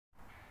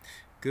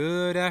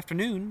Good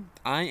afternoon.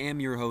 I am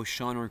your host,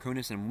 Sean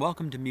Orkonis, and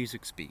welcome to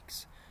Music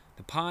Speaks,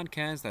 the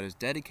podcast that is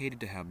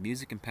dedicated to how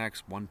music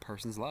impacts one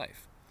person's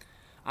life.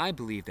 I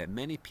believe that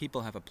many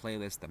people have a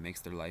playlist that makes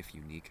their life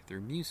unique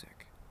through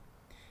music.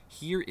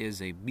 Here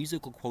is a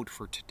musical quote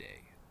for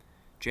today.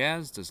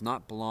 Jazz does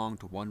not belong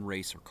to one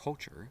race or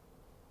culture.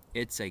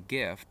 It's a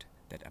gift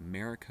that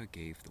America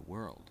gave the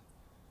world.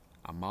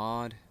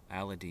 Ahmad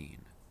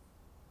Al-Adine.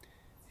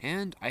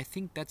 And I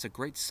think that's a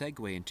great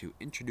segue into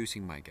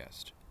introducing my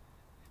guest.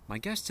 My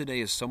guest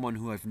today is someone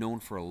who I've known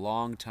for a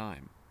long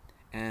time,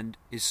 and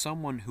is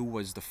someone who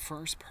was the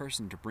first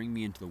person to bring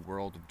me into the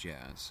world of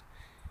jazz.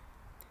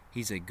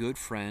 He's a good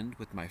friend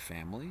with my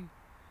family,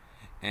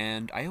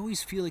 and I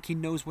always feel like he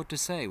knows what to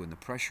say when the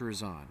pressure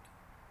is on.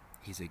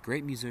 He's a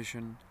great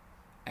musician,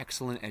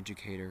 excellent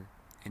educator,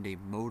 and a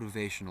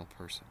motivational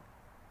person.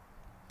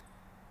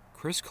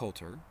 Chris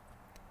Coulter,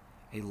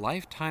 a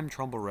lifetime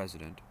Trumbull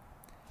resident,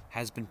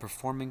 has been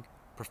performing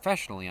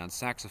professionally on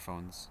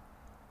saxophones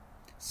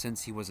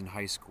since he was in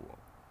high school,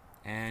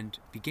 and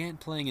began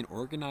playing in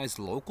organized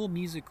local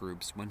music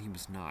groups when he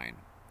was 9.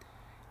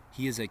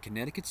 He is a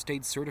Connecticut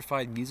State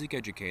certified music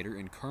educator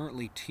and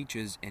currently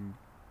teaches in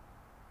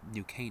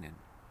New Canaan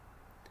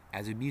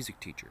as a music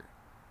teacher.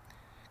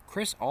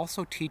 Chris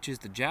also teaches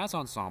the jazz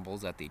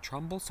ensembles at the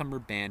Trumbull Summer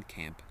Band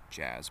Camp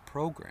Jazz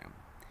program.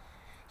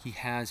 He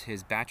has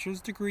his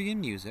bachelor's degree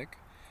in music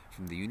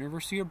from the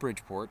University of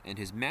Bridgeport and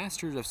his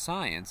master's of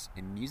science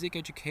in music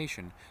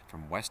education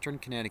from Western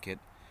Connecticut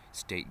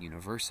State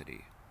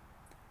University.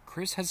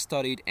 Chris has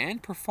studied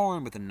and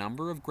performed with a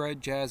number of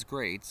jazz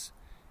greats,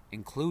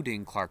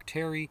 including Clark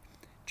Terry,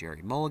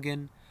 Jerry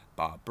Mulligan,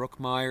 Bob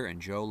Brookmeyer,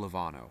 and Joe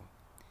Lovano.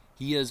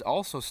 He has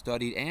also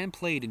studied and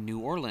played in New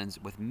Orleans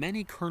with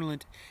many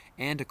current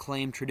and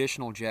acclaimed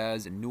traditional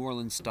jazz and New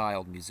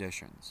Orleans-styled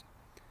musicians.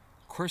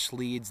 Chris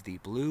leads the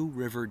Blue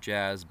River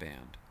Jazz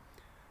Band,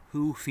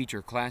 who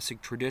feature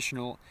classic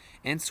traditional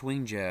and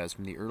swing jazz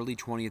from the early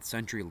 20th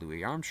century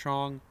Louis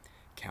Armstrong,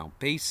 Count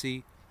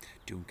Basie,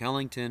 Duke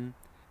Ellington,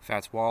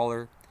 Fats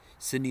Waller,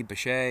 Sidney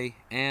Bechet,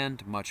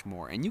 and much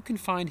more. And you can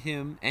find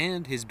him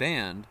and his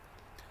band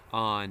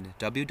on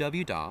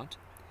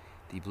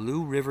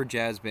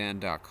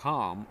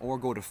www.theblueriverjazzband.com or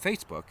go to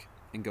Facebook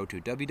and go to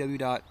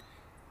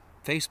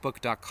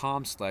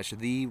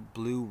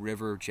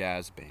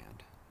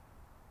www.facebook.com/theblueriverjazzband.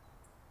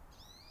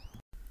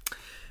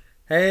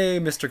 Hey,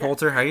 Mr.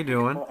 Coulter, how you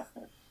doing?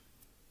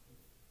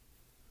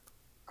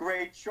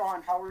 Great,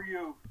 Sean. How are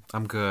you?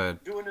 I'm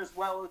good. Doing as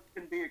well as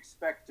can be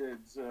expected,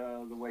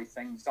 the way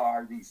things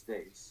are these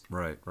days.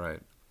 Right.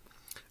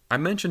 I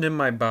mentioned in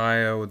my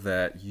bio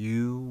that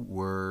you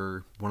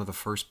were one of the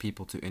first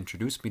people to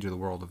introduce me to the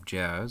world of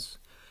jazz.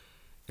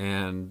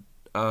 And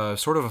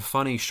sort of a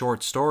funny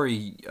short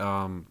story,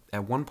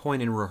 at one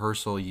point in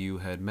rehearsal you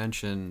had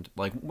mentioned,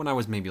 like when I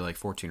was maybe like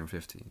 14 or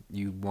 15,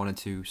 you wanted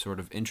to sort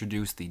of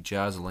introduce the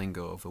jazz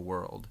lingo of the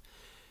world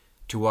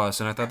to us,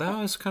 and I thought that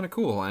was kind of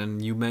cool.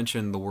 And you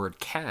mentioned the word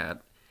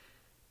cat,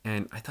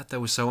 and I thought that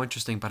was so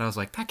interesting, but I was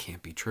like, that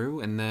can't be true.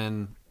 And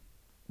then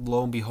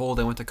lo and behold,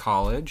 I went to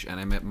college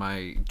and I met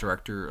my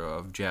director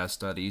of jazz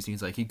studies, and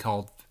he's like, he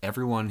called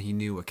everyone he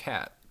knew a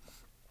cat.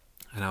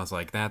 And I was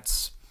like,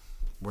 that's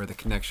where the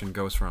connection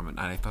goes from, and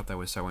I thought that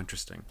was so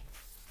interesting.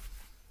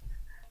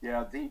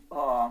 Yeah, I think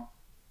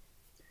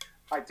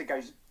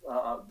I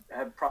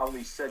had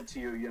probably said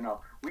to you,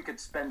 we could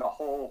spend a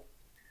whole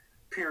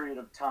period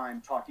of time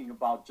talking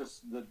about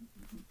just the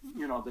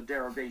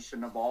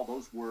derivation of all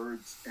those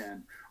words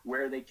and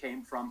where they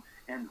came from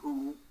and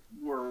who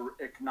were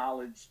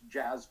acknowledged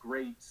jazz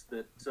greats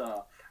that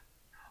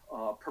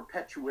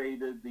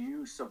perpetuated the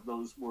use of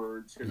those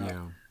words.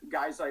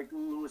 Guys like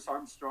Louis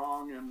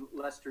Armstrong and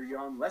Lester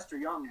Young. Lester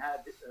Young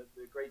had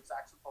the great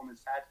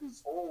saxophonist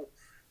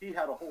he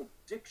had a whole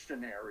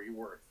dictionary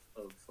worth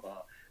of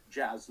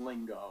jazz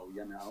lingo,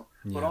 Yeah.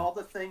 But all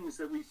the things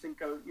that we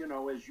think of,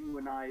 as you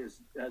and I,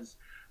 as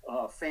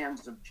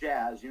fans of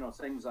jazz,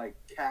 things like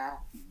cat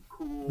and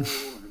cool,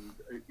 and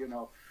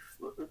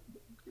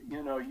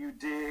you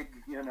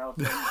dig,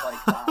 things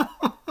like that.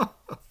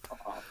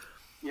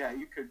 Yeah,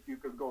 you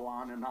could go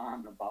on and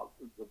on about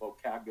the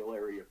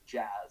vocabulary of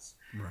jazz.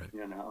 Right.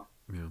 Yeah.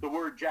 The The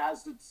word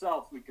jazz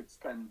itself, we could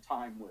spend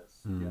time with.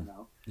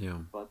 Yeah.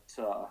 But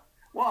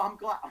I'm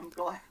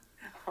glad.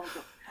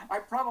 I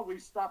probably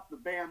stopped the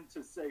band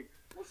to say,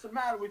 "What's the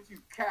matter with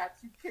you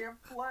cats? You can't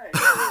play."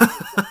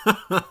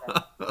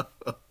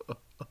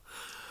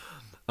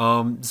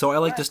 So I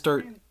like to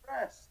start.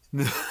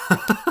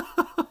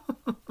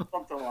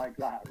 Something like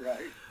that,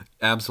 right?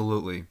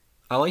 Absolutely.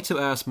 I like to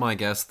ask my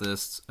guests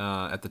this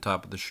at the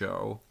top of the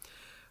show.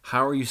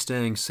 How are you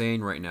staying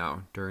sane right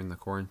now during the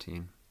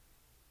quarantine?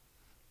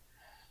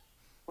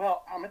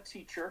 Well, I'm a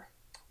teacher.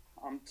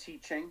 I'm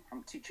teaching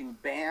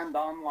band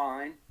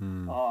online,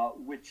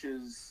 which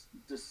is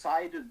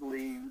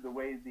decidedly the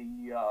way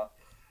the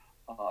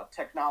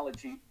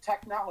technology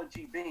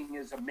being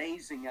as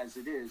amazing as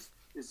it is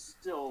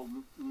still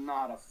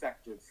not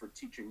effective for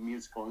teaching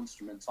musical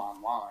instruments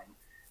online.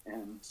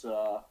 And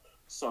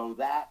So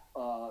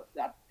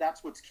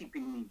that's what's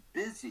keeping me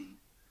busy.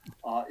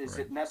 Is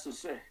Right. it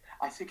necessary?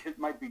 I think it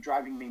might be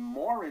driving me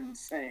more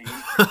insane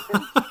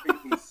than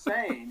keeping me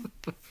sane.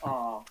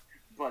 Uh,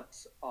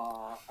 but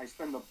I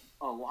spend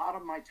a lot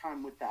of my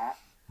time with that.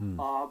 Hmm.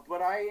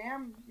 But I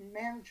am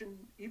managing,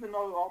 even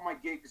though all my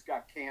gigs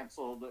got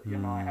canceled.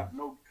 Hmm.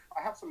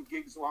 I have some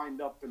gigs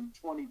lined up in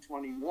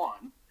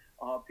 2021.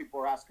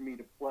 People are asking me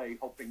to play,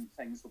 hoping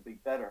things will be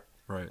better.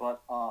 Right.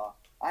 But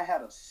I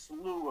had a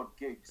slew of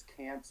gigs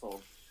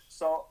canceled.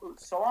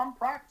 So I'm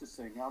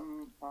practicing.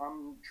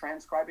 I'm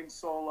transcribing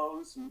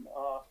solos, and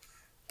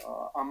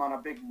I'm on a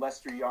big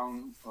Lester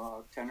Young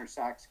tenor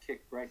sax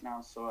kick right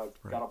now. So I've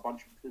Right. got a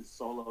bunch of his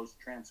solos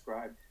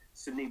transcribed.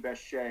 Sidney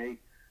Bechet,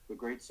 the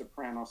great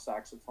soprano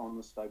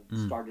saxophonist, I've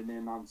Hmm. started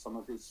in on some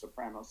of his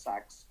soprano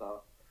sax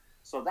stuff.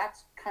 So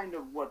that's kind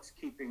of what's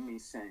keeping me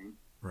sane.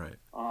 Right.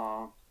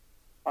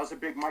 I was a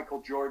big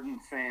Michael Jordan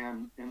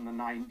fan in the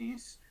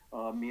 90s,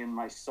 me and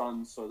my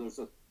son. So there's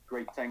a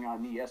great thing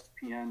on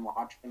ESPN,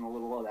 watching a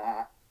little of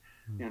that.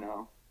 Hmm. You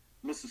know,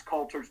 Mrs.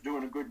 Coulter's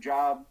doing a good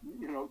job,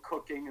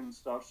 cooking and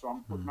stuff. So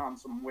I'm putting Hmm. on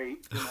some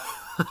weight.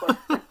 But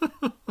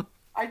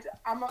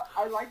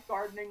I like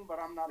gardening, but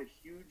I'm not a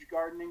huge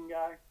gardening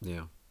guy.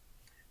 Yeah.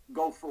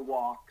 Go for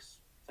walks,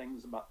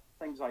 things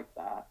like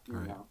that.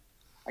 Right.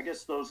 I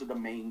guess those are the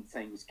main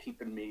things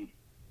keeping me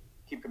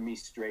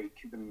straight,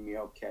 keeping me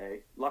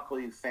okay.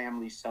 Luckily, the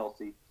family's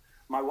healthy.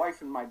 My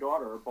wife and my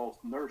daughter are both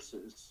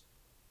nurses,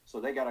 so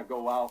they got to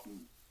go out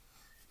and,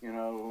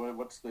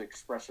 what's the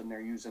expression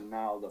they're using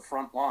now? The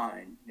front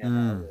line.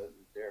 Hmm.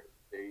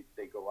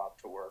 They go out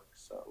to work.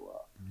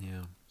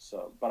 Yeah.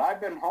 But I've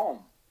been home.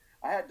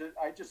 I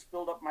just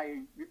filled up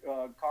my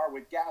car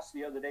with gas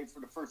the other day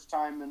for the first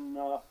time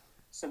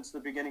since the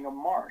beginning of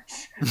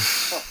March.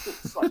 So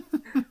it's like,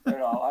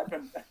 I've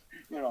been,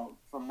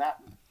 from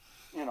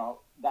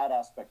that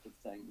aspect of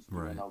things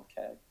being Right.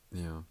 okay.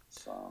 Yeah.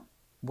 So,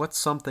 What's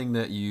something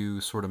that you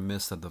sort of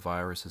miss that the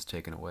virus has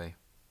taken away?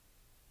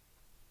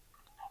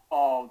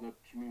 the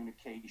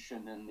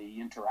communication and the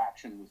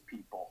interaction with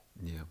people.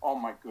 Yeah. Oh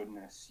my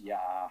goodness,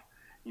 yeah.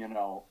 You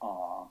know,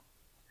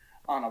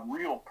 on a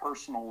real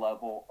personal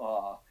level,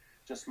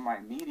 just my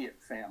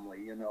immediate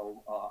family.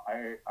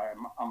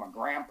 I'm a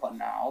grandpa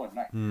now, and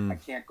I Hmm.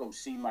 can't go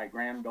see my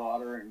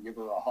granddaughter and give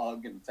her a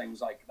hug and things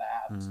like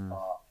that. Hmm.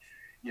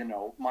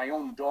 My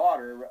own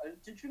daughter.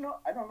 Did you know?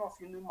 I don't know if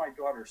you knew my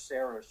daughter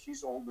Sarah.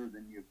 She's older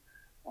than you.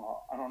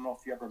 I don't know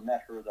if you ever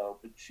met her though,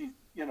 but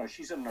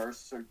she's a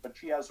nurse, but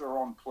she has her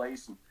own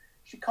place, and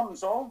she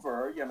comes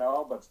over,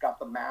 but it's got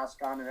the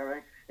mask on and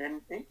everything.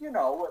 And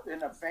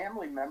in a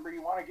family member,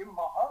 you want to give them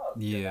a hug,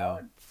 Yeah.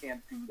 and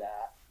can't do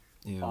that.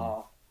 Yeah.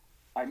 Uh,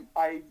 I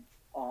I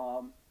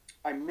um,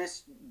 I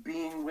miss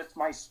being with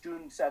my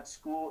students at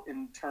school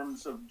in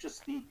terms of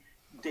just the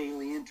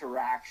daily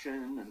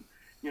interaction,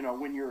 and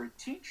when you're a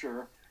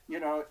teacher,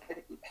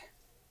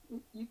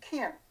 you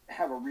can't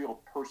have a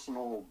real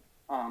personal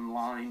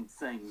online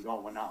thing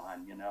going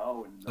on, and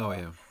Oh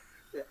yeah.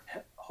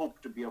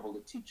 hope to be able to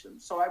teach them.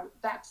 So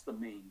that's the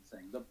main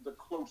thing, the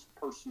close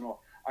personal.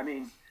 I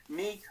mean,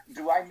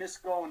 do I miss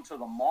going to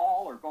the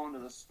mall or going to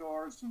the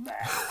stores? Nah,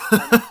 I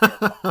don't care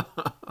about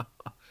that.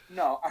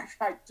 No,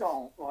 I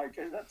don't. Like,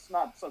 that's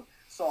not so.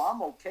 So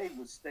I'm okay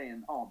with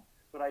staying home,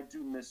 but I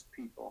do miss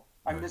people.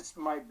 I Right. miss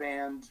my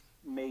band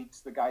mates,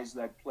 the guys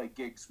that I play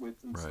gigs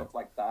with and Right. stuff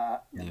like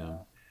that. Yeah.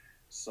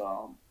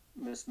 So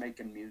miss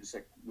making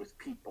music with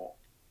people.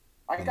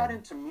 I Yeah. got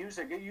into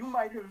music. You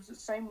might have the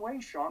same way,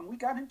 Sean. We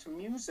got into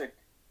music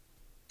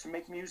to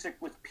make music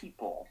with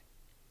people.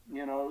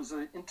 It was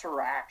an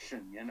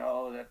interaction.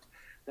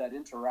 That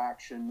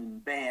interaction in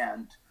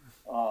band.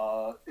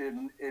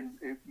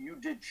 You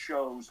did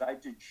shows, I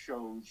did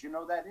shows.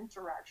 That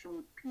interaction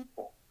with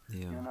people.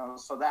 Yeah.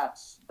 So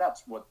that's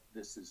what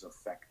this is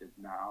affected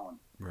now, and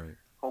Right.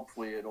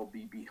 hopefully it'll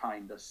be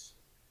behind us.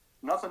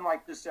 Nothing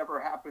like this ever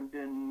happened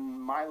in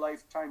my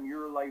lifetime,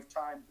 your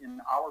lifetime,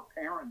 in our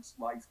parents'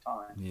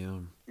 lifetime. Yeah.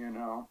 You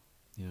know,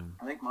 Yeah.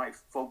 I think my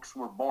folks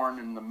were born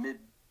in the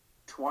mid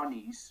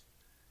 20s,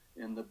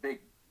 in the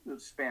big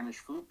Spanish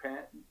flu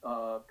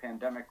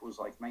pandemic was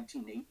like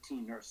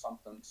 1918 or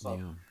something. So,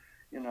 Yeah.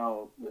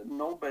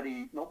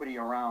 nobody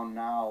around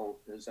now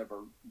has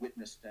ever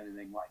witnessed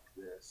anything like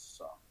this.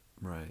 So,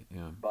 Right.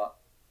 Yeah. but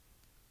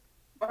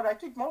I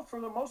think for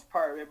the most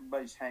part,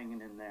 everybody's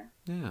hanging in there.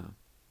 Yeah.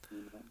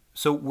 You know.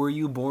 So, were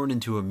you born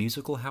into a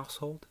musical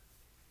household?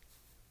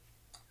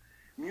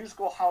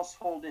 Musical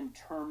household in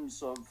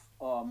terms of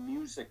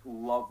music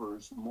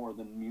lovers more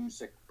than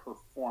music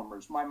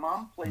performers. My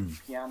mom played Hmm. the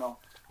piano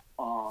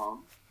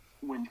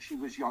when she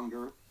was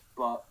younger,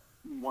 but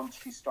once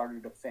she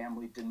started a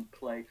family, didn't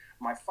play.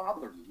 My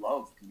father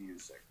loved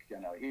music.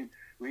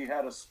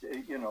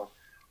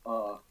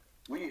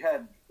 We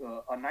had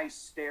uh, a nice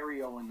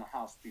stereo in the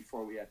house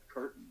before we had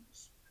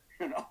curtains.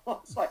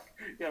 It's like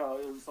it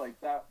was like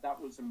that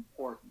was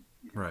important.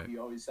 Right. He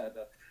always had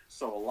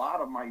so a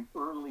lot of my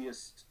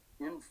earliest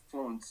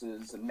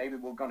influences, and maybe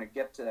we're going to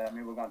get to that.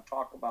 Maybe we're going to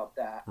talk about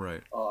that.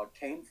 Right.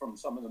 Came from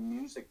some of the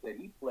music that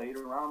he played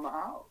around the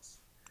house.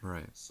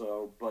 Right.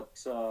 So,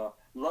 but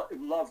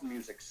love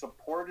music,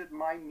 supported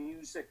my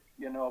music,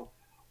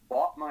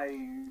 bought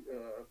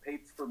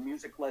paid for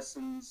music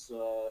lessons,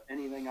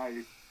 anything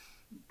I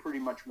pretty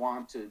much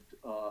wanted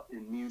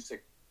in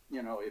music.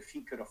 If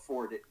he could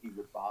afford it, he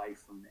would buy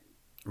for me.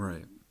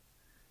 Right.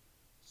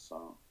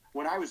 So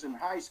when I was in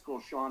high school,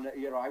 Sean,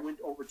 I went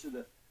over to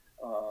the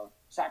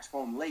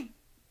saxophone late.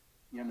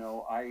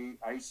 I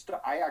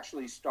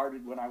actually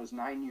started when I was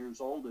 9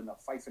 years old in a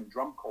fife and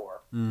drum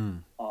corps,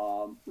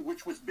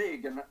 which was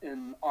big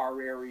in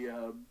our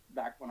area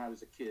back when I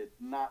was a kid.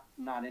 Not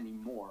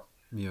anymore.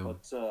 Yeah.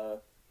 But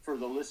for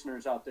the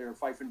listeners out there,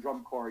 fife and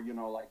drum corps,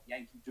 like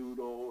Yankee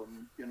Doodle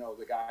and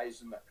the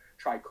guys in the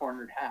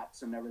tri-cornered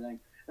hats and everything.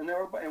 And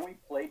we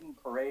played in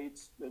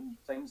parades and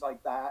things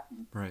like that.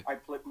 And right.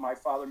 My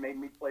father made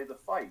me play the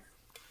fife.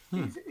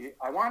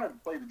 I wanted to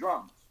play the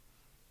drums.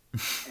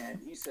 And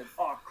he said,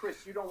 "Oh,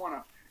 Chris, you don't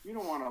want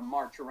to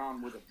march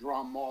around with a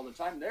drum all the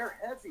time. They're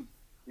heavy,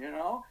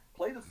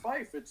 Play the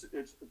fife. It's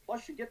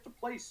plus you get to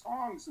play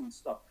songs and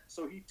stuff."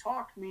 So he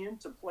talked me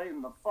into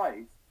playing the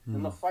fife.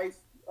 And the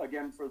fife,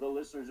 again, for the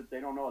listeners, if they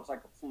don't know, it's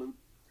like a flute,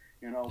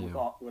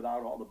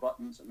 without all the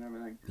buttons and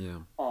everything.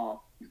 Yeah.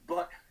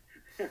 But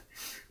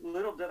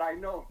little did I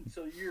know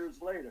until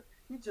years later,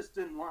 he just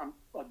didn't want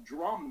a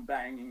drum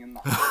banging in the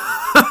house.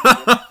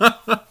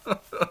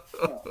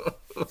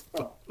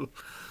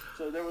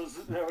 So there was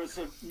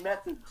a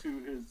method to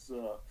his.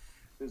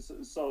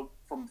 So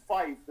from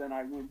fife, then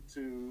I went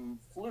to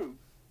flute,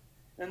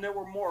 and there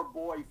were more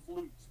boy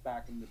flutes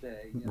back in the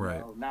day.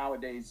 Right.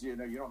 Nowadays, you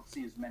don't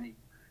see as many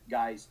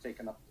guys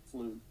taking up the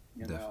flute.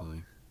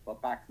 Definitely.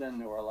 But back then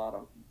there were a lot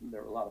of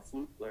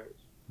flute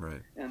players.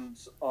 Right. And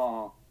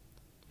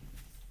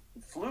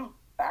flute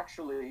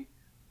actually,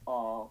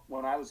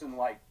 when I was in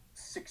like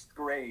 6th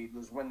grade,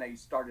 was when they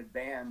started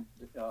band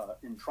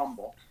in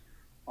Trumbull.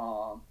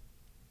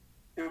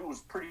 It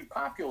was pretty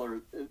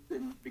popular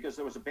because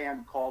there was a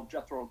band called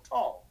Jethro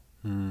Tull,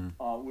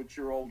 which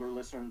your older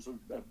listeners would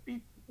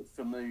be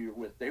familiar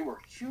with. They were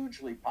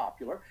hugely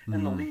popular,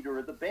 and the leader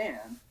of the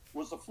band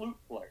was a flute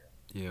player.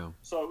 Yeah.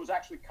 So it was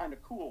actually kind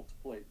of cool to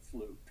play the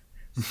flute.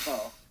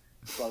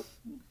 So,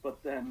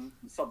 but then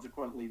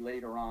subsequently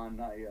later on,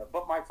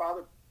 but my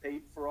father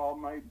paid for all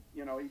my,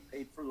 he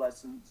paid for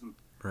lessons, and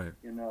right.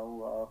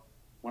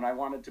 When I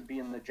wanted to be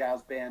in the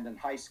jazz band in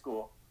high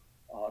school,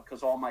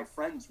 because all my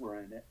friends were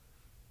in it.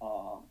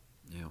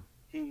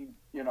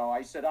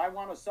 I said, I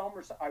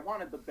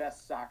wanted the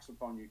best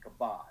saxophone you could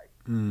buy,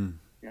 and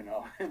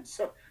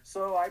so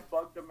I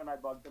bugged him, and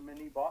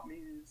he bought me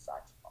a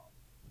saxophone.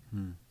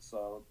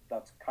 So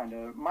that's kind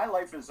of, my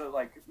life is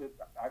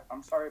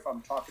I'm sorry if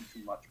I'm talking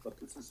too much, but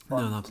this is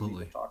fun for me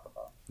to talk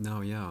about.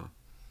 No, yeah.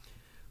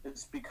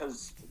 It's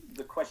because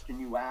the question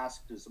you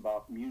asked is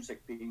about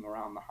music being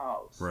around the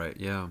house. Right,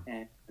 yeah.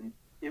 And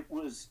it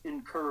was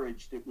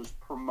encouraged. It was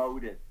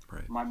promoted.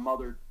 Right. My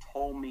mother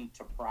told me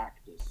to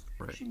practice.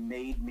 Right. She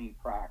made me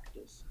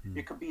practice.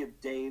 It could be a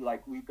day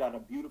like we've got a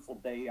beautiful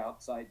day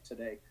outside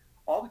today.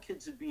 All the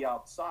kids would be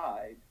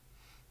outside,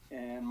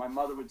 and my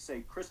mother would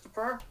say,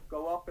 "Christopher,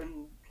 go up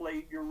and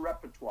play your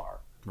repertoire."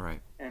 Right.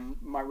 And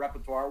my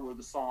repertoire were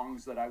the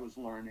songs that I was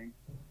learning,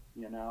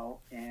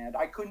 and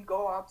I couldn't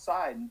go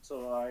outside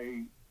until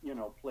I,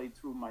 played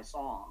through my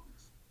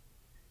songs.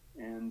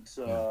 And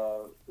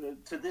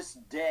to this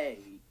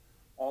day,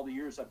 all the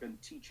years I've been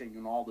teaching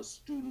and all the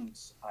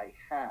students I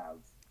have,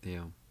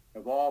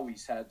 I've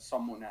always had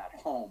someone at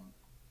home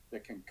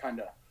that can kind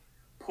of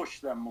push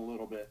them a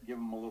little bit, give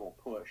them a little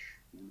push,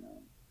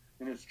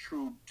 And it's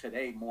true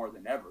today more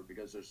than ever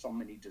because there's so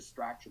many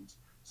distractions,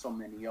 so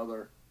many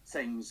other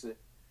things that,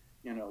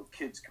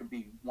 kids could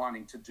be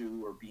wanting to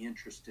do or be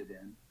interested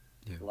in,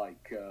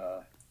 like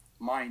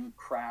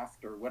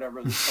Minecraft or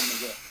whatever. Some of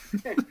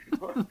the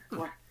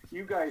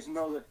you guys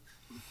know that.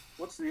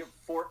 What's the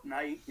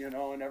Fortnite,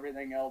 and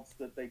everything else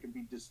that they can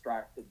be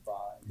distracted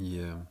by.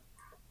 Yeah.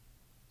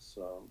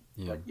 So,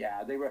 but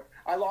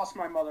I lost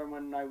my mother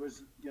when I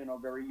was,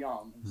 very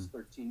young. I was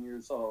 13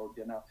 years old,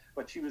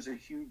 but she was a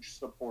huge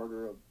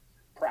supporter of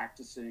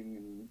practicing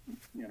and,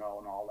 and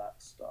all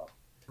that stuff.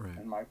 Right.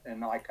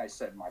 And like I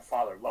said, my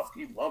father loved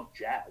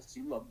jazz.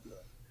 He loved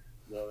the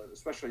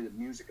especially the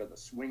music of the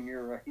swing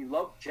era. He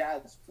loved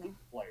jazz flute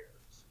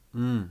players,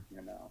 Yeah.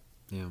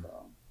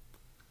 So.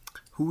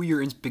 Who were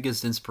your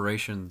biggest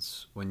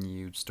inspirations when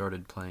you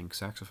started playing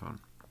saxophone?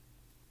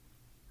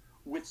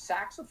 With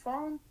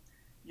saxophone,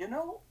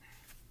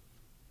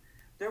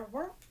 there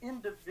weren't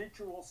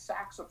individual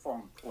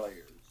saxophone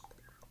players.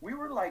 We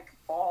were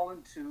all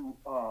into,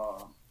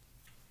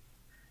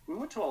 we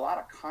went to a lot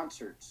of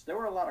concerts. There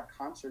were a lot of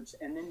concerts.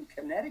 And in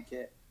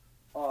Connecticut,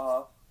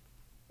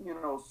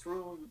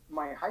 through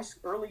my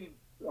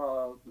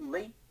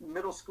late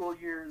middle school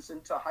years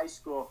into high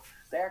school,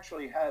 they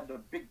actually had a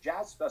big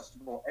jazz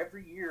festival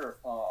every year,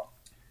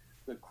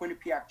 the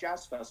Quinnipiac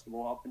Jazz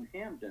Festival up in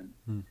Hamden.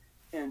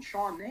 And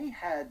Sean, they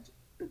had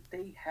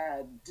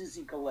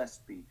Dizzy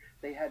Gillespie,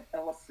 they had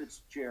Ella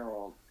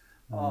Fitzgerald,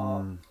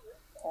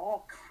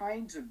 all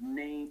kinds of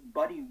names,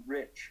 Buddy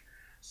Rich.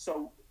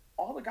 So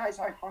all the guys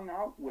I hung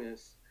out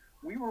with,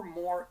 we were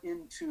more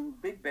into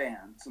big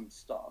bands and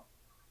stuff.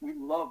 We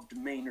loved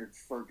Maynard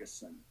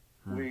Ferguson.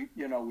 We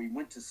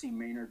went to see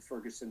Maynard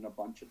Ferguson a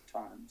bunch of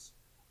times.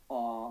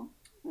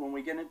 When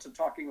we get into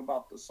talking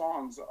about the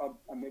songs,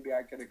 maybe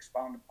I could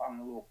expound upon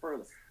it a little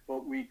further.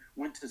 But we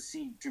went to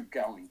see Duke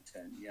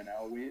Ellington.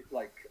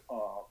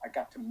 I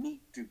got to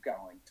meet Duke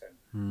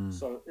Ellington.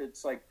 So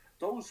it's like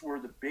those were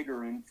the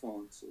bigger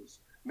influences.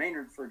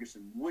 Maynard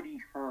Ferguson, Woody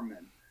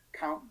Herman,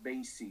 Count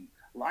Basie,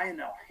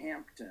 Lionel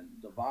Hampton,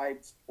 the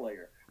Vibes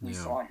player. We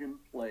saw him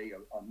play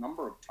a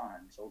number of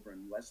times over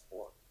in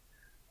Westport.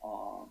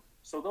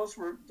 So those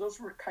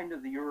were kind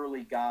of the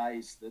early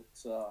guys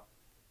that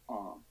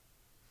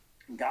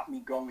got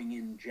me going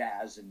in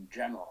jazz in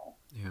general.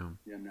 Yeah.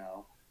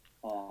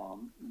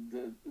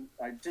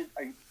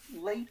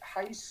 Late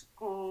high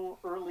school,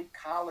 early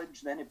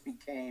college, then it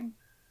became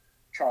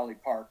Charlie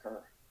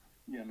Parker,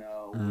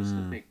 was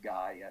the big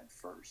guy at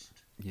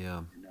first. Yeah.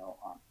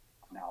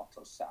 On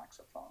alto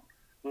saxophone.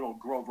 Little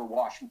Grover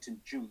Washington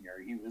Jr.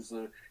 He was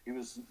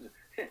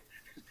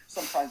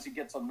sometimes he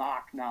gets a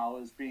knock now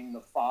as being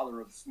the father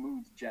of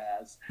smooth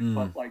jazz,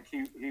 but like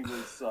he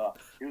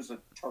was a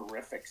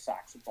terrific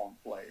saxophone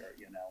player,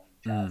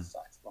 jazz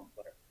saxophone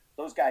player.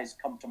 Those guys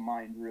come to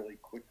mind really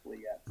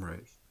quickly at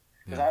first.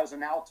 Because I was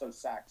an alto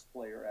sax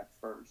player at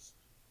first.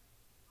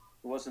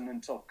 It wasn't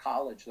until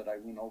college that I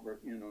went over,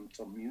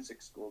 until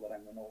music school that I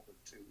went over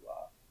to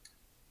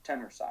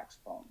tenor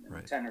saxophone.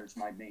 And tenor is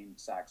my main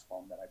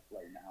saxophone that I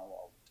play now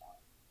all the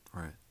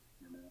time. Right.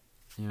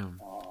 Yeah.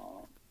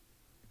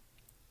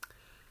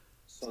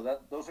 So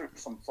those are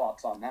some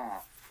thoughts on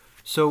that.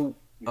 So,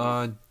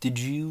 did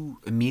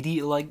you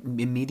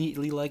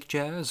immediately like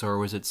jazz, or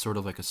was it sort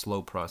of like a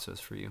slow process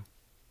for you?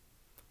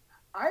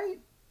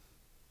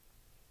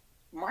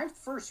 My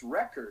first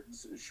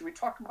records, should we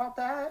talk about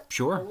that?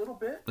 Sure. A little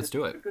bit? Let's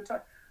do it. A good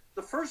time.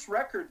 The first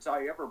records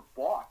I ever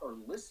bought or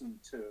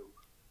listened to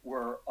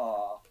were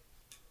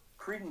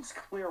Creedence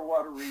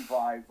Clearwater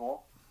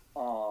Revival,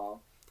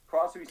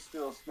 Crosby,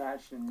 Stills,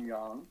 Nash and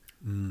Young.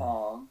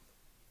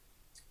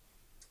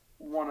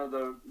 One of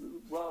the,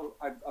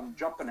 I'm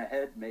jumping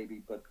ahead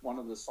maybe, but one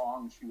of the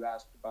songs you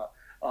asked about,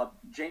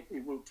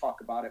 we'll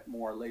talk about it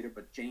more later,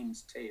 but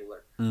James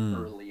Taylor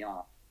early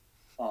on.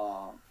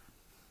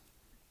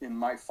 In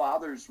my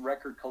father's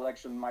record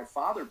collection, my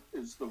father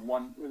is the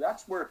one,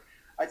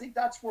 I think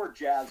that's where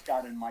jazz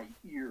got in my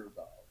ear,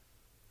 though.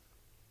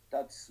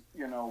 That's,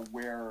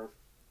 where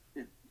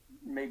it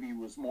maybe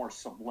was more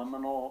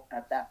subliminal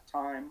at that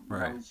time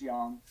when I was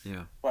young.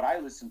 Yeah. But I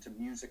listened to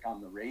music on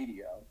the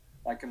radio,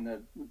 like in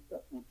the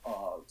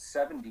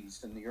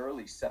 70s, in the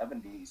early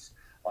 70s.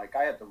 Like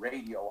I had the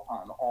radio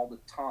on all the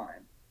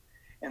time.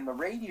 And the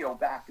radio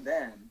back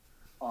then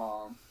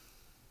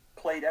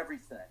played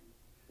everything.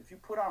 If you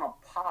put on a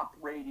pop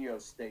radio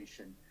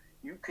station,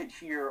 you could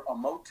hear a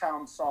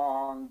Motown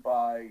song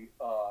by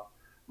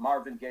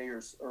Marvin Gaye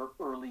or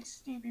early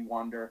Stevie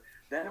Wonder.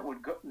 Then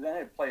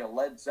it'd play a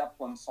Led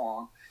Zeppelin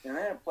song, and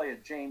then it'd play a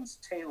James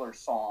Taylor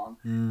song,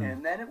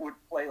 and then it would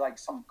play like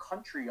some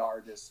country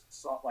artist,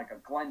 like a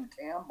Glenn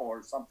Campbell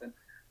or something,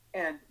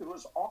 and it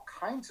was all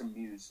kinds of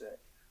music.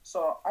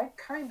 So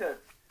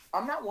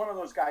I'm not one of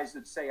those guys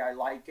that say I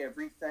like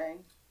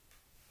everything,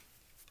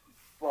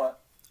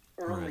 but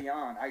early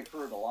on, I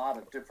heard a lot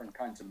of different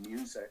kinds of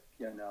music,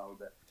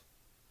 that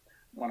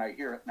when I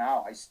hear it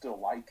now, I still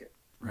like it,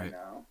 I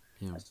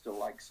still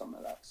like some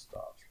of that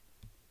stuff.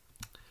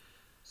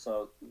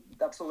 So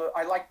that's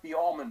I like the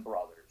Allman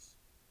Brothers.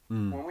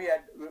 When we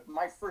had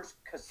my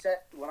first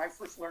cassette, when I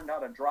first learned how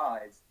to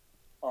drive,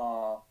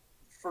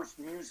 first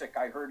music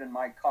I heard in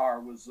my car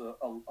was an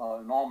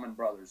Allman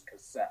Brothers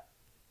cassette,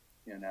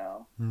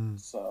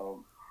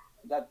 So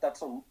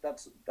that's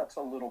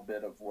a little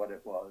bit of what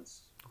it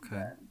was. Okay.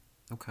 Then.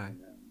 Okay.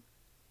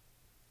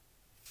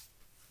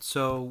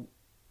 So,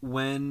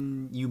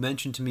 when you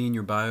mentioned to me in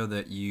your bio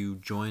that you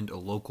joined a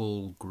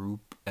local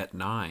group at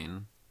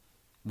 9,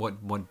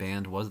 what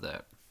band was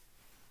that?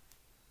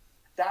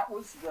 That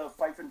was the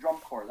Fife and Drum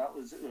Corps. That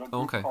was a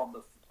group called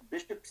the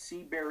Bishop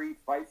Seabury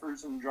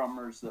Fifers and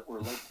Drummers that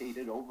were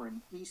located over in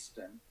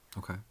Easton.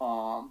 Okay.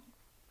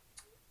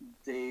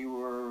 They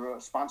were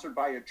sponsored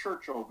by a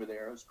church over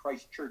there. It was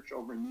Christ Church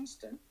over in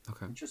Easton,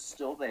 which is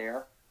still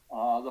there.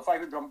 The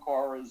Fife and Drum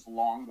Corps is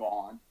long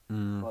gone,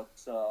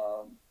 but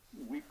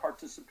we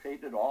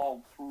participated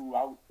all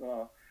throughout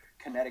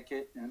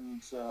Connecticut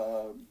and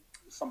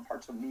some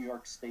parts of New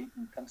York State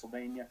and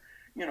Pennsylvania.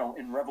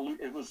 In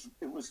revolution,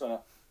 it was a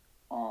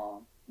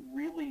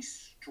really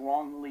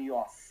strongly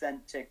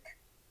authentic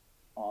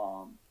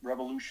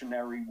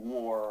Revolutionary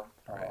War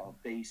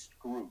based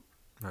group.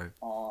 Right.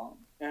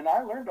 And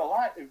I learned a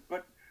lot,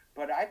 but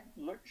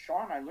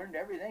Sean, I learned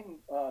everything.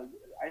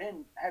 I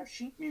didn't have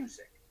sheet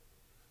music.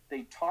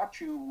 They taught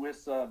you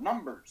with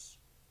numbers.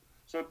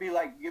 So it'd be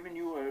like giving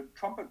you a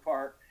trumpet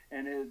part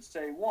and it'd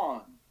say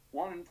 1,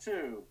 1 and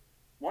 2,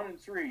 1 and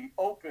 3,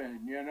 open,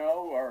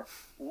 or,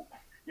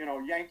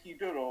 Yankee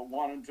Doodle,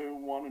 1 and 2,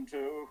 1 and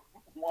 2,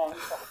 1,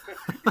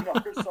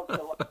 or something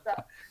like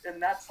that.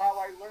 And that's how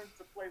I learned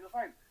to play the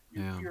fife.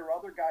 You Yeah. hear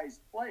other guys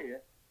play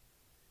it,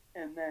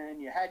 and then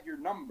you had your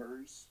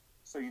numbers,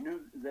 so you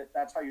knew that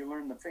that's how you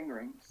learned the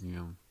fingerings.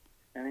 Yeah.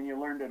 And then you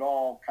learned it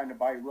all kind of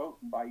by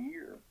rote and by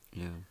ear.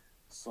 Yeah.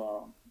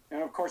 So,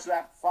 and of course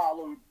that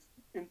followed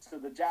into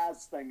the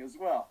jazz thing as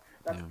well.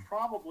 That's Yeah.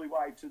 probably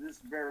why to this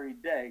very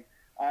day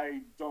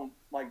I don't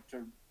like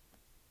to.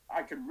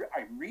 I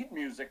read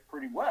music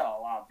pretty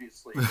well,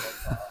 obviously,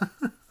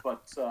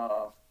 but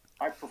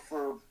I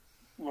prefer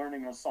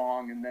learning a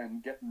song and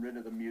then getting rid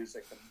of the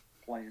music and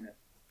playing it,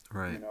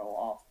 Right. you know,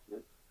 off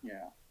the,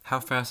 yeah. How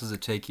fast does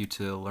it take you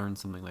to learn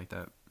something like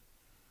that?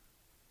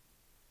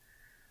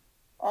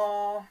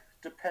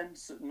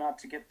 Depends, not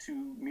to get too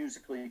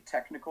musically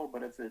technical,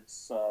 but if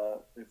it's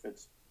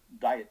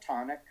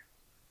diatonic,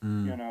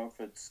 you know, if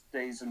it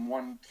stays in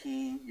one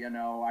key, you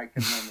know, I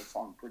can learn the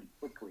song pretty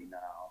quickly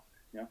now.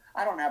 You know,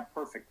 I don't have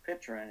perfect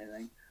pitch or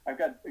anything. I've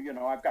got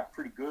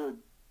pretty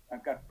good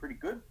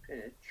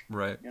pitch.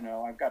 Right. You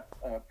know, I've got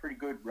a pretty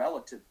good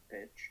relative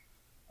pitch,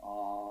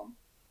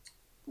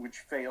 which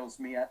fails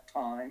me at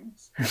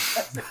times,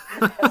 as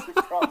it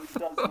probably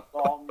does with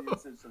all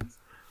musicians.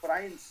 But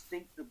I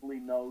instinctively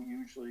know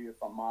usually if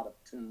I'm out of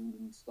tune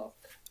and stuff.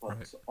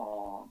 But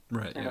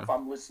Right. and Yeah. if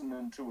I'm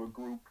listening to a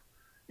group,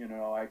 you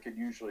know, I could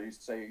usually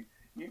say,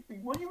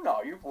 well, you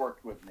know, you've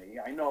worked with me.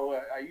 I know.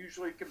 I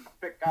usually can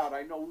pick out.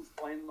 I know who's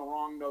playing the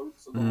wrong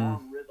notes or the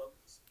wrong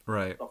rhythms,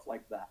 Right. stuff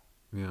like that.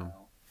 Yeah. You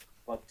know?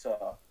 But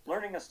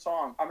learning a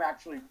song, I'm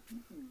actually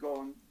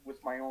going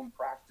with my own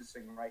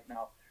practicing right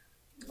now,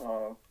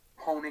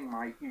 honing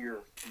my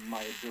ear and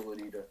my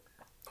ability to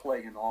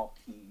play in all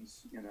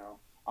keys. You know,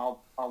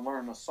 I'll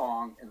learn a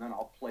song and then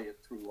I'll play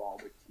it through all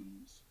the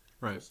keys,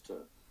 Right. just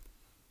to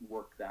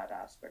work that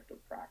aspect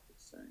of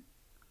practicing.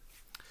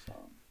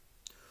 So.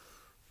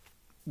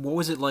 What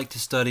was it like to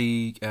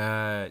study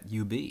at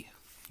UB,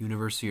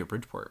 University of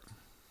Bridgeport?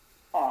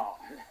 Oh,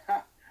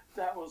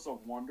 that was a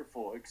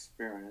wonderful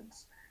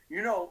experience.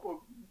 You know,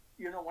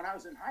 when I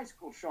was in high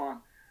school,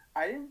 Sean,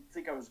 I didn't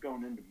think I was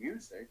going into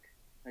music.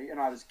 You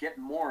know, I was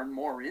getting more and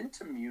more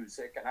into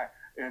music,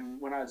 and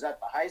when I was at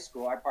the high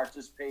school, I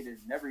participated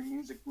in every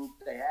music group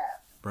they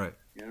had. Right.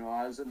 You know,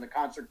 I was in the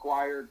concert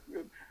choir,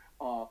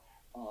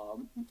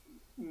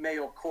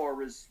 male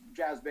chorus,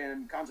 jazz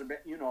band, concert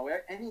band. You know,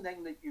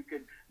 anything that you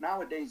could.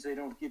 Nowadays, they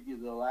don't give you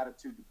the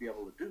latitude to be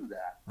able to do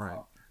that. Right.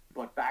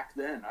 But back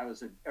then, I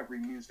was in every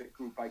music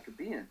group I could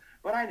be in.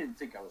 But I didn't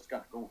think I was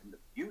going to go into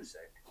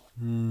music.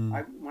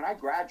 When I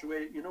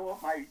graduated, you know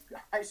what my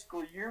high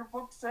school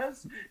yearbook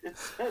says? It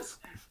says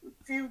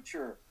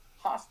future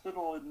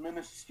hospital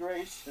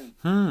administration.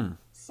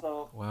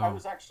 So Wow. I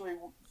was actually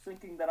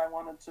thinking that I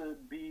wanted to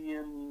be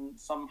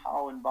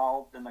somehow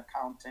involved in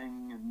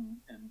accounting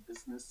and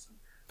business and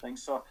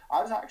things. So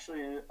I was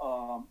actually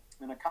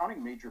an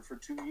accounting major for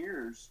 2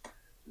 years.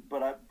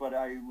 But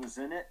I was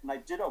in it and I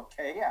did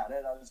okay at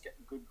it. I was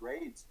getting good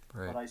grades.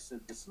 Right. But I said,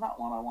 this is not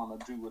what I want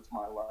to do with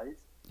my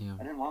life. Yeah.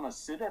 I didn't want to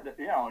sit at it.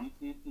 You know,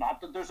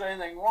 not that there's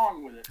anything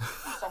wrong with it.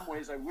 In some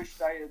ways, I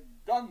wished I had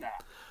done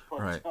that. But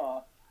Right.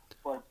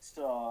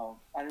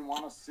 I didn't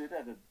want to sit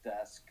at a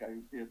desk.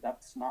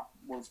 That's not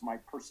was my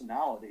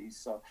personality.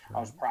 So I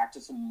was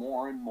practicing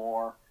more and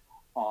more.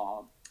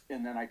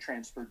 And then I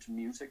transferred to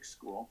music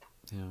school.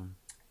 Yeah.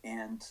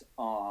 And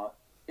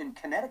in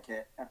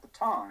Connecticut at the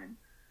time,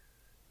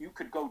 you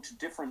could go to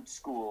different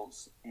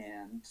schools,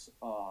 and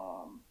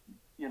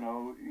you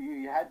know,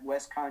 you had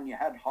WestCon, you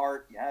had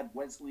Hart, you had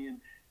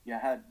Wesleyan, you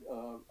had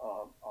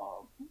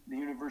the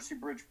University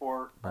of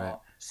Bridgeport, Right.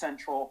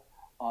 Central.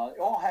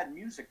 They all had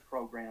music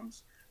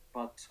programs,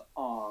 but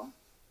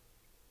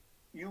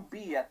UB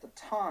at the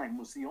time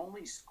was the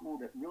only school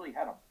that really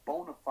had a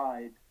bona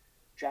fide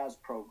jazz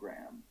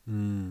program.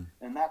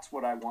 And that's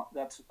what I want.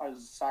 That's, as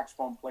a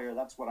saxophone player,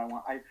 that's what I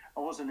want. I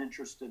wasn't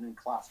interested in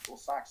classical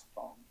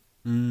saxophone.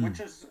 Which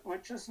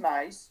is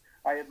nice.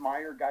 I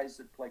admire guys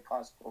that play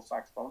classical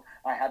saxophone.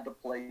 I had to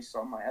play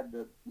some. I had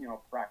to, you know,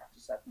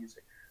 practice that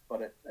music,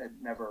 but it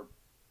never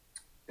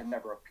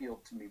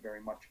appealed to me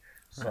very much.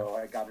 So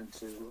I got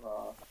into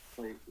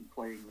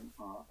playing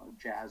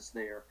jazz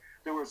there.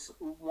 There was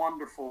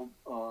wonderful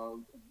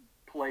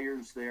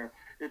players there.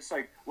 It's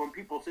like when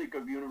people think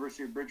of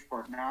University of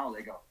Bridgeport now,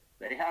 they go,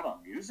 they had a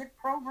music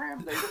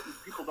program?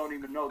 People don't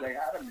even know they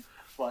had them.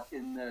 But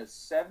in the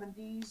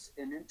 70s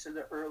and into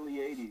the early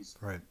 80s,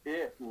 Right.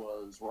 it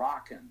was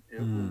rocking.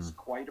 It was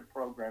quite a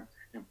program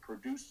and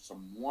produced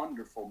some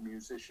wonderful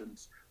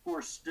musicians who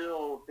are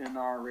still in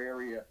our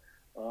area.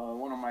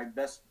 One of my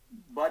best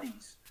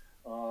buddies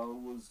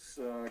was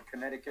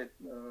Connecticut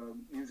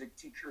Music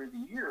Teacher of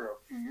the Year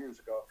a few years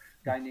ago,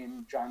 a guy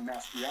named John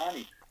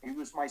Mastriani. He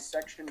was my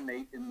section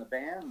mate in the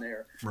band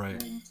there.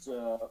 Right. And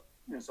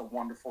is a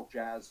wonderful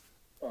jazz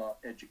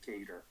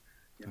educator,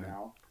 you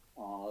know.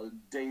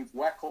 Dave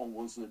Weckl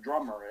was the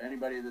drummer.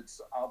 Anybody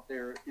that's out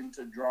there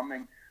into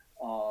drumming,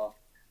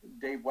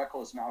 Dave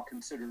Weckl is now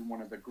considered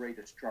one of the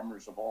greatest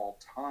drummers of all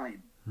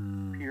time,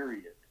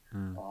 period.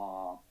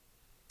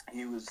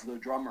 He was the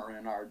drummer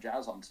in our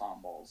jazz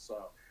ensemble,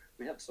 so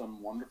we had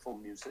some wonderful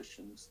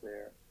musicians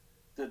there.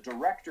 the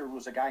director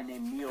was a guy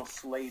named Neil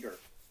Slater.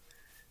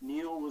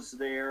 Neil was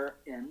there,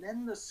 and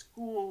then the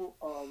school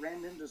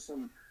ran into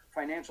some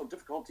financial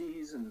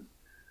difficulties and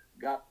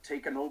got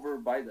taken over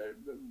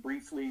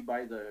briefly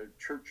by the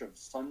Church of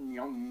Sun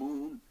Young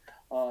Moon.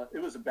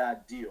 It was a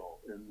bad deal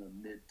in the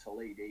mid to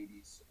late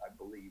 80s, I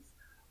believe.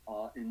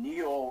 And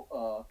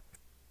Neil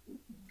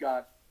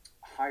got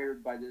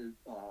hired by the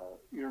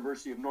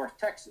University of North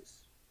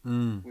Texas,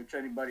 which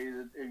anybody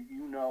that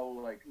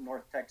like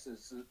North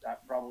Texas,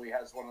 that probably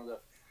has one of the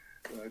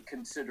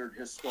considered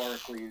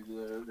historically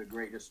the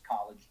greatest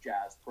college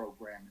jazz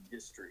program in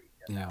history.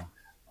 Yeah.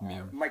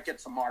 Might get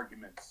some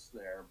arguments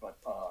there, but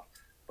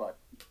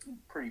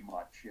pretty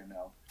much,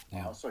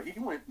 Yeah. So he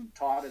went and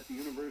taught at the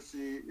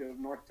University of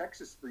North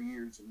Texas for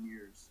years and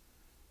years.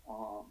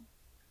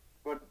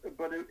 But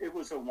it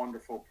was a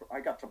wonderful.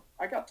 I got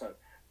to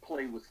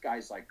play with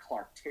guys like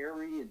Clark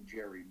Terry and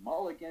Jerry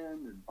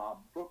Mulligan and Bob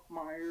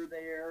Brookmeyer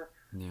there.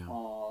 Yeah.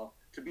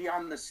 To be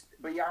on the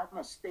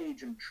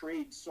stage and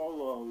trade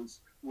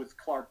solos with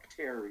Clark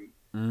Terry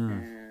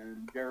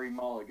and Jerry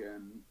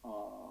Mulligan,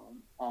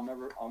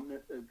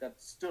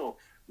 that's still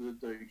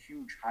the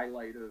huge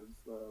highlight of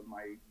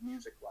my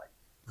music life.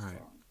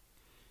 Right.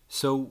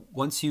 So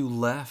once you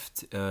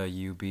left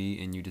UB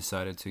and you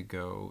decided to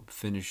go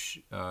finish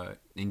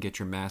and get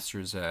your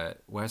master's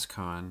at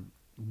WestCon,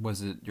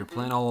 was it your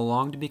plan all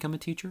along to become a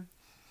teacher?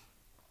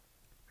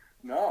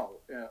 No.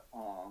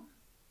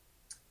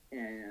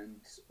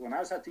 And when I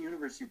was at the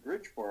University of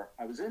Bridgeport,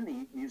 I was in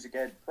the music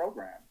ed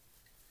program.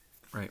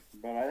 Right.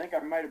 But I think I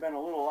might have been a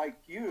little like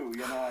you.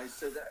 I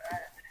said,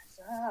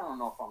 I don't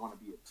know if I want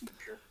to be a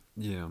teacher.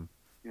 Yeah.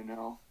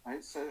 I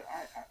said,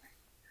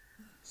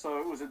 So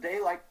it was a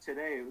day like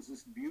today. It was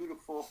this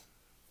beautiful,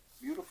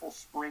 beautiful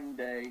spring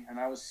day, and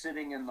I was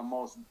sitting in the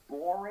most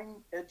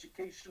boring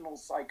educational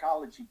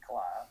psychology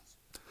class.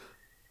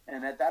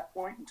 And at that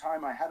point in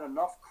time, I had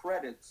enough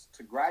credits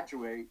to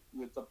graduate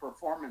with a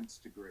performance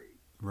degree.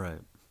 Right.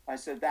 I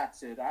said,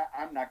 that's it.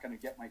 I'm not going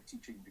to get my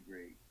teaching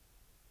degree.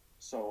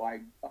 So I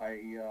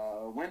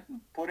went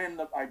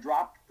and I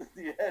dropped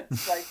the ed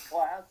psych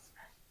class,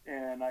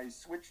 and I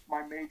switched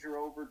my major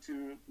over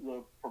to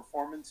the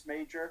performance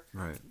major.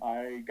 Right.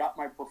 I got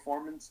my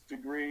performance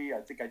degree.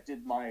 I think I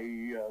did my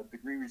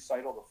degree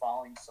recital the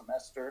following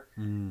semester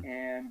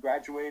and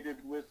graduated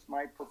with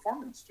my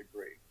performance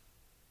degree.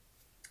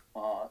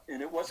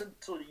 And it wasn't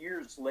until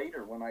years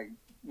later when I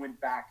went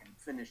back and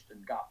finished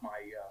and got my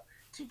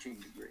teaching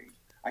degree.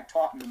 I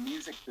taught in the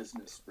music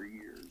business for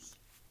years.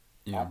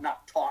 Yeah.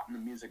 Not taught in the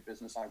music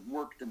business. I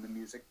worked in the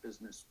music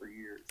business for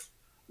years.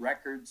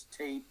 Records,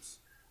 tapes,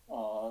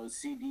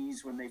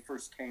 CDs when they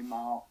first came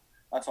out.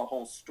 That's a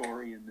whole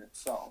story in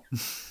itself.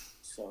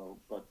 So,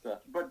 but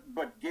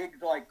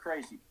gigged like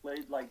crazy,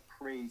 played like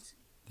crazy.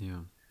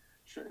 Yeah.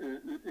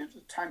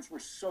 Times were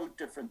so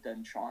different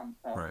then, Sean.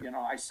 Right.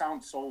 I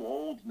sound so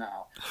old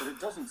now, but it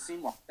doesn't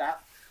seem like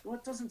that. Well,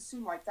 it doesn't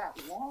seem like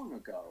that long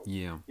ago.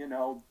 Yeah.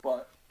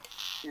 But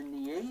in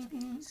the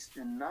 80s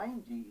and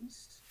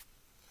 90s,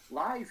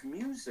 live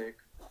music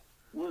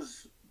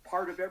was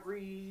part of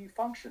every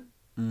function,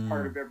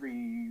 part of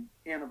every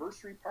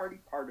anniversary party,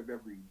 part of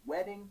every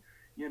wedding,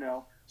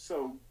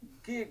 So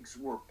gigs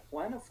were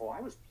plentiful.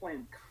 I was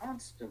playing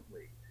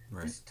constantly.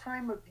 Right. This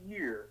time of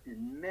year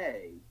in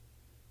May,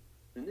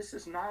 and this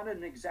is not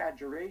an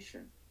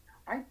exaggeration,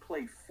 I'd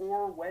play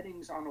 4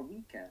 weddings on a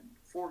weekend,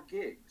 4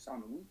 gigs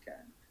on a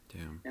weekend.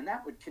 Damn. And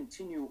that would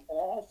continue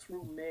all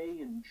through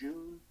May and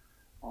June,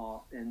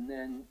 and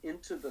then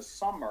into the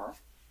summer.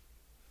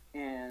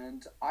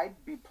 And I'd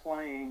be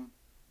playing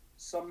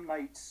some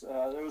nights.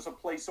 There was a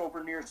place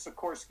over near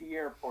Sikorsky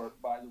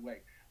Airport, by the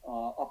way,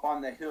 up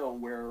on the hill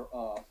where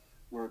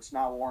it's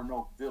now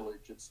Ornoak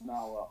Village. It's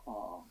now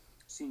a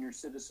senior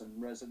citizen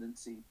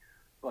residency.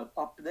 But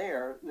up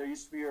there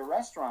used to be a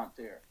restaurant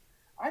there.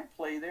 I'd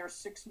play there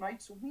 6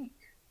 nights a week,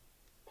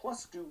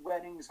 plus do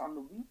weddings on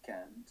the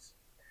weekends.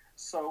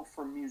 So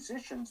for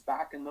musicians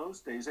back in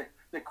those days,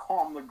 they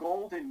call them the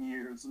golden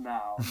years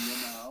now,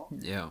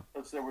 Yeah.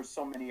 Because there were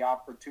so many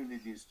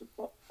opportunities to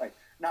play.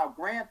 Now,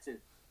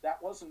 granted,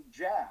 that wasn't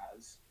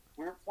jazz.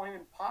 We were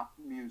playing pop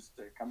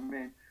music. I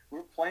mean, we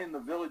were playing the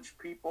Village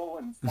People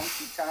and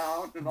Funky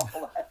Town and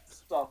all that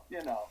stuff,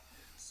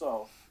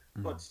 So,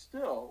 but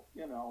still,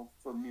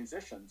 for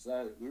musicians,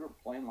 we were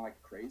playing like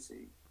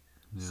crazy.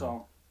 Yeah.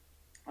 So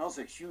that was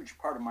a huge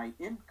part of my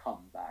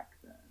income back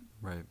then.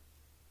 Right.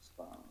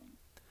 So,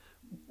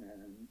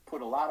 and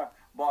bought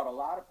a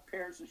lot of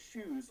pairs of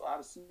shoes, a lot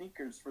of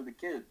sneakers for the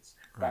kids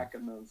back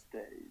in those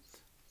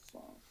days.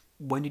 So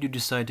When did you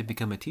decide to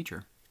become a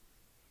teacher?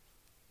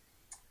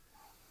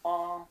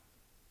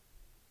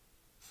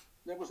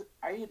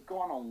 I had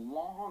gone a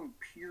long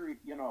period,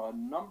 a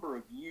number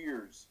of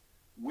years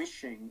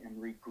wishing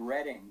and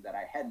regretting that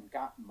I hadn't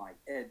gotten my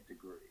ed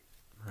degree.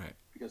 Right.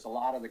 Because a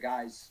lot of the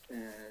guys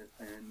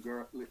and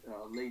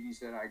ladies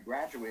that I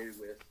graduated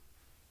with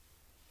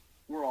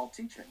were all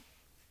teaching.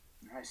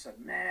 And I said,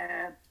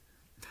 man,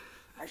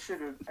 I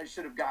should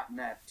have gotten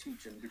that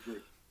teaching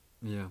degree.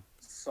 Yeah.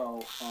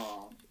 So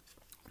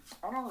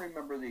I don't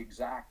remember the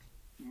exact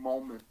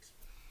moment,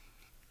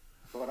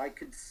 but I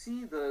could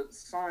see the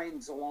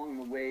signs along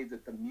the way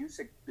that the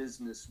music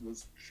business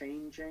was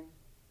changing.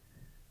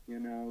 You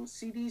know,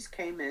 CDs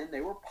came in,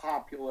 they were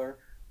popular,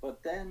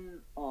 but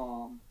then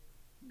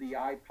the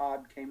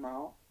iPod came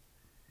out,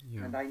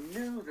 Yeah. and I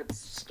knew that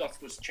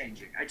stuff was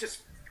changing. I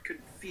just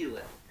could feel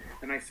it.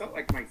 And I felt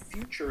like my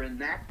future in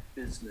that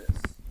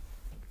business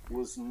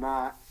was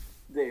not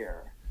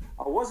there.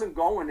 I wasn't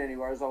going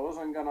anywhere. I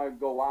wasn't going to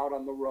go out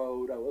on the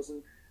road. I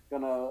wasn't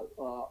going to,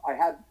 I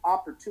had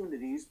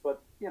opportunities,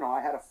 but, you know,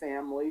 I had a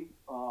family.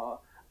 I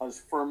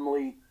was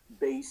firmly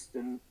based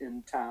in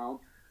town.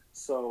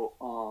 So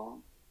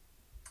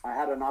I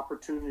had an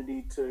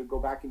opportunity to go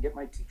back and get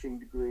my teaching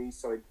degree.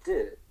 So I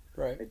did.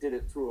 Right. I did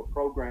it through a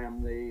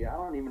program. I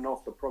don't even know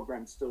if the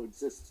program still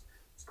exists.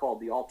 It's called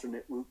the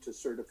Alternate Route to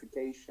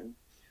Certification,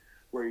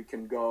 where you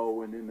can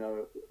go and in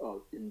a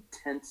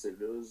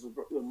intensive, it was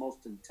the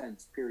most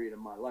intense period of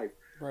my life,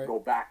 Right. go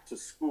back to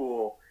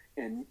school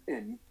and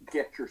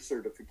get your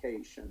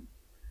certification.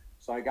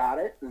 So I got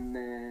it, and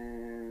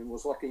then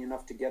was lucky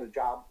enough to get a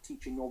job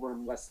teaching over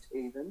in West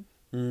Haven.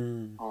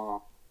 And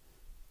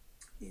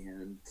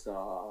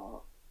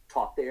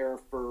taught there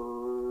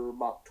for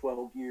about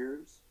 12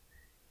 years.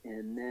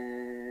 And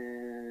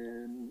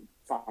then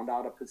found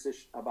out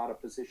about a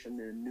position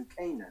in New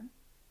Canaan.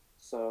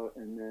 So,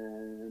 and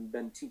then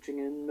been teaching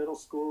in middle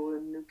school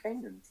in New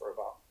Canaan for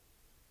about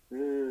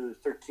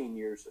 13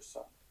 years or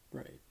so.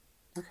 Right.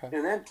 Okay.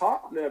 And then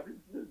taught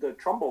the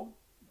Trumbull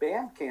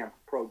Band Camp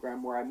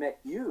program where I met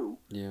you.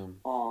 Yeah.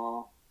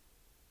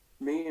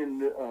 Me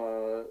and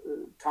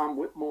Tom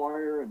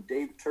Whitmore and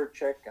Dave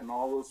Turchek and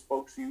all those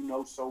folks you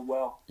know so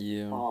well.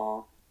 Yeah.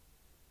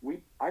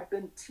 I've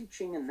been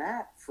teaching in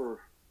that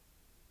for,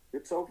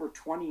 it's over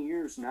 20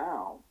 years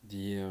now.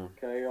 Yeah.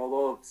 Okay,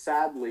 although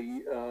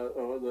sadly,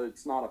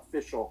 it's not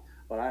official,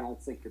 but I don't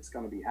think it's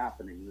going to be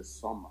happening this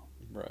summer.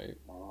 Right.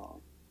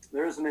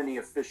 There isn't any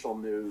official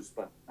news,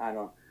 but I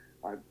don't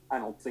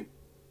think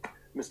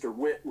Mr.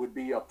 Witt would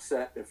be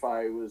upset if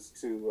I was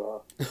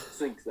to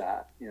think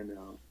that, you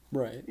know.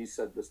 Right. He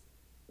said this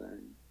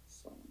thing,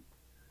 so.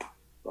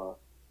 But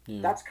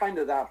Yeah. that's kind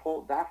of that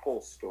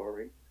whole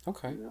story.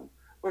 Okay. You know?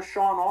 But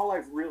Sean, all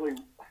I've really,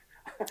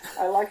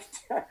 I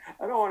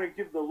don't want to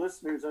give the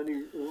listeners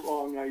any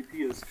wrong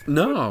ideas.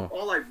 No.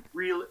 All I've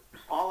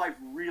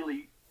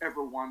really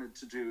ever wanted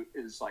to do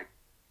is like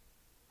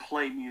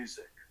play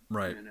music.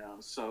 Right. You know,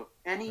 so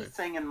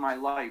anything in my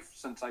life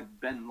since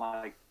I've been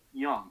like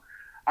young,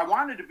 I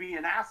wanted to be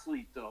an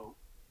athlete though.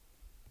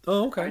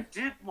 Oh, okay. I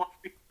did want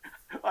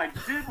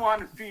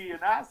to be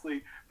an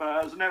athlete, but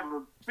I was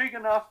never big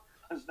enough.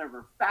 I was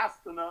never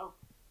fast enough,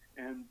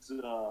 and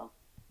so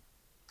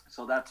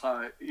that's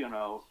how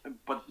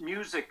But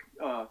music,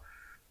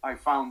 I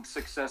found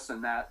success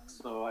in that,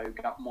 so I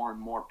got more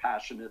and more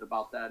passionate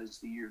about that as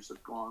the years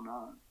have gone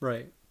on.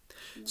 Right.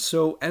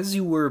 So as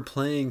you were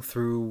playing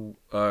through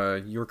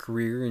your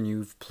career, and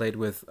you've played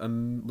with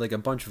like a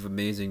bunch of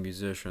amazing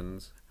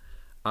musicians,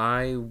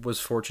 I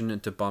was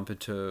fortunate to bump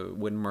into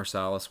Wynton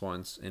Marsalis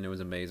once, and it was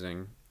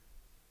amazing,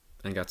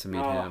 and got to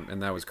meet him, and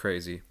that was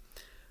crazy.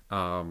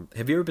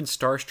 Have you ever been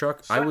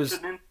starstruck?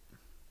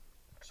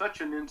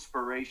 Such an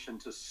inspiration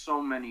to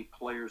so many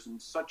players,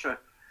 and such a,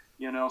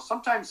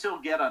 sometimes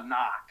he'll get a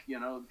knock.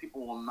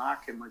 People will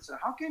knock him and say,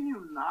 "How can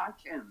you knock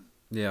him?"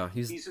 Yeah,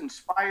 he's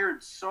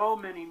inspired so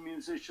many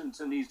musicians,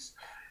 and he's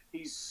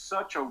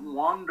such a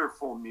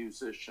wonderful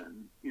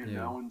musician,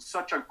 and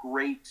such a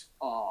great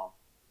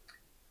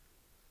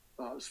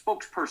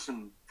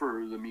spokesperson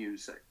for the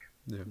music.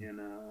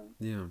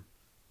 Yeah.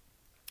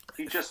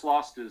 He just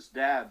lost his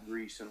dad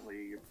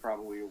recently. You're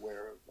probably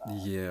aware of that.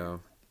 Yeah.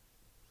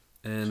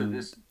 And to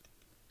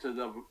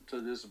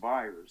this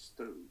virus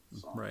too.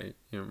 So. Right.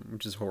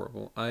 Which is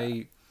horrible.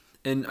 I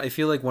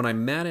feel like when I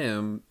met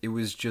him, it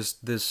was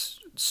just this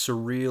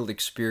surreal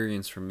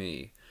experience for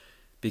me,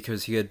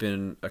 because he had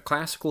been a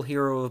classical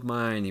hero of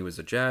mine. He was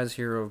a jazz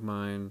hero of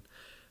mine.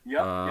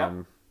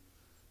 Yep.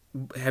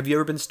 Have you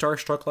ever been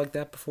starstruck like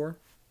that before?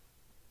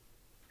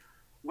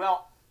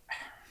 Well,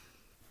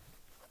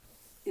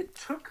 it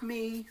took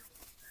me.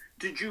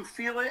 Did you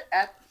feel it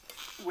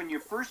when you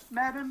first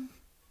met him?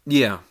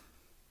 Yeah.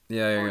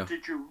 Or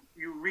did you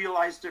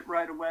realized it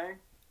right away?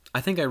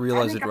 I think I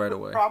realized it right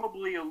away.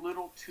 Probably a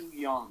little too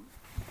young.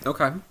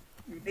 Okay.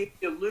 Maybe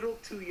a little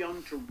too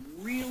young to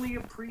really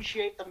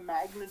appreciate the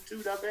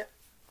magnitude of it.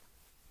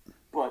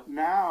 But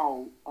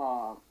now,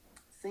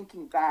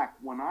 thinking back,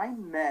 when I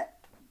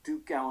met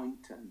Duke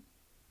Ellington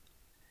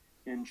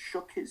and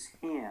shook his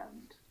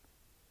hand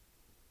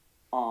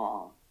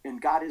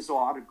and got his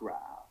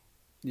autograph.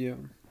 Yeah.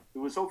 It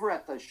was over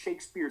at the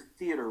Shakespeare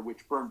Theater,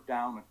 which burnt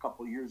down a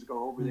couple of years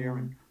ago over there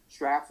in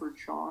Stratford,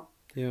 Sean.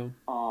 Yeah.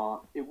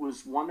 It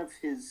was one of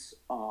his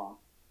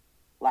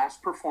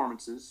last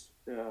performances.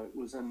 It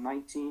was in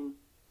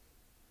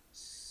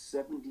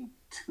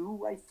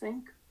 1972, I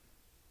think.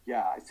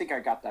 Yeah, I think I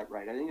got that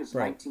right. I think it was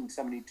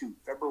 1972,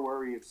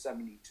 February of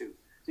 72.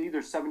 It's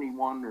either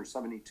 71 or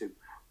 72.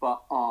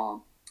 But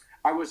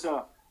I was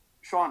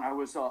Sean,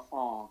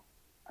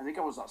 I think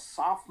I was a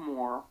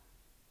sophomore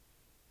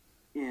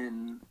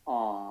in.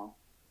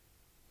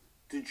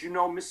 Did you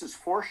know Mrs.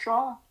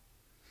 Forshaw?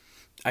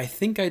 I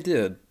think I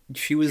did.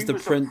 She was She the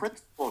was a prince.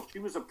 principal. She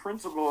was a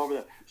principal over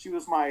there. She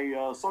was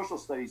my social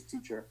studies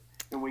teacher,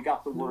 and we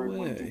got the No word when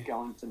way. Duke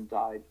Ellington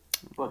died.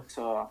 But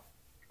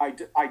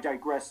I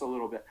digress a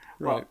little bit.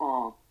 Right.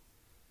 But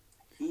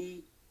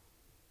he,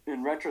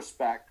 in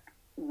retrospect,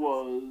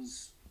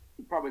 was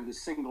probably the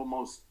single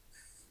most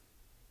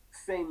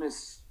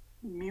famous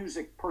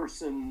music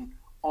person,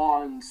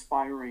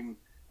 awe-inspiring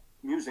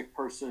music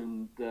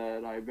person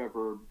that I've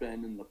ever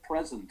been in the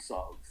presence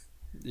of.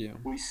 Yeah.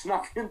 We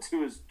snuck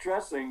into his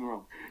dressing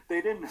room.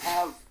 They didn't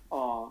have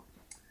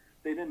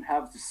they didn't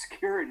have the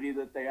security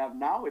that they have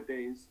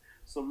nowadays.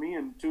 So me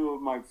and two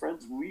of my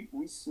friends, we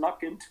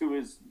snuck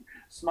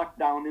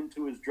down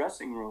into his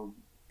dressing room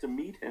to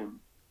meet him.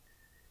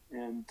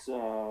 And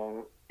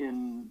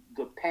in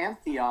the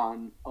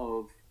pantheon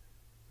of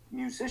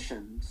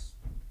musicians,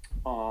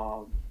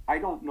 I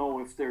don't know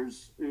if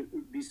there's,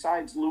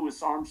 besides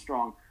Louis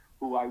Armstrong,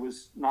 who I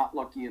was not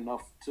lucky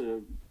enough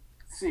to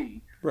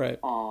see, Right.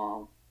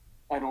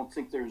 I don't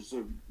think there's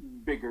a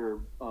bigger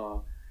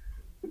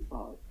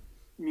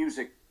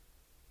music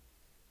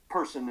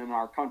person in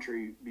our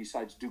country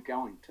besides Duke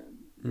Ellington.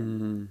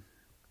 Mm-hmm.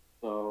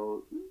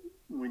 So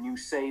when you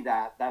say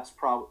that, that's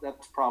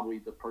probably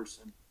the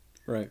person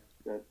Right.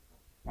 that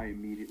I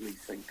immediately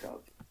think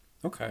of.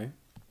 Okay.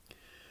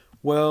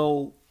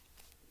 Well,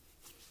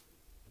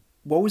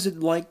 what was it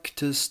like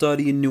to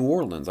study in New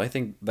Orleans? I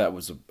think that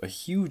was a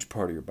huge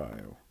part of your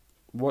bio.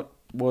 What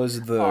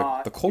was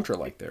the culture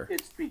like there?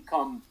 It's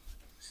become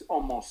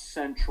almost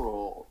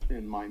central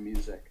in my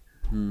music.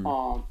 Hmm.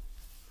 How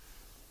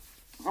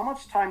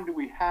much time do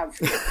we have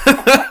here?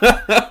 Because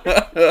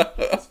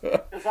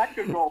I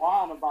could go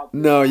on about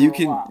this No, for you a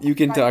can while. you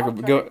can talk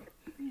about go.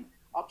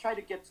 I'll try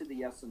to get to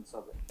the essence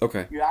of it.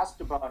 Okay. You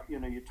asked about,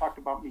 you talked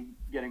about me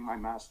getting my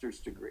master's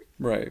degree.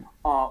 Right.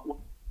 When I was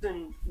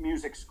in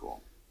music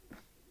school,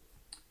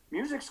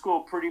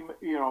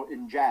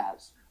 in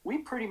jazz, we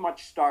pretty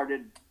much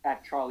started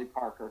at Charlie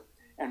Parker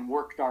and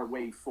worked our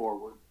way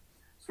forward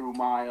through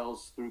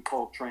Miles, through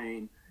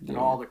Coltrane, and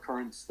all the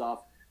current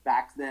stuff.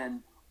 Back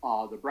then,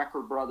 the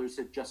Brecker brothers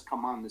had just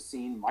come on the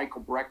scene.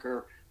 Michael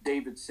Brecker,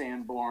 David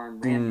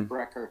Sanborn, Randy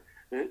Brecker,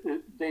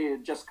 they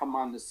had just come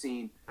on the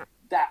scene.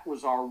 That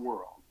was our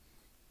world.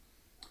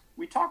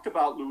 We talked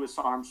about Louis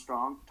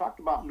Armstrong, talked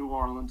about New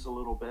Orleans a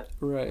little bit,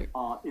 Right.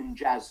 in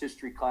jazz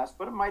history class,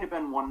 but it might have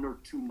been one or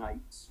two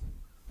nights.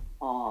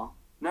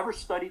 Never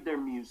studied their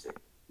music,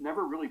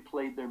 never really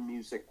played their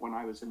music when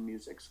I was in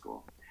music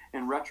school.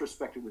 In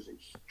retrospect, it was a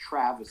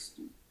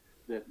travesty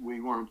that we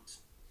weren't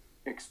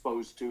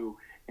exposed to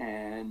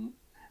and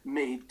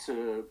made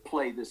to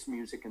play this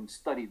music and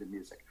study the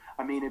music.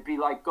 I mean, it'd be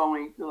like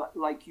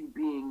you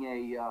being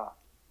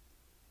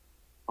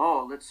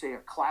let's say a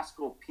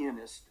classical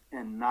pianist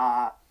and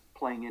not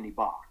playing any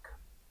Bach.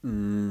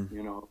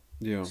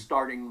 Yeah.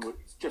 Starting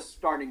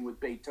with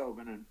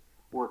Beethoven and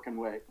working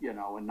with,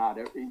 and not,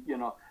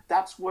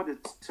 that's what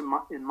it's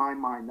in my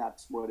mind.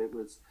 That's what it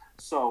was.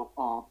 So,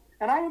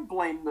 and I don't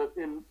blame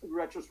in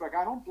retrospect,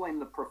 I don't blame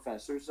the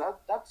professors.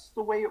 That's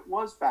the way it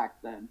was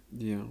back then.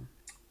 Yeah.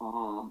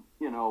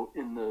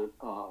 In the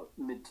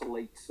mid to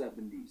late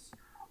 70s.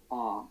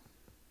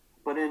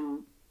 But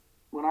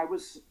when I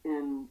was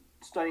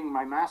studying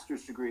my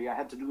master's degree, I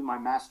had to do my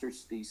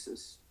master's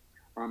thesis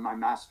or my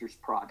master's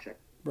project.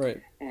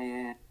 Right.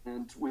 And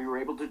we were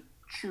able to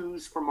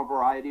choose from a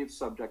variety of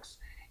subjects.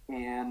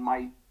 And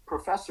my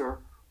professor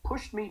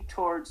pushed me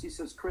towards, he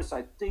says, Chris,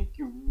 I think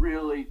you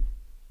really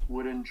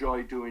would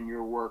enjoy doing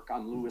your work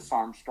on Louis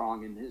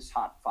Armstrong and his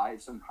hot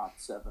fives and hot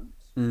sevens.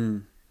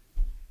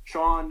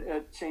 Sean,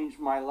 it changed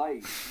my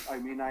life. I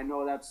mean, I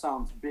know that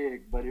sounds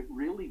big, but it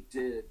really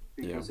did,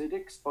 because it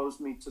exposed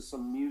me to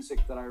some music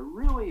that I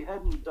really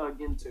hadn't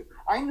dug into.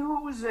 I knew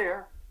it was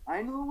there.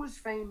 I knew it was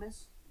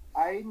famous.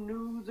 I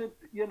knew that,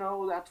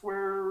 that's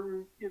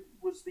where it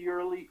was the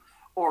early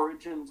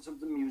origins of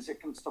the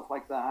music and stuff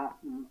like that.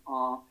 And,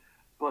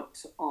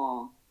 but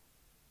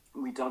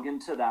we dug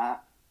into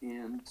that,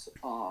 and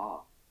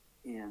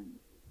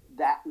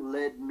that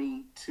led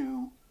me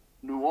to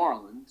New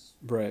Orleans,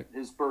 Right.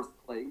 his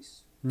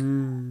birthplace.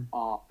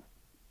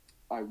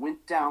 I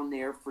went down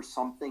there for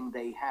something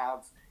they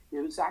have.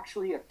 It was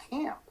actually a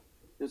camp.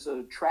 It's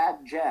a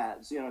trad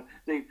jazz.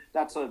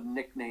 That's a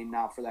nickname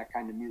now for that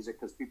kind of music,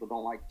 because people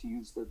don't like to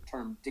use the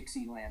term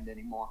Dixieland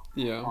anymore.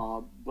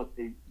 Yeah. But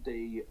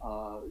they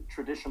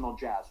traditional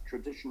jazz,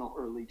 traditional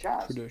early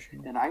jazz.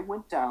 Traditional. And I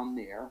went down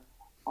there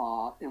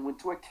and went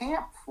to a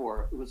camp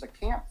for it. It was a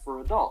camp for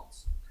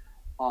adults.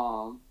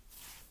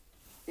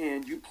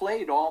 And you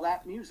played all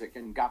that music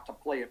and got to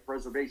play at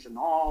Preservation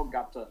Hall,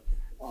 got to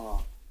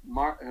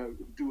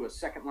do a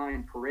second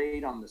line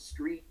parade on the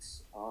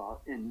streets,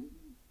 and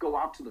go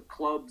out to the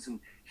clubs and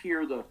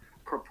hear the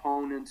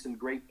proponents and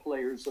great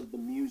players of the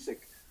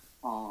music,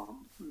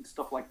 and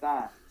stuff like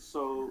that.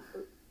 So,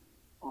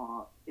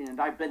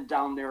 and I've been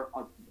down there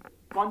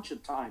bunch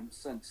of times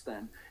since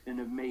then, and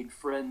have made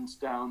friends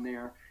down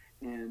there,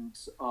 and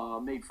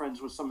made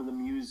friends with some of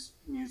the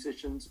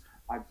musicians.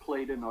 I've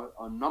played in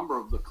a number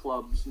of the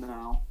clubs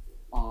now,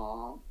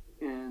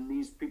 and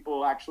these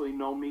people actually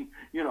know me.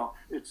 You know,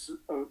 it's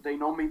they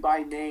know me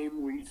by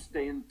name. We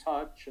stay in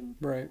touch, and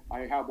Right.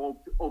 I have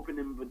open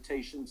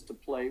invitations to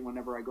play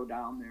whenever I go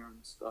down there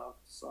and stuff.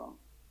 So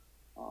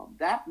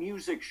that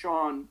music,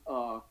 Sean.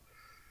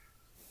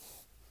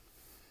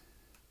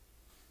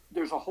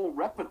 There's a whole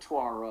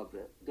repertoire of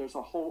it. There's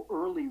a whole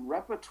early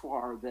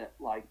repertoire that,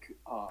 like,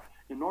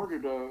 in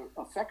order to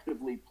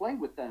effectively play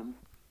with them,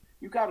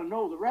 you got to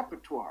know the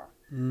repertoire.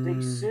 They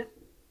sit,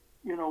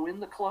 you know, in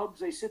the clubs,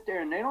 they sit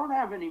there and they don't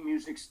have any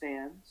music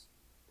stands.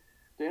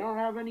 They don't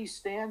have any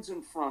stands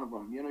in front of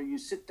them. You know, you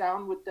sit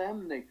down with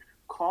them, they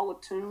call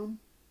a tune,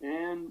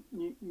 and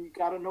you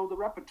got to know the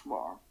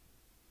repertoire.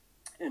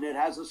 And it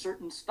has a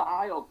certain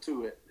style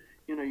to it.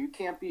 You know, you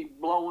can't be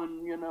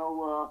blowing, you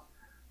know,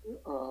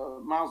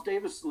 Miles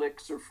Davis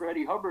licks or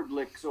Freddie Hubbard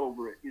licks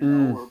over it, you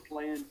know, or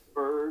playing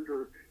Bird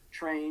or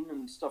Train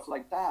and stuff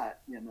like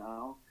that, you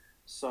know.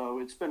 So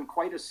it's been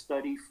quite a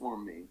study for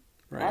me.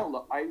 Right.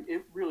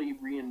 It really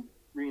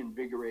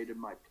reinvigorated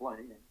my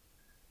playing,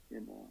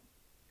 you know.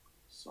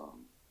 So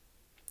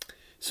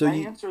I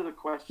answer the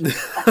question.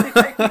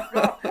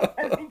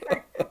 I think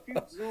I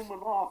keep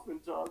zooming off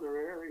into other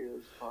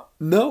areas. But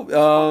No,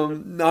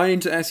 I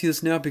need to ask you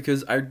this now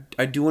because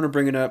I do want to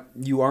bring it up.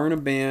 You are in a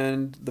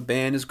band. The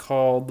band is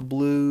called the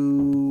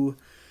Blue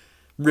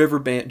River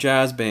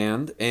Jazz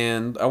Band,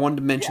 and I wanted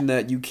to mention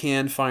that you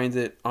can find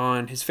it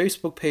on his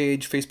Facebook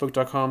page,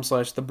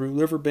 facebook.com/the Blue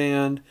River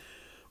Band,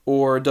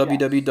 or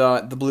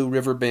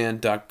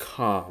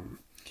www.theblueriverband.com.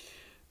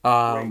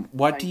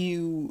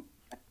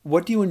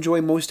 What do you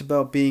enjoy most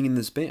about being in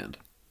this band?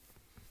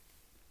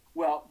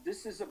 Well,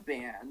 this is a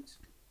band.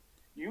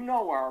 You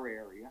know our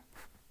area.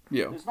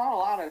 Yeah. There's not a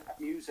lot of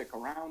music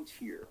around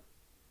here.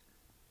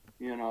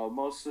 You know,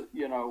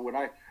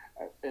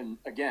 and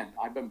again,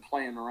 I've been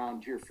playing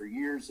around here for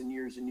years and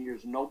years and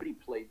years. Nobody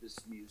played this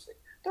music.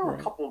 There were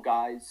a couple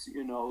guys,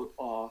 you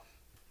know,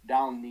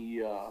 down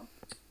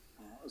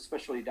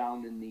especially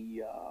down in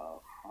the,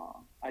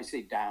 I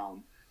say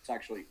down, it's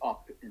actually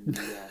up in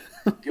the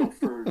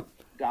Guilford,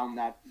 down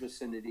that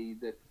vicinity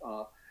that,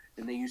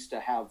 and they used to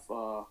have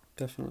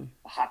definitely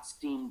a Hot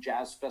Steam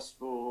Jazz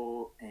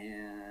Festival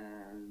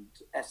and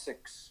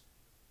Essex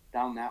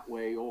down that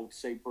way, Old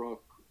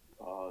Saybrook,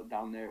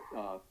 down there.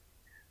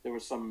 There were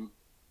some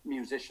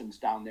musicians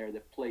down there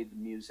that played the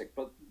music,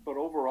 but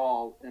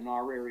overall in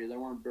our area there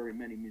weren't very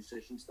many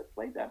musicians that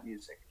played that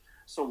music.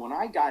 So when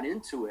I got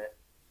into it,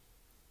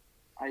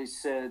 I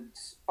said,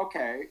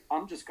 okay,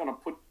 I'm just going to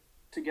put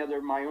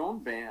together my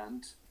own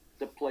band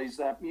that plays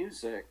that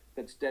music,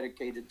 that's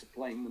dedicated to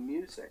playing the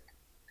music.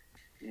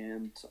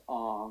 And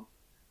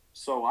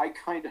so I'm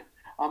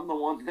the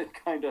one that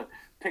kind of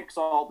picks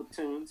all the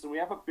tunes, and we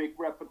have a big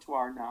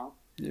repertoire now.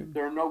 Yeah.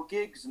 There are no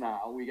gigs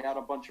now. We got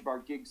a bunch of our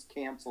gigs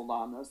canceled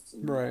on us.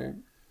 And, right.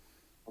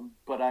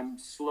 But I'm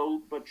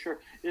slow but sure.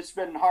 It's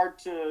been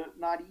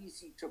not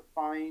easy to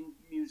find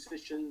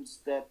musicians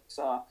that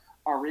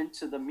are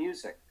into the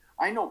music.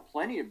 I know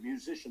plenty of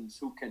musicians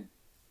who can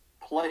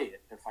play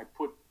it. If I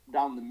put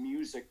down the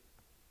music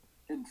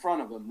in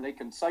front of them, they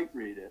can sight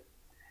read it.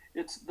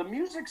 The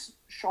music's,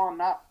 Sean,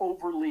 not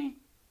overly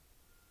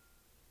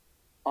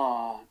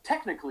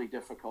technically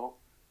difficult,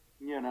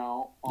 you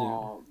know,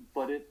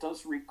 but it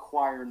does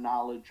require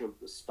knowledge of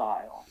the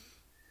style.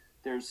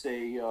 There's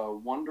a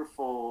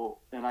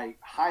wonderful, and I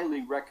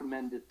highly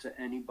recommend it to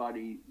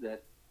anybody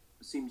that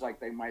seems like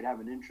they might have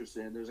an interest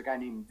in it. There's a guy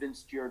named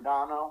Vince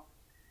Giordano,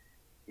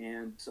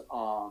 and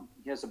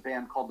he has a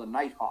band called the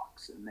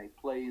Nighthawks, and they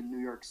play in New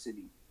York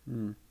City.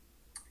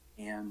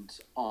 And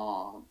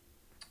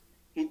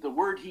the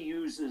word he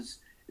uses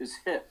is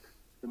hip.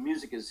 The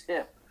music is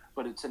hip,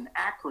 but it's an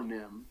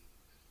acronym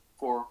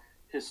for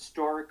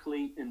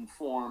historically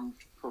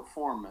informed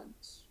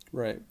performance.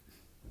 Right.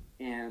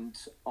 And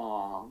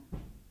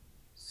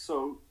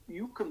so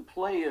you can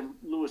play a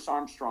Louis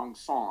Armstrong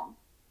song,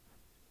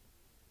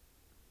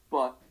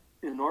 but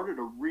in order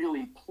to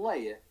really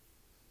play it,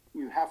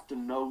 you have to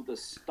know the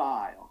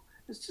style.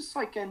 It's just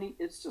like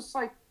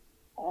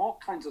all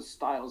kinds of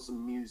styles of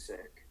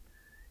music.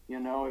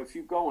 You know, if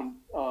you go and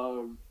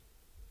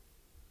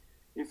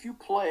if you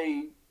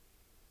play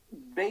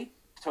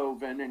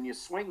Beethoven and you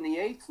swing the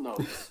eighth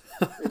notes,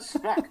 it's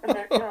not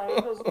gonna,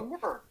 it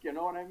doesn't work. You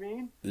know what I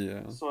mean?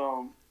 Yeah.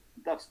 So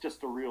that's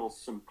just a real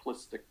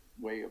simplistic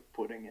way of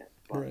putting it.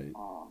 But, right.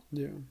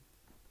 Yeah.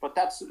 But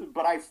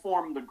I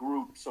formed the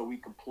group so we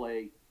could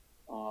play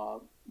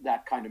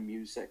that kind of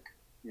music.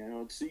 You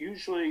know,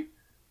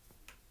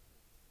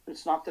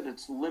 it's not that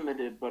it's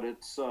limited, but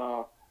it's,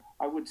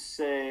 I would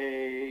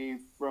say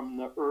from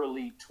the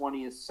early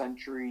 20th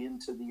century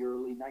into the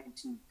early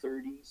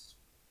 1930s.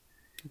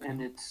 Okay.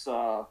 And it's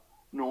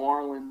New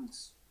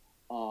Orleans,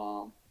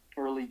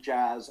 early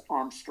jazz,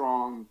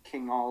 Armstrong,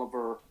 King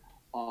Oliver,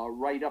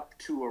 right up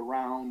to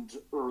around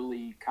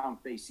early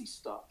Count Basie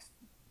stuff,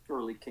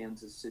 early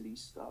Kansas City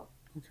stuff.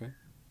 Okay.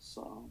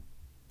 So,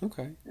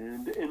 Okay.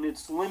 and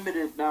it's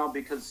limited now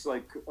because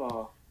like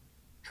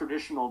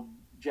traditional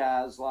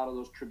jazz, a lot of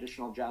those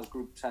traditional jazz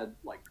groups had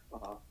like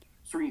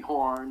three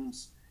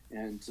horns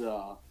and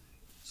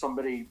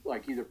somebody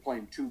like either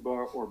playing tuba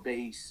or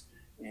bass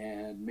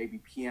and maybe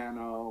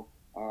piano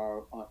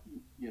or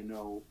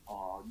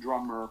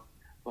drummer.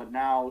 But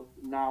now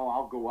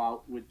I'll go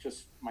out with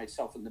just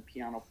myself and the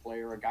piano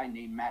player. A guy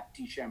named Matt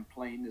T.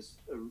 Champlain is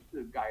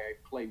a guy I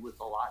play with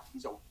a lot.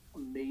 He's an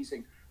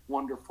amazing,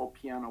 wonderful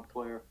piano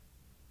player,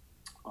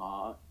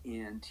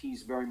 and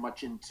he's very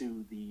much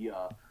into the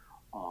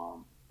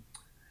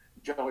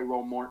Jelly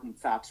Roll Morton,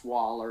 Fats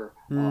Waller,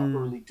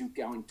 early Duke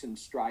Ellington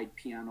stride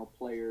piano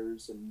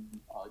players, and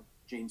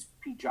James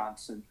P.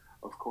 Johnson,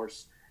 of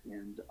course,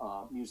 and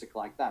music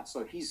like that.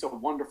 So he's a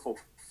wonderful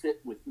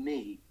fit with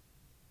me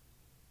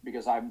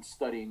because I'm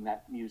studying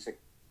that music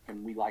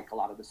and we like a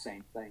lot of the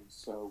same things.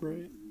 So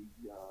Right. we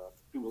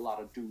do a lot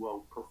of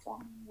duo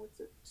performing with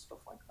it, stuff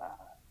like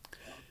that.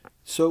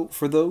 So,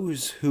 for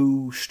those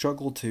who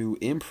struggle to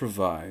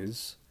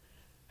improvise,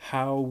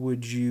 how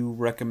would you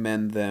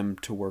recommend them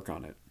to work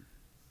on it?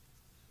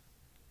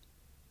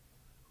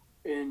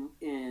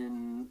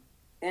 In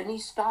any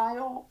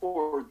style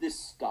or this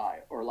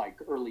style or like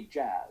early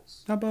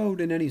jazz? How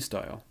about in any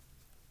style?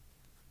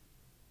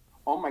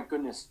 Oh my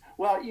goodness.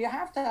 Well, you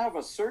have to have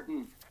a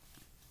certain,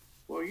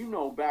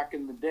 well, back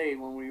in the day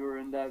when we were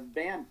in that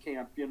band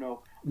camp, you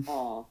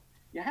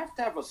have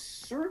to have a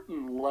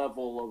certain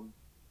level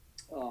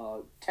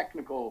of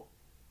technical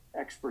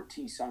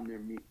expertise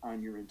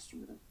on your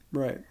instrument,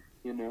 Right.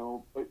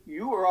 But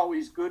you were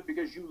always good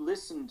because you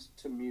listened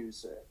to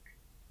music.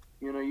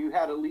 You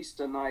had at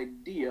least an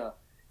idea,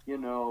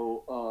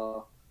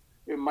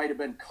 it might have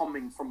been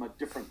coming from a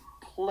different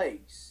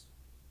place.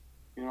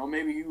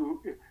 Maybe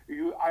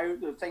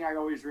the thing I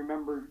always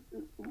remember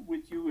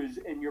with you is,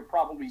 and you're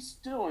probably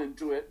still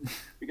into it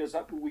because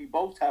we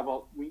both have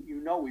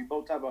we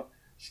both have a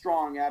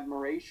strong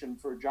admiration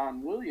for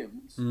John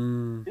Williams.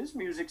 His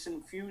music's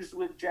infused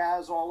with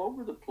jazz all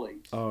over the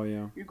place. Oh,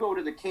 yeah. You go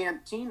to the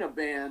Cantina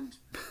Band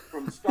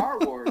from Star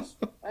Wars,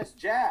 that's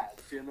jazz,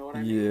 you know what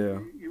I mean? Yeah.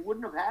 You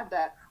wouldn't have had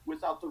that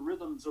without the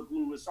rhythms of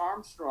Louis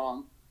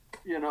Armstrong.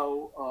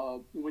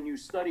 When you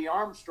study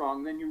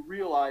Armstrong, then you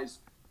realize,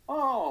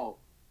 oh,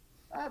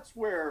 that's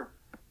where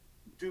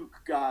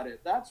Duke got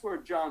it. That's where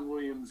John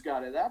Williams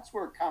got it. That's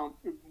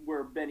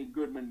where Benny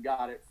Goodman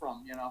got it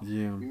from. Yeah.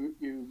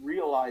 You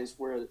realize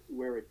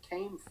where it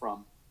came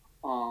from.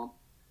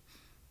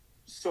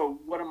 So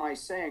what am I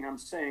saying? I'm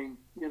saying,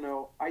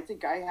 I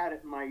think I had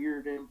it in my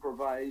ear to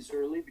improvise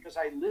early because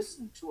I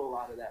listened to a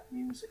lot of that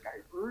music.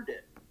 I heard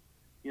it.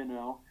 And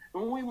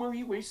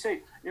when we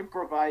say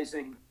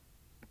improvising,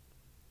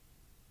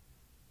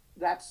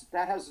 that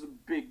has a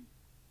big,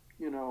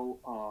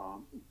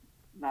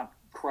 not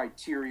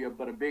criteria,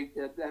 but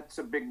that's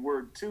a big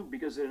word too,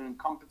 because it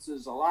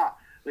encompasses a lot.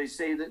 They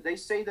say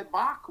that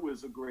Bach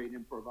was a great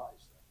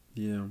improviser.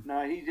 Yeah.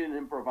 Now, he didn't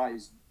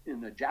improvise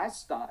in the jazz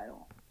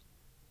style,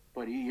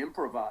 but he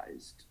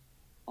improvised.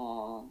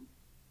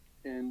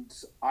 And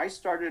I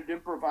started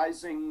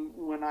improvising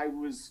when I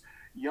was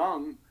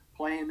young,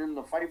 playing in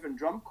the fife and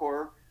drum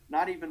corps,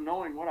 not even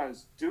knowing what I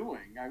was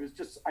doing.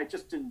 I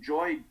just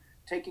enjoyed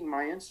taking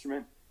my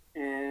instrument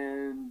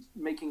and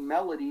making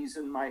melodies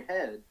in my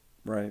head.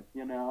 Right.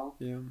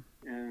 Yeah.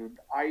 And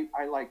I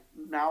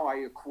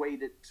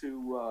equate it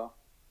to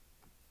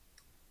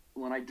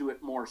when I do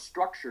it more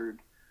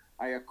structured,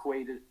 I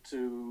equate it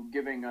to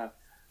giving a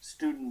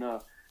student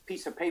a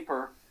piece of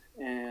paper,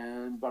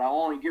 but I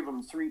only give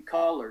them 3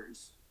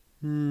 colors.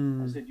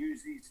 I said,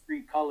 use these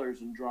 3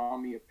 colors and draw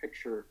me a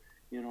picture,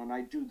 and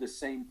I do the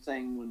same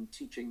thing when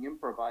teaching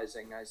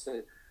improvising. I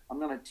said, I'm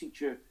going to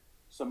teach you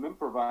some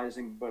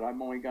improvising, but I'm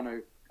going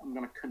to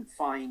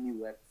confine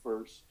you at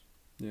first.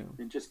 Yeah.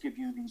 And just give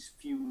you these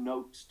few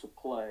notes to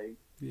play.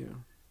 Yeah.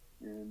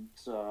 And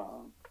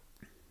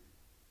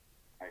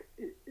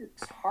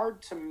it's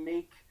hard to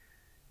make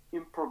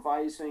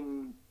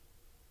improvising,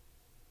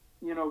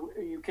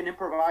 you can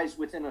improvise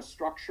within a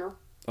structure.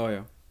 Oh,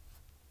 yeah.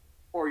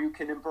 Or you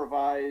can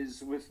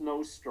improvise with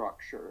no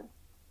structure.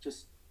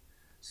 Just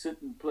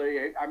sit and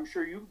play. I'm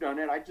sure you've done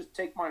it. I just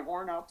take my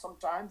horn out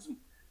sometimes and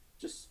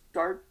just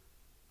start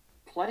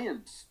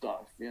playing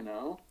stuff,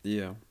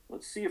 Yeah.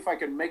 Let's see if I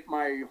can make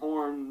my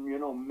horn,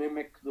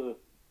 mimic the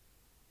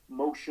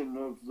motion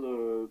of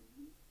the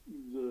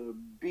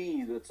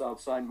bee that's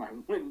outside my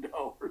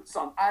window or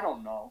something. I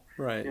don't know.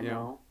 Right.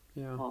 Yeah.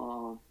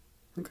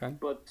 Okay.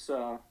 But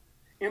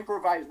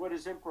improvise. What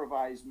does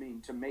improvise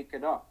mean? To make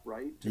it up,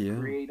 right? To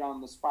create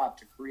on the spot,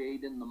 to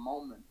create in the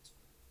moment.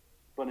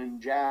 But in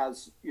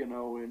jazz,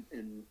 when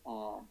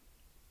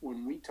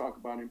we talk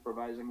about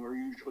improvising, we're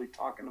usually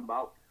talking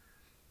about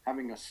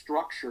having a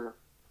structure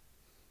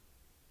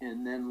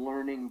and then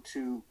learning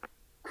to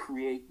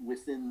create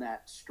within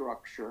that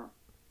structure.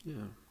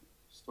 Yeah.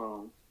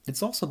 So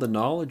it's also the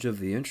knowledge of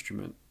the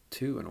instrument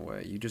too, in a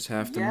way. You just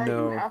have to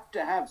know. Yeah, you have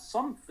to have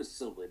some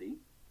facility.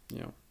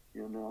 Yeah.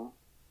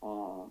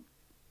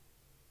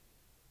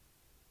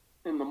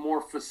 and the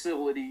more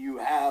facility you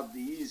have, the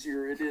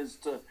easier it is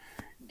to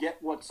get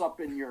what's up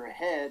in your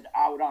head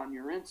out on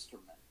your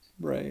instrument.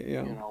 Right.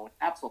 Yeah. You know,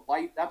 that's a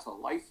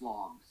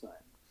lifelong thing.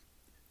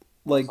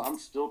 Like, so I'm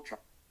still trying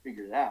to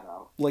figure that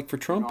out. Like for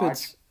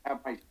trumpets,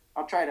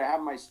 I'll try to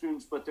have my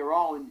students, but they're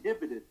all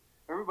inhibited.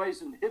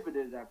 Everybody's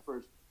inhibited at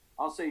first.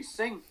 I'll say,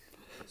 sing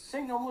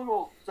a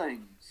little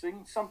thing.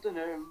 Sing something,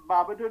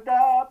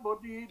 ba-ba-da-da,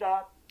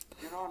 ba-dee-da.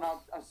 You know, and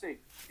I'll say,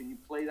 can you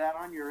play that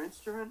on your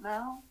instrument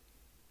now?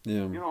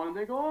 Yeah. You know, and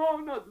they go, oh,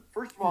 no.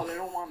 First of all, they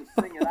don't want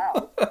to sing it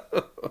out.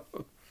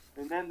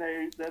 And then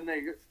they,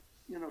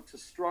 you know, to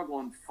struggle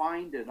and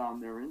find it on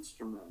their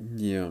instrument.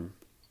 Yeah.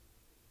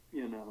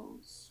 You know,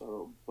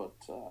 so, but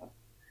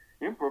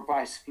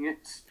improvising,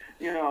 it's,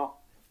 you know,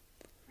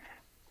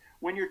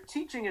 when you're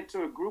teaching it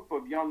to a group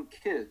of young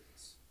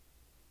kids,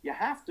 you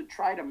have to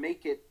try to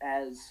make it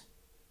as,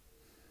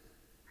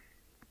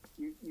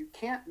 you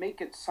can't make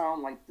it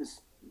sound like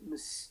this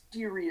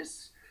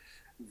mysterious,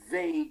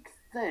 vague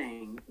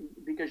thing,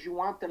 because you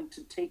want them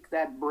to take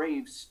that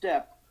brave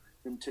step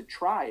and to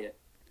try it.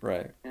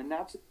 Right. And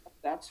that's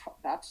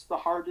the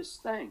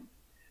hardest thing.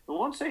 And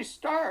once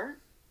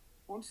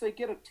they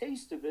get a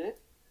taste of it,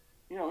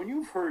 you know, and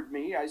you've heard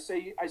me, I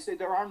say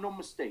there are no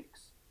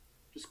mistakes.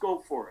 Just go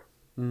for it.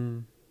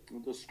 Mm.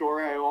 The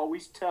story I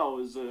always tell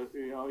is,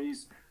 you know,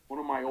 he's one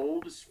of my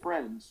oldest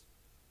friends.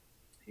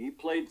 He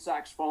played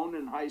saxophone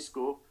in high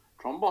school,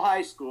 Trumbull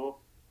High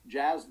School,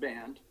 jazz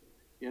band,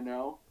 you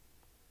know,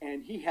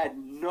 and he had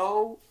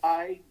no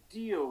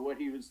idea what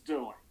he was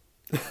doing.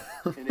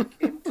 And it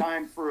came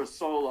time for a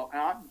solo.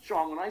 And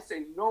Sean, when I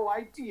say no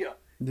idea,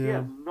 he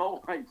had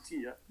no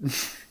idea.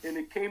 And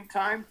it came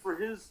time for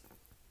his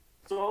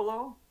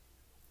solo.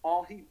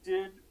 All he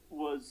did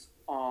was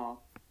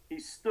he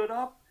stood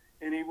up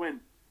and he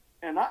went,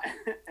 and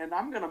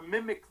I'm gonna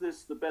mimic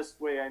this the best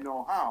way I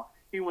know how.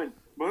 He went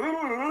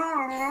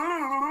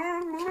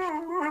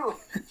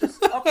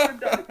just up and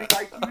down.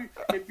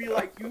 It'd be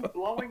like you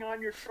blowing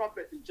on your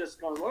trumpet and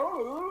just going,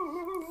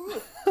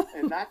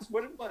 and that's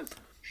what it was.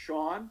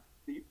 Sean,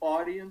 the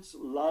audience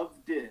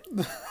loved it.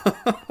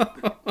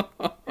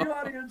 The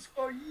audience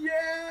go,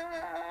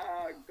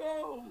 yeah,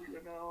 go,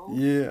 you know.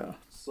 Yeah.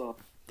 So,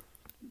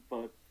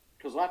 but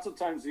because lots of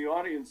times the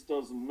audience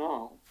doesn't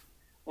know.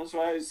 That's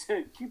why I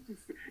said,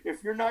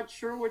 if you're not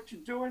sure what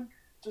you're doing,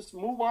 just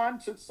move on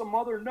to some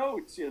other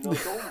notes, you know.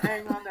 Don't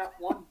hang on that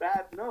one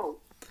bad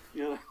note,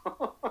 you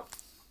know.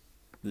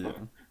 Yeah.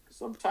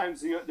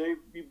 Sometimes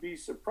they'd be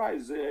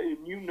surprised,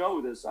 and you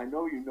know this. I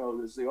know you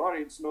know this. The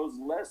audience knows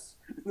less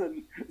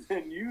than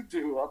you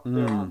do up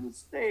there on the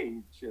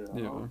stage, you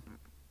know.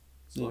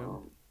 Yeah.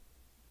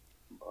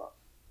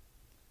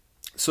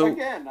 So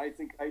again, I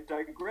think I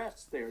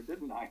digressed there,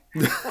 didn't I?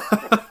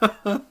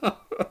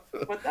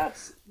 But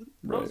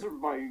those are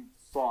my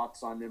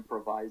thoughts on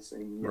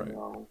improvising. You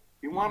know,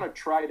 you want to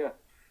try to,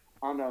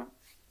 on a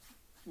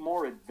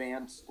more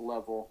advanced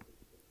level,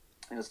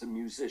 as a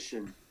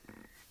musician,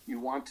 you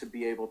want to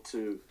be able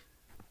to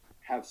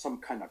have some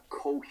kind of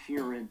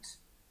coherent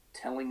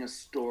telling a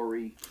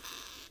story.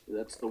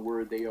 That's the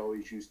word they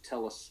always use,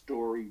 tell a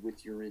story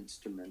with your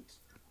instrument.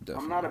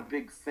 Definitely. I'm not a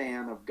big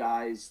fan of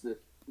guys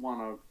that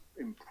want to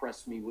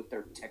impress me with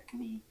their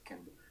technique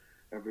and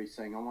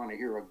everything. I want to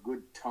hear a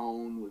good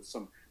tone with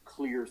some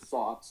clear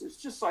thoughts. It's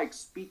just like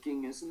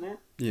speaking, isn't it?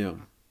 Yeah.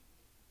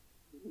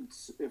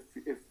 It's,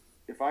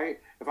 if I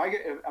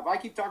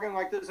keep talking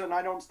like this and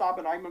I don't stop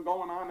and I'm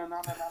going on and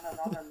on and on and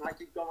on and I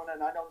keep going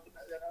and I don't,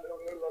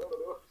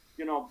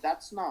 you know,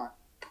 that's not.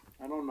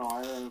 I don't know.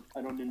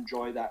 I don't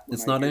enjoy that.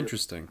 It's not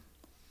interesting.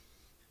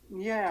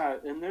 Yeah,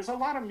 and there's a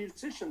lot of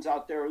musicians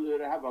out there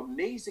that have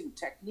amazing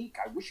technique.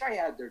 I wish I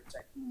had their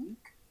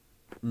technique,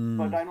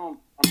 but I'm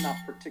not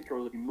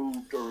particularly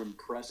moved or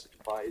impressed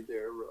by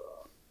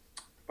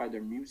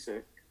their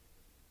music.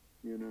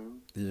 You know.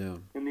 Yeah.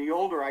 And the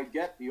older I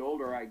get,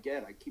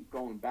 I keep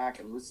going back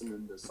and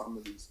listening to some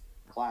of these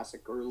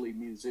classic early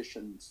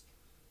musicians,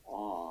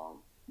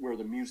 where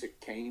the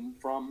music came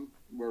from,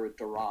 where it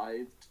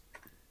derived,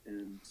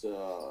 and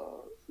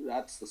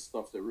that's the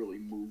stuff that really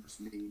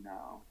moves me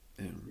now.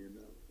 Yeah. You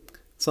know.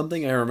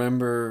 Something I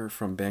remember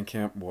from band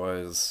camp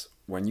was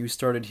when you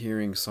started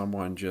hearing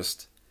someone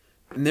just,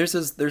 and there's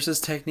this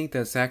technique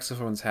that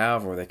saxophones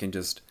have where they can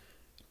just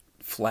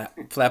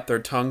flap their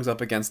tongues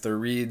up against their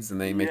reeds and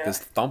they make this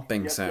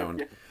thumping sound.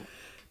 Yep.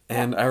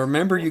 And I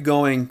remember you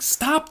going,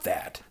 "Stop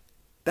that!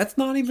 That's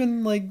not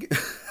even like."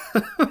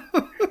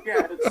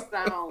 Yeah, it's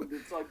sound.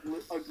 It's like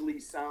ugly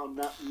sound,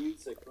 not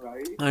music,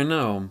 right? I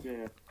know.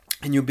 Yeah.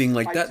 And you being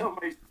like that.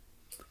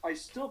 I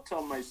still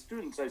tell my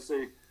students, I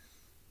say,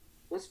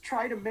 let's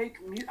try to make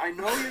I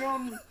know you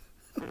don't,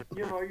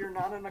 you know, you're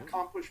not an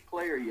accomplished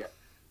player yet,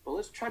 but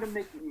let's try to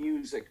make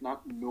music,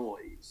 not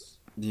noise.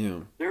 Yeah.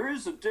 There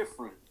is a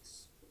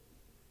difference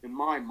in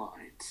my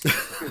mind.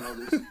 You know,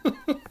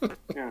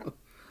 yeah.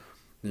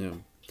 Yeah.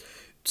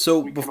 So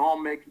we can all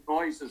make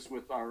noises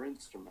with our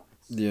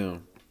instruments. Yeah.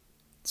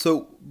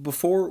 So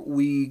before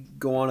we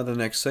go on to the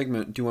next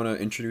segment, do you want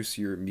to introduce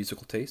your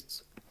musical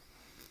tastes?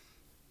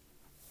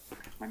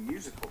 my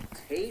musical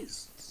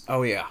tastes.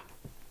 Oh, yeah.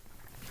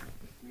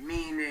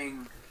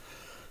 Meaning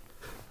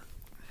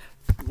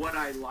what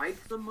I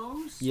like the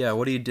most? Yeah,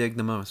 what do you dig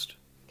the most?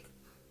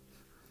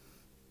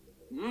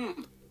 Well,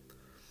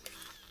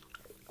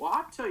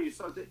 I'll tell you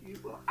something.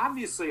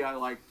 Obviously, I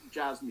like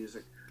jazz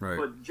music. Right.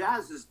 But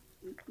jazz is,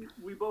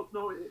 we both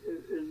know,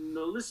 and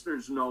the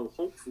listeners know,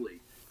 hopefully,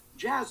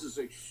 jazz is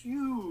a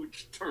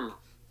huge term.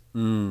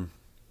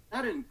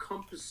 That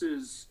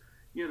encompasses,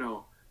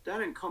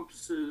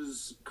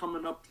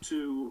 coming up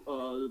to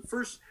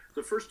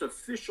the first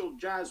official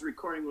jazz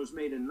recording was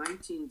made in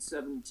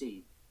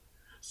 1917.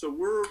 So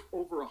we're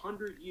over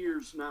 100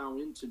 years now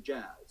into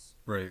jazz.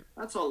 Right.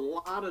 That's a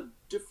lot of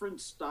different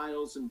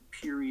styles and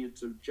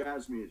periods of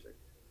jazz music.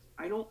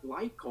 I don't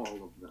like all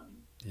of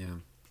them. Yeah.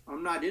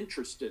 I'm not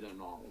interested in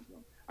all of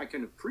them. I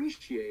can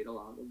appreciate a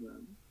lot of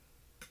them,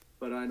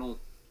 but I don't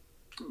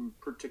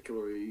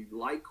particularly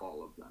like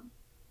all of them.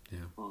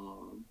 Yeah.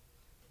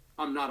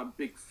 I'm not a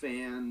big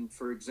fan,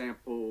 for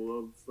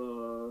example,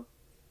 of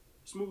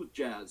smooth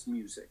jazz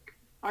music.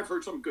 I've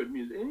heard some good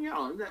music, and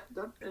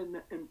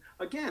and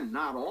again,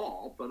 not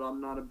all, but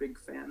I'm not a big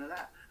fan of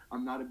that.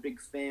 I'm not a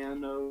big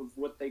fan of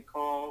what they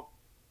call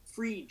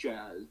free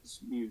jazz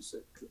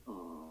music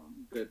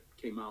that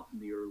came out in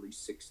the early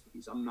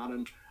 '60s. I'm not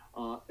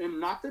and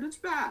not that it's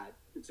bad.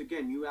 It's,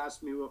 again, you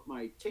asked me what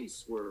my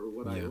tastes were,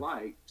 what I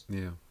liked.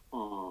 Yeah.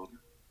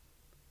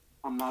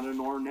 I'm not an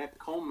Ornette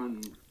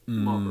Coleman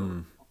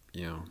lover.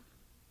 Yeah.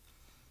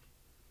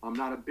 I'm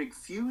not a big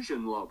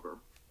fusion lover.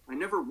 I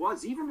never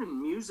was, even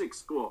in music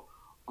school.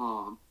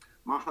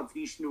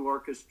 Mahavishnu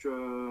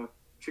Orchestra,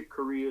 Chick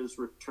Corea's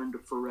Return to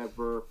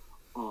Forever,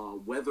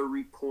 Weather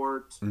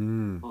Report.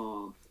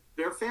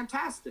 They're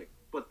fantastic,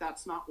 but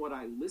that's not what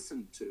I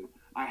listen to.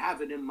 I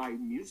have it in my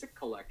music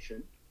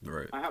collection.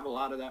 Right. I have a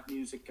lot of that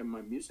music in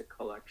my music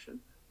collection,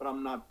 but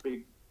I'm not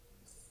big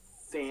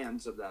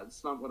fans of that.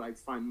 It's not what I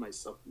find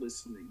myself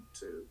listening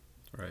to.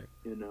 Right.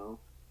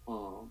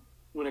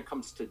 When it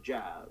comes to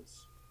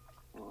jazz.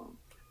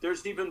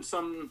 There's even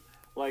some,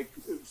 like,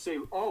 say,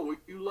 oh,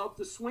 you love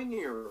the swing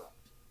era.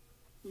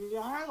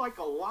 Yeah, I like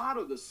a lot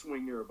of the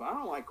swing era, but I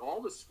don't like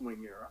all the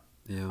swing era.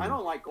 Yeah. I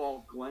don't like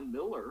all Glenn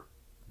Miller.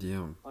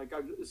 Yeah. Like,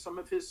 some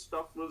of his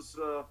stuff was,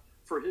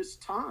 for his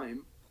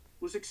time,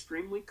 was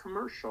extremely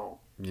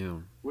commercial. Yeah.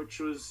 Which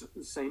was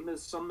the same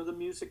as some of the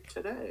music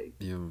today.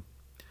 Yeah.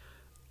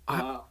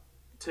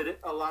 Today,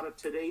 a lot of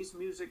today's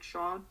music,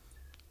 Sean,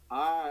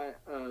 I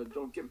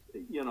don't give,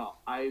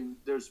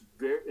 there's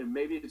and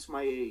maybe it's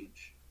my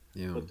age,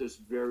 but there's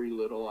very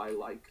little I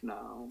like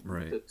now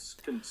that's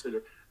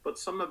considered, but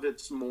some of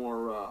it's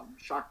more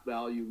shock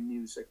value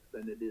music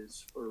than it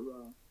is for,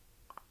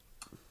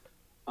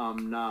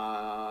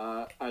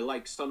 I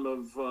like some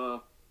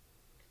of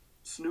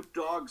Snoop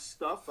Dogg's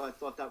stuff. I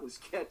thought that was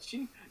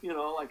catchy,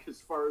 like as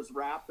far as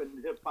rap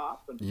and hip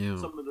hop and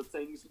some of the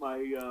things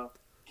my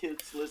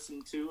kids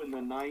listened to in the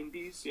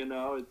 90s,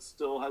 it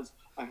still has,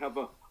 I have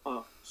a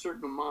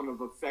certain amount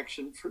of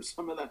affection for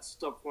some of that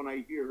stuff when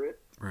I hear it,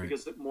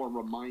 because it more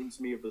reminds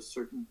me of a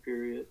certain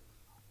period.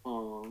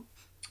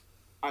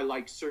 I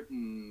like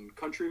certain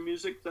country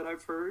music that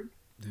I've heard,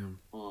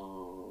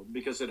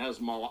 because it has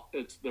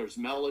there's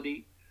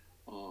melody,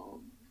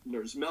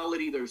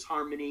 there's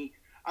harmony.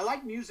 I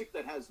like music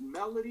that has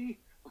melody.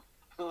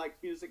 I like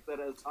music that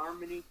has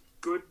harmony,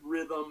 good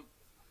rhythm.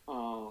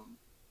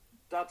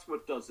 That's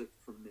what does it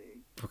for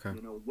me. Okay.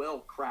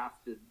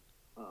 Well-crafted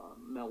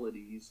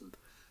melodies and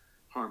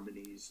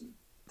harmonies and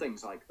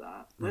things like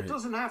that. And it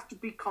doesn't have to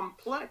be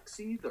complex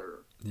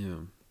either. Yeah.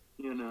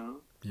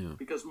 Yeah.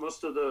 Because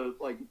most of the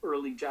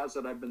early jazz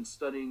that I've been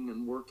studying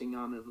and working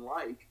on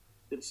and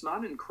it's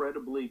not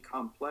incredibly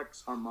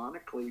complex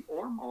harmonically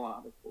or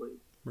melodically.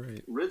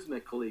 Right.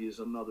 Rhythmically is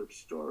another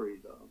story,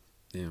 though.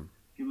 Yeah.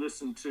 If you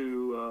listen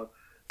to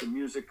the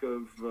music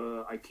of,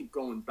 I keep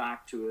going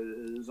back to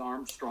it, is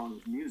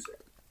Armstrong's music,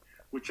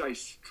 which I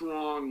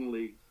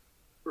strongly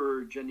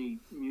urge any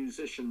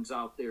musicians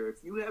out there,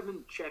 if you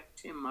haven't checked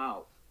him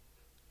out,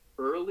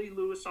 early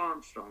Louis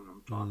Armstrong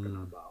I'm talking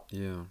about.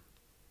 Yeah.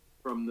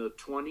 From the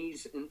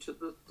 20s into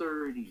the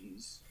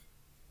 30s,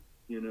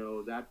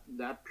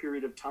 that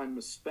period of time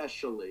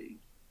especially,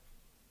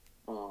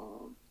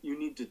 you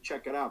need to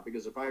check it out,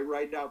 because if I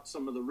write out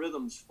some of the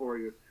rhythms for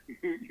you,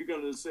 you're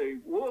going to say,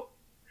 whoa,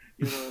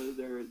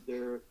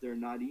 they're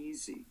not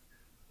easy,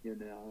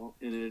 and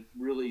it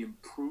really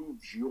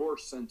improves your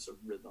sense of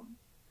rhythm,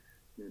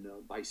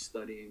 by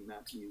studying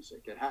that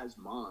music. It has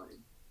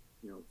mine,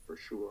 for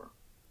sure.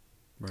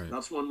 Right.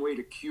 That's one way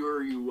to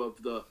cure you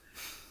of the,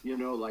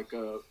 like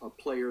a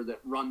player that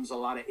runs a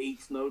lot of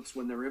eighth notes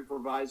when they're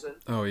improvising.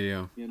 Oh,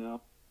 yeah. Yeah.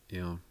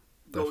 Definitely.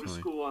 Go to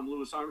school on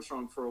Louis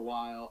Armstrong for a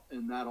while,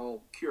 and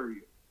that'll cure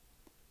you.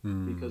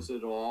 Because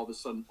it'll all of a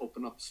sudden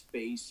open up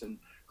space and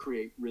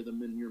create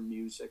rhythm in your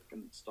music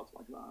and stuff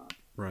like that.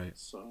 Right.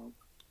 So,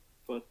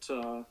 but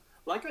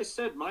like I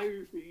said,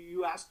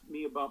 you asked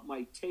me about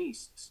my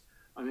tastes.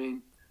 I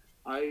mean,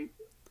 I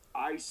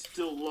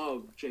still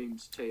love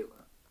James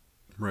Taylor.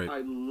 Right.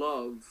 I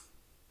love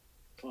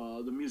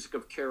the music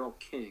of Carole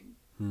King.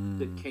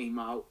 that came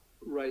out.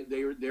 Right,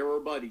 they were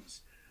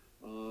buddies.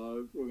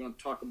 We're going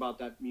to talk about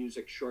that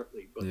music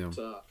shortly, but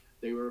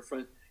they were a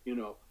friend. You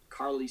know,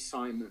 Carly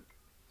Simon,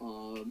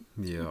 the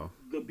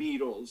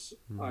Beatles.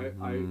 I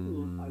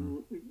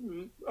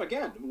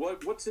again,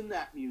 what's in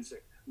that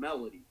music?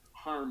 Melody,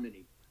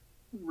 harmony,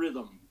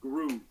 rhythm,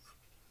 groove.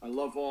 I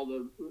love all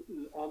the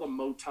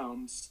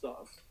Motown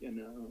stuff. You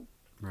know,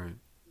 right.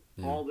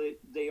 Yeah.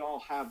 They all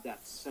have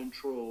that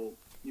central,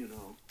 you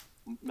know,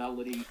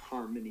 melody,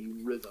 harmony,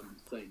 rhythm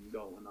thing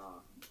going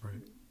on.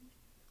 Right.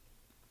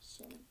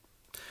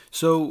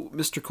 So,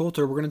 Mr.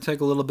 Coulter, we're going to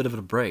take a little bit of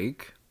a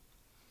break.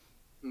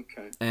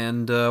 Okay.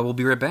 And we'll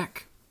be right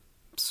back.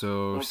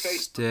 So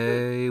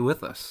stay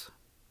with us.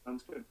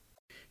 Sounds good.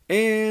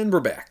 And we're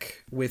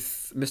back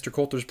with Mr.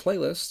 Coulter's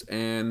playlist.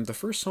 And the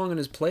first song on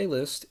his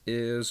playlist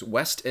is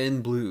West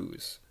End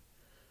Blues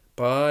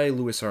by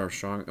Louis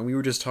Armstrong. And we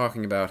were just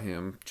talking about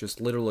him just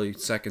literally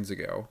seconds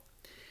ago.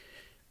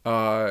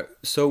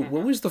 So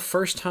when was the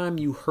first time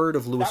you heard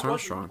of Louis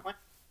Armstrong?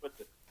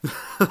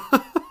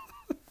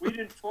 We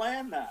didn't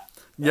plan that.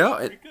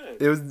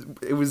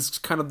 It was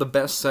kind of the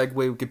best segue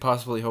we could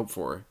possibly hope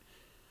for.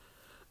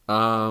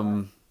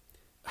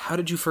 How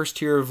did you first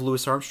hear of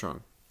Louis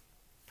Armstrong?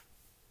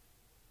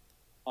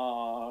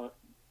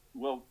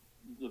 Well,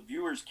 the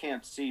viewers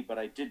can't see, but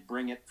I did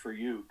bring it for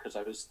you because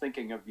I was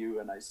thinking of you,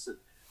 and I said,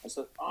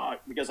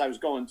 because I was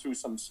going through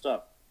some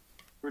stuff.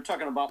 We were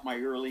talking about my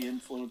early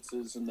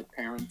influences and the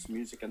parents'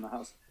 music in the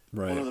house.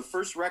 Right. One of the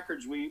first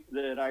records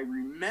that I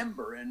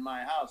remember in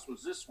my house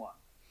was this one.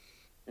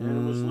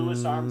 And it was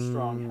Louis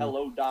Armstrong,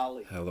 Hello,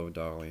 Dolly. Hello,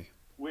 Dolly.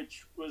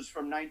 Which was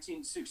from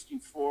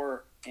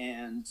 1964.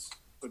 And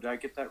did I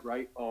get that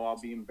right? Oh, I'll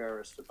be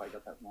embarrassed if I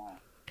got that wrong.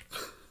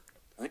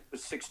 I think it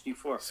was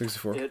 64.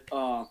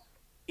 64.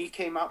 He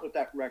came out with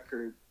that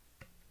record,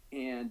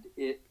 and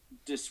it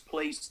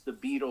displaced the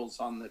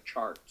Beatles on the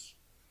charts.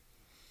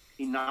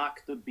 He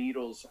knocked the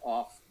Beatles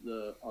off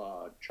the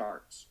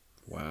charts.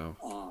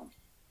 Wow.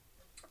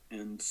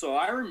 And so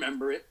I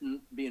remember it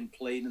being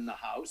played in the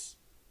house.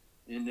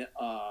 And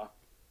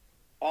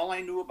all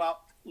I knew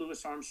about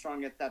Louis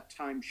Armstrong at that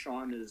time,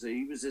 Sean, is that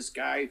he was this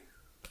guy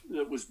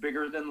that was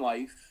bigger than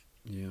life.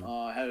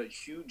 Yeah. Had a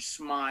huge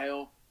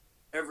smile.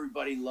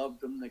 Everybody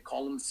loved him. They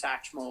called him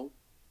Satchmo.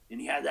 And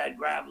he had that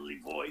gravelly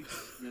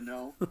voice, you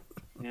know.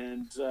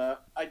 And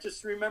I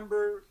just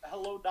remember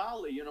Hello,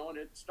 Dolly, you know, and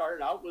it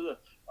started out with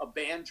a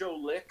banjo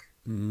lick.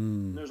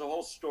 There's a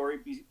whole story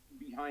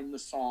behind the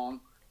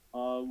song,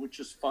 which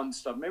is fun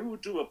stuff. Maybe we'll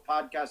do a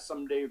podcast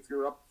someday if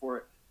you're up for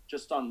it,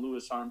 just on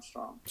Louis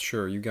Armstrong.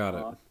 Sure, you got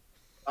it.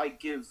 I've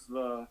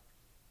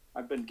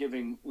been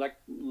giving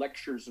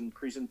lectures and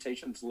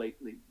presentations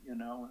lately, you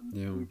know,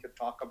 and we could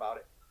talk about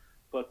it.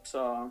 But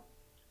so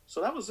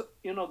that was,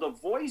 you know, the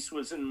voice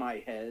was in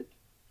my head.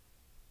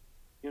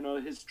 You know,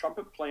 his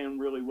trumpet playing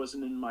really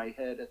wasn't in my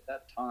head at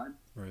that time.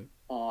 Right.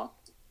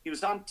 He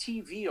was on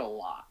TV a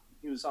lot.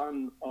 He was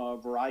on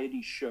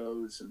variety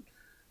shows, and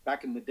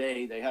back in the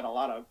day, they had a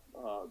lot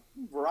of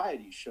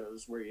variety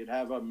shows where you'd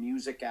have a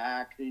music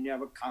act, and you'd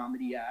have a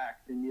comedy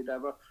act, and you'd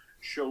have a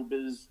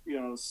showbiz, you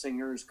know,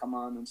 singers come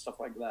on and stuff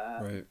like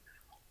that. Right.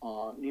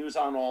 And he was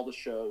on all the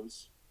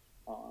shows,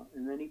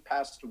 and then he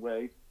passed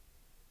away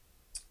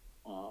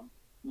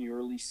in the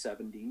early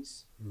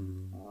 70s.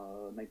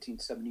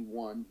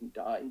 1971, he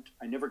died.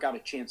 I never got a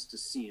chance to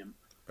see him,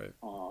 right.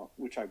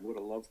 Which I would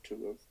have loved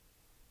to have.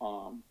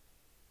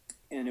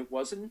 And it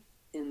wasn't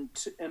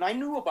and I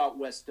knew about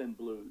West End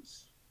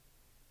Blues,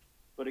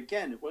 but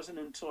again, it wasn't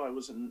until I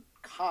was in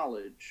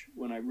college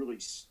when I really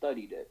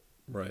studied it.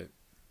 Right.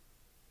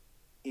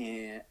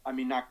 And I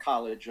mean, not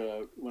college,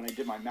 when I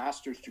did my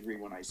master's degree,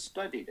 when I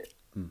studied it.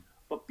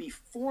 But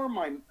before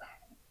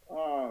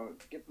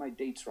get my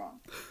dates wrong,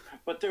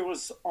 but there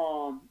was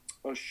a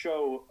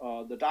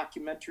show, the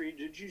documentary.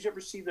 Did you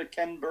ever see the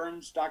Ken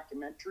Burns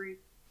documentary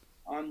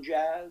on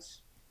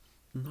jazz?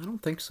 I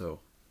don't think so.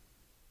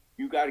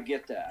 You got to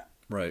get that.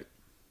 Right.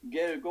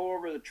 Go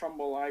over to the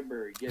Trumbull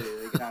Library. Get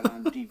it. They got it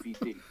on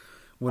DVD.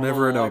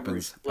 Whenever it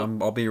opens,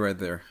 I'll be right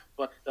there.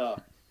 But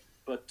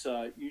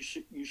you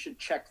should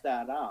check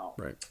that out.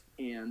 Right.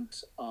 And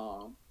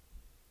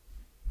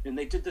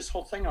they did this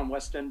whole thing on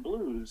West End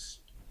Blues,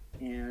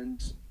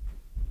 and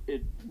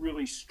it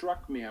really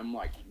struck me. I'm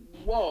like,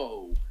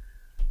 whoa!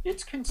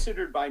 It's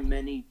considered by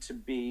many to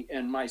be,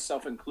 and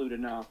myself included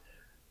now,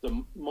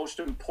 the most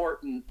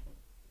important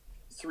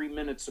 3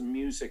 minutes of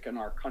music in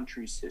our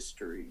country's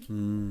history.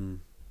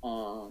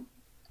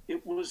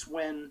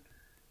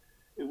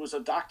 It was a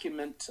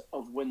document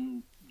of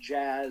when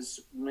jazz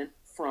went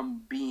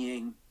from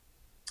being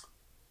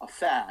a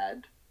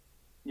fad,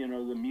 you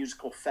know, the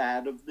musical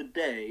fad of the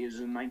day is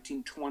in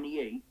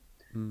 1928,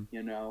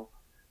 you know,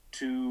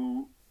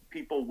 to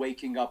people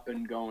waking up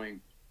and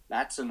going,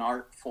 that's an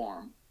art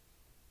form.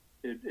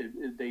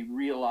 They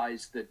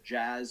realized that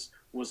jazz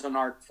was an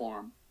art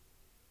form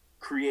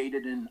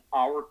created in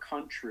our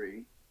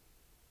country,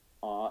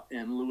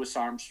 and Louis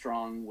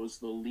Armstrong was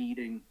the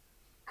leading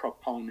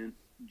proponent,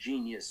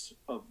 genius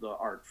of the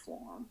art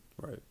form.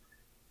 Right.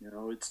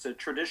 It's a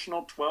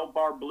traditional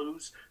 12-bar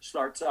blues.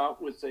 Starts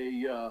out with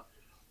a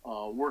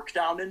worked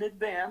out in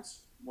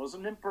advance.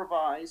 Wasn't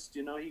improvised.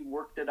 He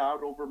worked it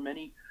out over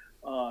many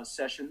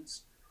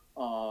sessions.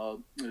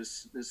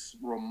 This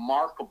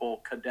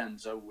remarkable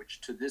cadenza,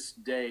 which to this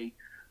day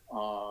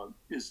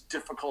is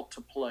difficult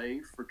to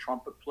play for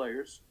trumpet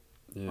players.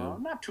 Yeah.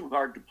 Not too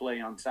hard to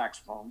play on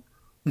saxophone,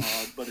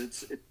 but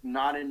it's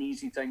not an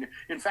easy thing.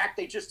 In fact,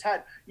 they just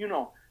had,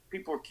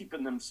 people are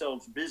keeping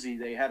themselves busy.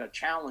 They had a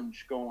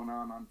challenge going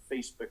on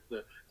Facebook,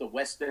 the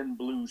West End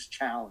Blues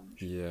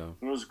Challenge. Yeah.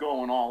 It was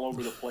going all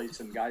over the place,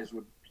 and guys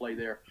would play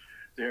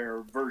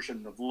their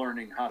version of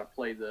learning how to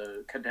play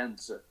the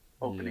cadenza,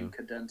 opening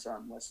cadenza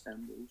on West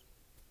End Blues.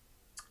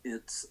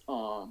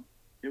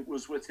 It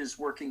was with his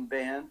working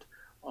band.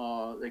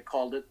 They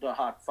called it the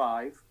Hot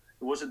Five.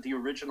 It wasn't the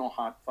original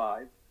Hot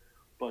Five,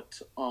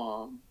 but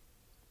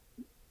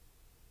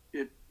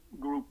it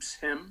groups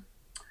him.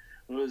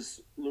 It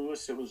was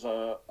Lewis. It was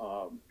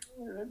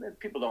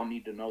people don't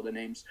need to know the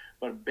names,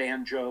 but a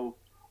banjo,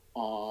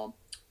 a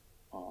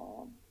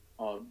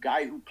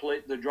guy who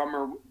played, the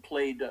drummer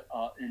played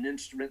an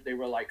instrument. They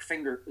were like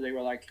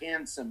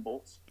hand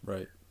cymbals.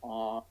 Right.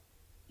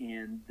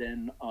 And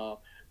then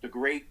the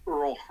great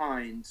Earl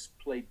Hines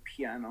played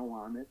piano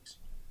on it.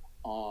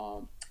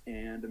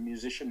 And a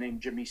musician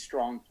named Jimmy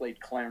Strong played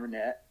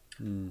clarinet.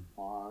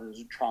 There's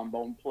a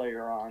trombone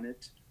player on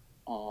it.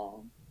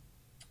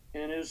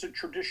 And it was a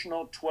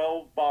traditional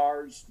 12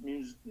 bars.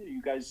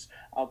 You guys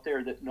out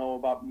there that know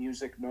about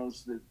music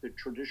knows that the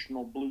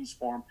traditional blues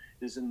form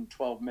is in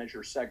 12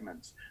 measure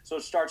segments. So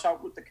it starts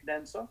out with the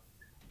cadenza,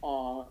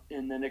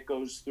 and then it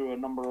goes through a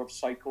number of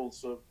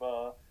cycles of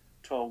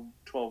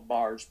 12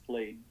 bars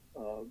played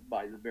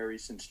by the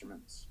various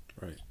instruments.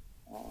 Right.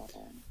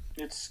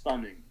 It's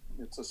stunning.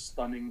 It's a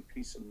stunning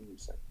piece of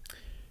music.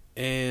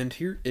 And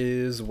here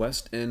is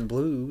West End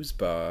Blues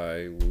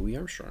by Louis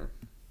Armstrong.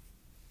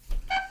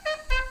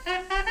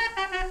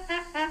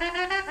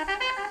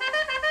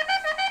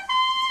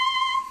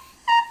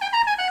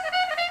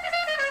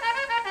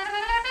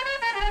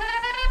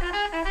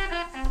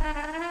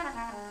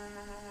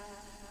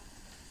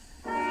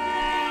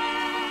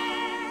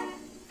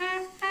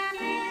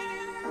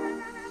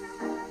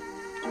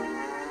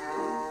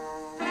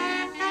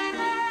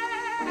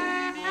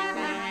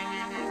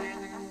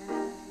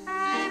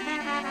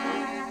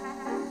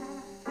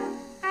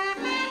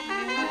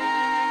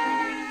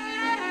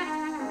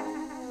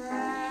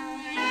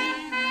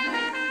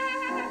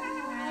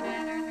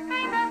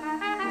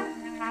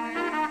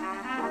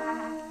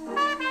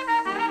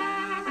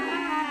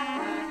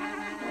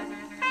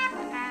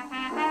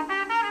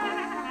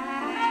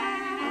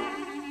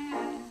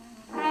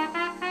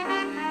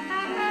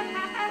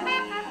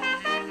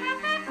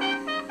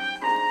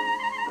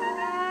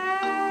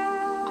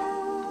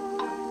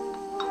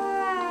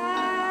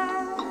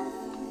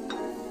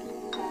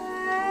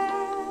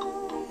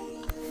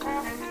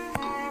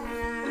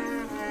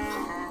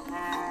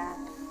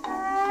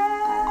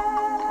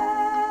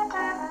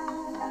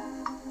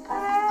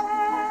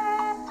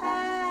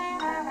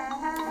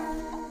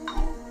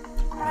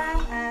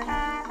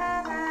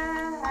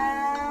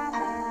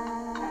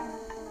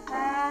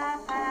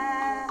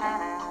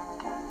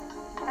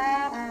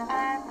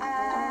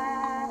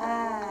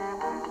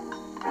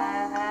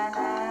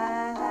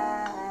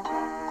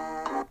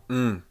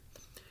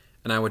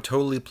 And I would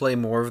totally play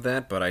more of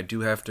that, but I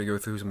do have to go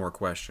through some more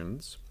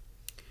questions.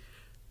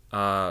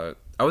 I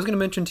was going to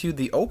mention to you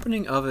the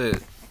opening of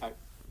it.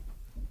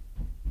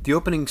 The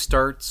opening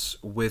starts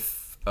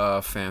with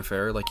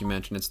fanfare, like you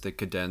mentioned. It's the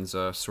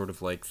cadenza sort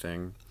of like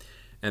thing,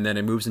 and then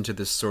it moves into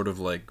this sort of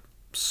like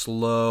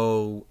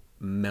slow,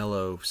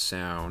 mellow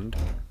sound.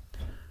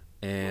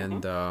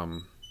 And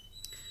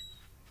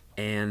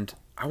and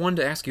I wanted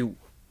to ask you,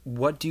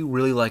 what do you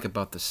really like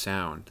about the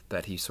sound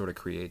that he sort of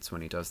creates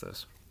when he does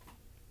this?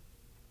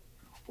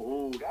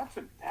 Oh, that's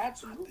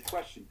a good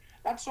question.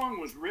 That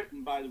song was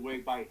written, by the way,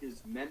 by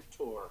his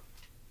mentor.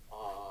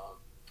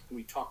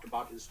 We talked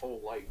about his whole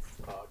life,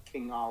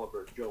 King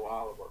Oliver, Joe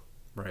Oliver.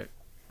 Right.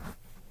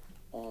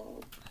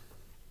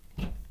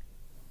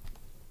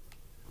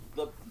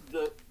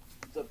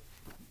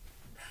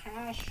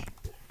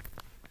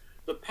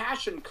 The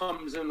passion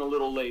comes in a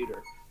little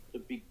later. The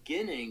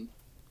beginning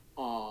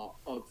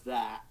of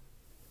that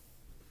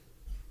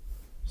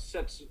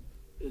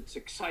it's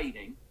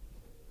exciting.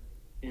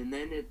 And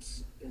then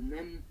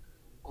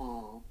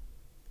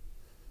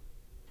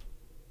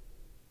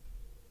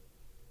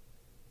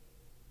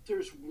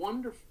there's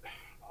wonderful.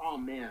 Oh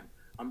man,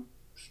 I'm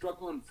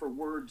struggling for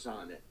words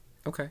on it.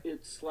 Okay.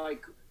 It's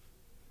like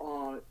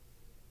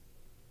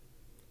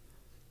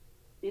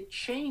it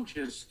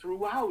changes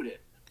throughout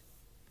it.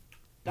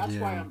 That's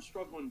why I'm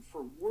struggling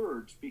for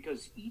words,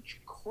 because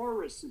each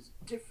chorus is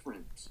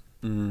different.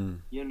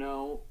 You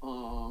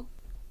know,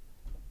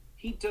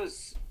 he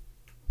does.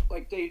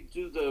 Like they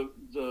do the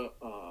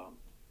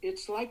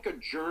it's like a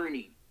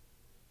journey,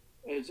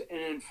 and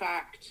in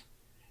fact,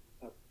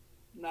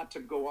 not to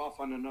go off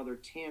on another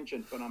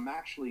tangent, but I'm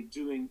actually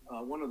doing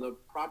one of the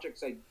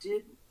projects I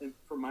did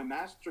for my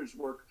master's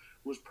work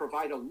was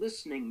provide a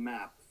listening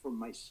map for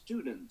my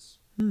students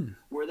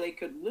where they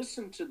could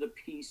listen to the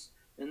piece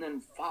and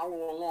then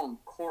follow along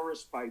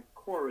chorus by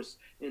chorus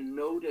and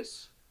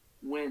notice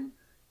when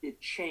it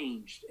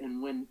changed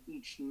and when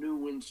each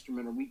new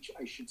instrument, or each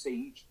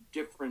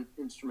different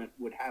instrument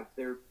would have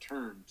their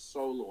turn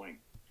soloing.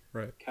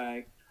 Right.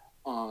 Okay.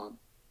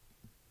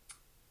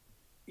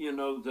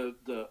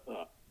 The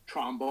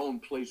trombone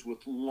plays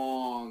with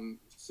long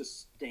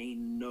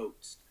sustained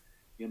notes,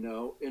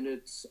 and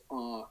it's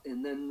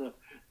and then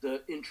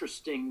the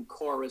interesting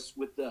chorus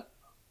with the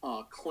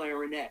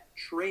clarinet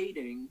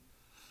trading.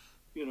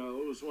 It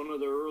was one of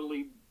the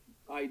early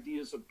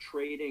ideas of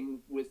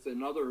trading with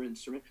another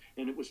instrument,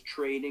 and it was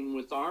trading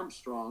with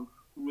Armstrong,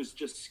 who was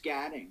just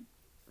scatting.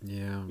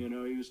 Yeah.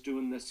 He was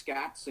doing the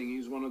scat singing. He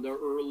was one of the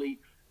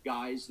early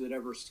guys that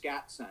ever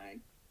scat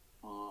sang.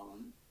 A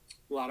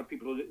lot of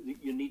people,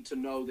 you need to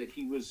know that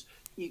he was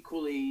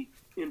equally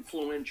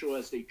influential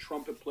as a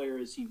trumpet player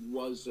as he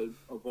was a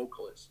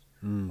vocalist.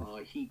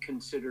 He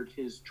considered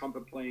his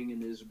trumpet playing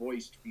and his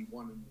voice to be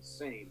one and the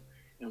same.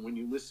 And when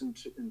you listen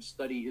to and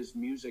study his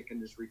music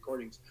and his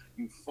recordings,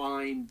 you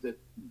find that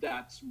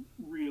that's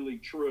really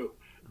true,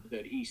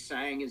 that he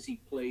sang as he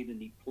played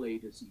and he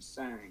played as he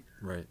sang.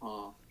 Right.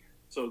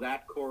 So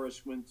that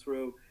chorus went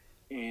through,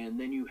 and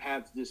then you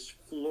have this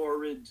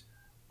florid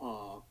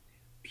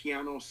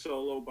piano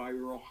solo by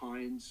Earl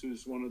Hines,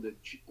 who's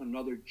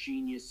another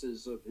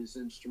geniuses of his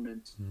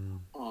instrument,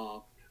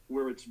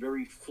 where it's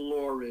very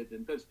florid,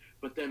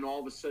 but then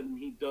all of a sudden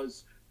he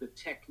does the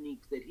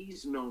technique that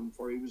he's known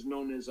for. He was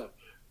known as a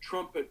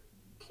trumpet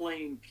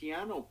playing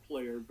piano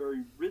player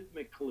very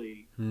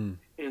rhythmically, and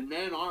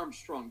then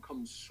Armstrong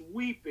comes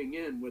sweeping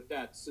in with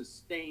that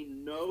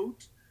sustained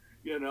note,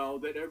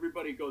 that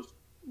everybody goes,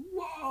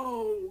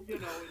 whoa,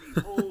 and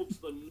he holds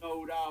the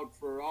note out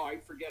for, I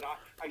forget,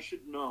 I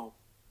should know.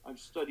 I've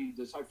studied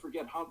this. I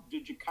forget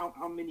did you count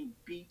how many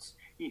beats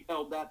he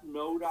held that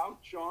note out,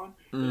 Sean?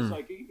 It was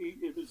like,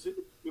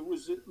 it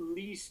was at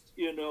least,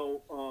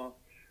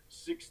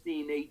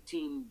 16,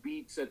 18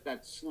 beats at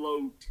that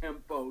slow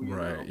tempo, you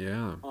know?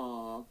 Yeah.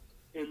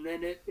 And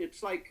then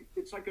it's like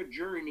a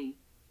journey,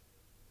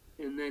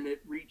 and then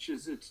it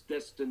reaches its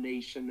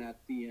destination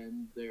at the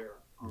end there.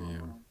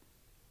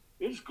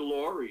 It's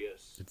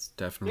glorious. It's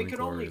definitely They could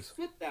glorious.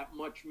 only fit that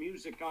much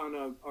music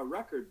on a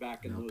record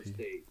back in those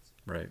days.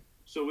 Right.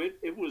 So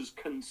it was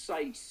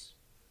concise.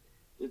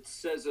 It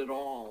says it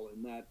all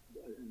in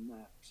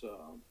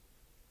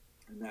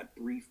that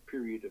brief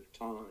period of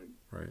time.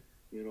 Right.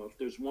 If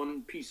there's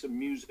one piece of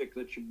music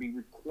that should be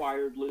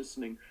required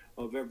listening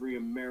of every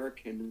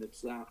American,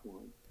 it's that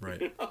one.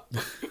 Right.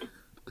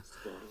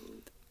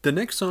 The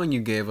next song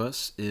you gave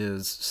us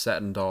is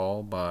Satin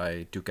Doll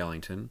by Duke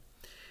Ellington.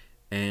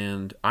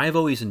 And I've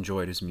always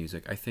enjoyed his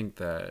music. I think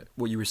that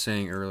what you were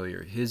saying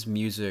earlier, his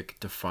music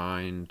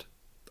defined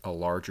a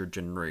larger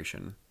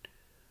generation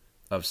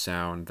of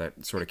sound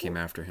that sort of came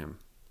after him.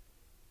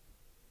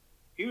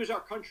 He was our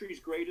country's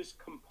greatest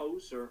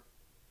composer,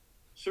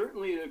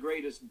 certainly the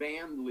greatest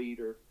band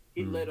leader.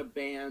 He led a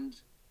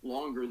band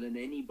longer than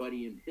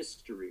anybody in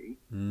history.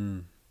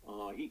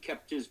 He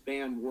kept his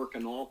band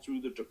working all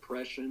through the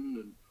Depression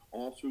and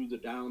all through the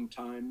down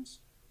times.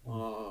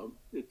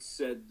 It's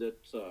said that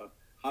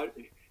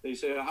they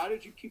say, how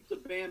did you keep the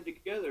band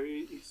together?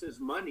 He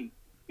says, money.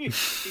 He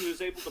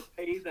was able to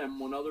pay them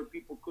when other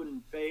people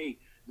couldn't pay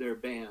their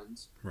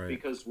bands. Right.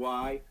 Because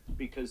why?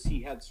 Because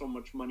he had so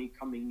much money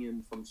coming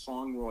in from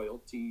song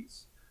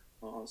royalties,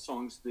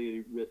 songs they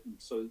had written,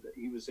 so that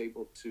he was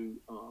able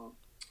to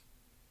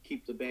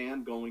keep the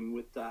band going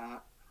with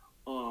that.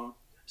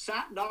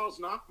 Satin Doll is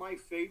not my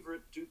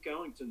favorite Duke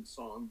Ellington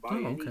song by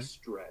any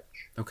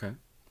stretch. Okay.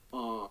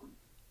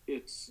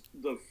 It's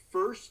the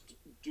first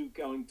Duke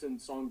Ellington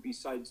song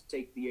besides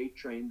Take the A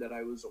Train that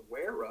I was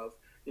aware of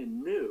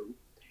and knew.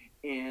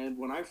 And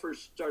when I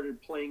first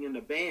started playing in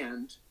a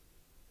band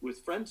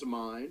with friends of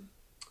mine,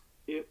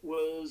 it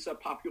was a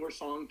popular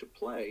song to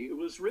play. It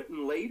was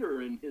written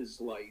later in his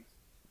life.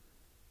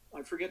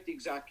 I forget the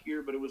exact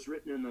year, but it was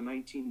written in the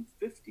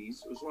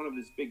 1950s. It was one of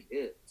his big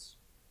hits.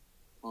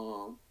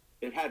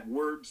 It had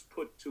words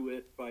put to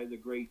it by the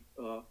great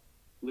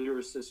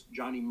lyricist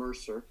Johnny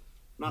Mercer.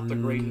 Not the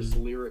greatest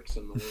lyrics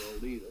in the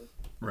world either.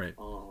 Right.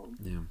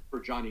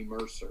 For Johnny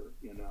Mercer,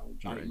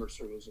 Johnny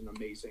Mercer was an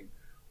amazing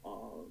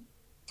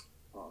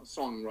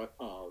song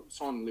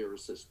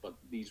lyricist, but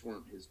these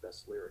weren't his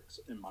best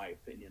lyrics, in my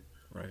opinion.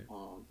 Right.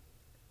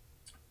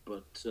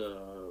 But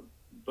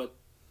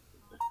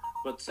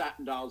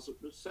Satin Doll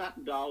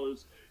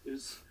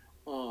is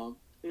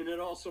and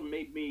it also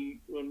made me,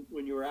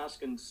 when you were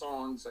asking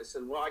songs, I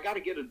said, well, I got to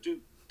get a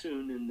Duke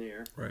tune in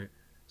there. Right.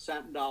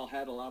 Satin Doll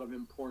had a lot of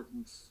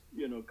importance,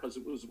 because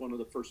it was one of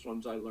the first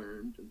ones I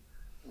learned. And,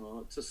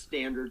 it's a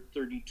standard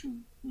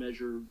 32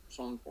 measure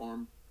song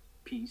form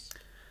piece.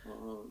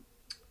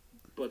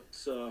 But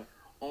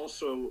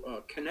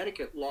also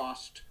Connecticut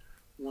lost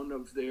one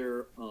of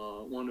their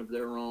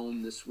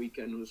own this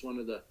weekend. Was one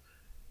of the,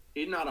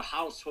 he's not a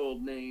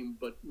household name,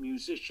 but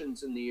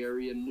musicians in the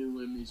area knew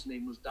him. His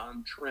name was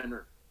Don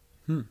Trenner.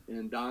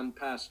 And Don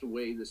passed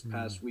away this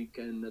past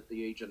weekend at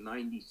the age of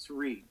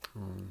 93.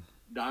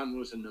 Don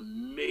was an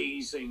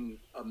amazing,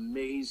 a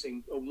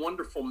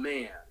wonderful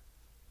man,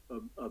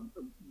 a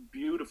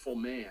beautiful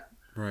man,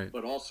 right?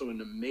 But also an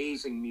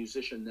amazing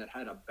musician that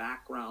had a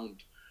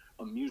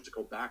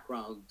musical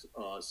background,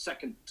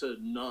 second to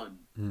none.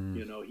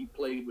 You know, he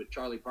played with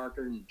Charlie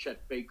Parker and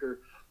Chet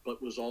Baker,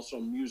 but was also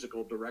a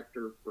musical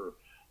director for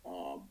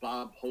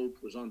Bob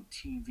Hope, was on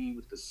TV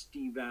with the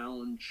Steve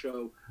Allen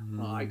Show.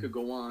 I could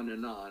go on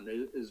and on.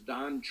 Is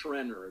Don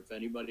Trenner, if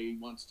anybody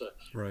wants to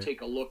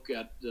take a look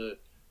at the,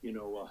 you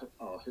know,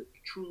 a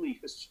truly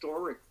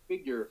historic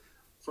figure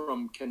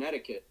from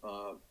Connecticut.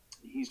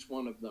 He's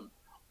one of them.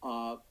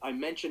 I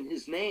mention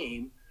his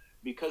name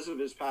because of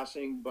his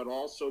passing, but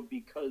also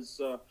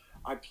because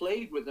I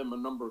played with him a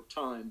number of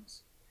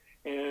times.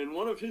 And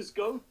one of his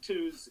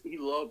go-tos, he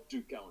loved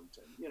Duke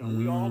Ellington. You know,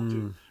 we all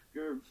do.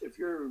 If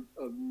you're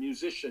a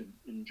musician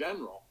in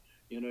general,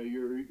 you know,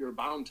 you're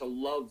bound to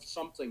love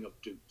something of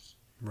Duke's.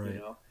 Right. You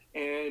know,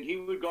 and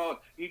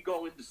he'd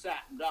go into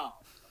Satin Dolls.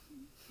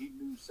 He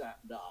knew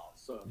Satin Dolls,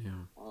 so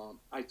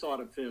I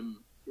thought of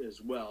him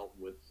as well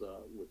with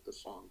the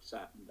song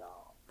Satin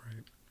Doll.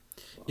 Right.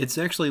 It's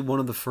actually one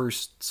of the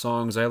first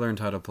songs I learned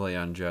how to play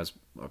on jazz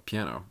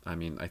piano. I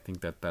mean, I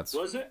think that's.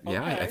 Was it?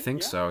 Yeah, okay. I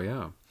think so.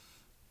 Yeah.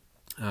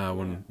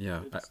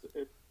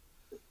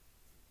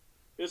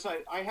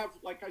 I have,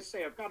 like I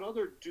say, I've got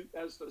other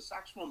as a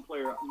saxophone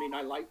player. I mean,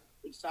 I like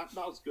Satin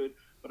Doll's good,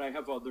 but I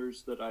have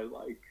others that I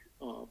like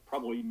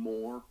probably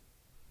more.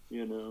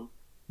 You know.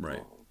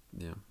 Right.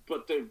 Yeah.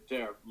 But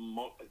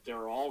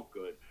they're all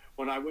good.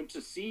 When I went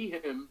to see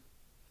him,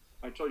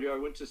 I told you I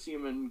went to see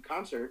him in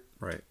concert.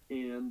 Right.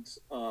 And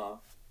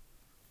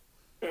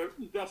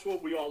that's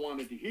what we all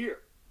wanted to hear.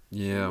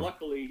 Yeah. And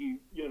luckily,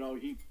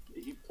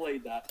 he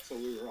played that, so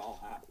we were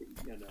all happy.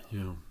 You know.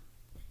 Yeah.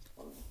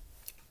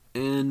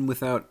 And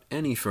without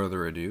any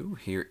further ado,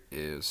 here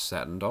is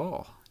Satin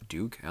Doll,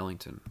 Duke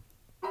Ellington.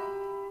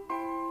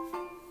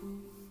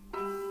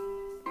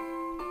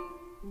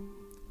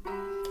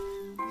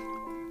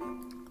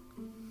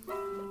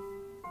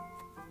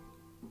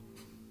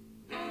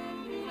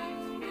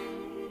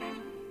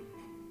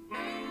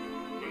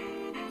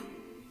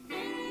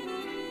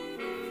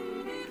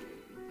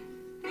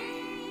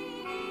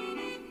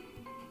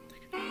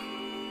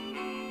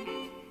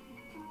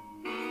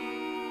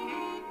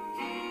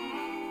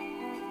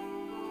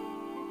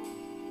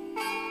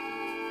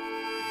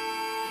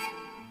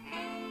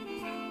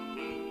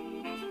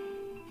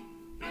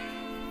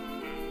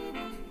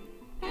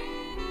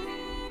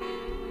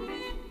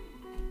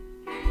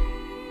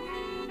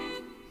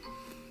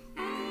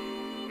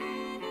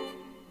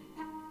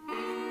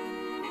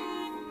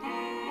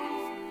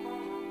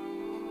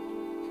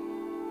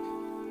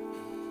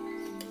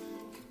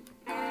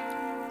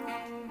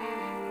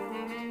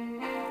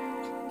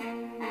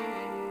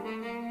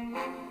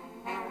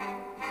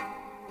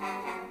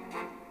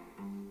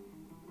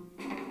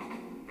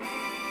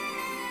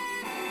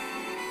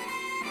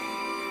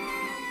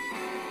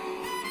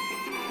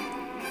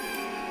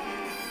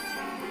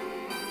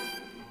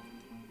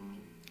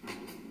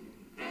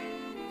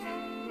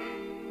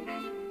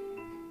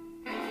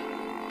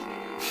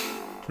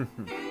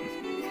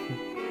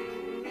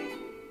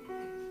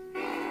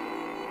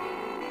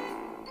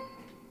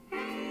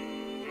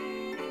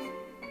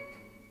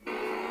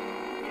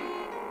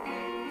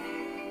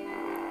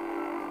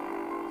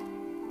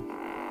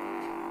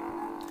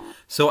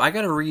 So I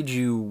gotta read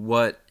you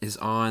what is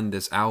on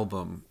this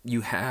album.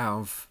 You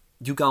have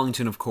Duke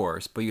Ellington, of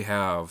course, but you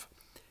have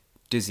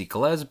Dizzy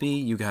Gillespie,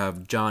 you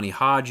have Johnny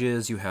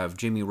Hodges, you have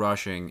Jimmy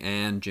Rushing,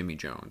 and Jimmy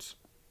Jones.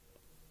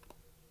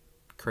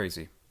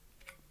 Crazy.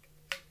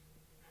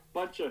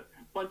 Bunch of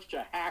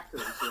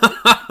hackers.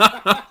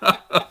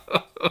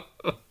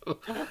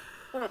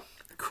 Right?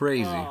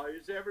 Crazy.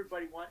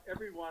 Everybody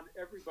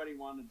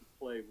wanted to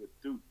play with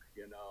Duke.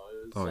 You know,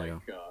 it was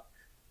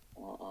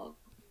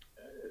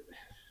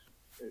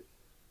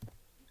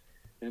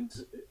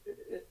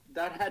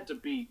that had to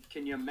be.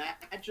 Can you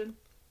imagine?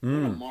 What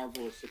a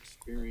marvelous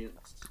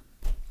experience.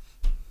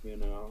 You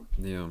know.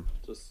 Yeah.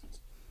 Just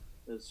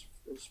it's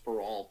for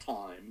all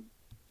time.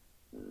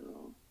 You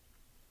know.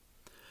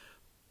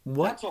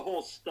 What? That's a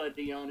whole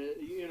study on it.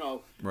 You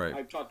know. Right.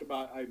 I've talked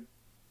about.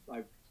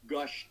 I've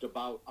gushed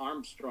about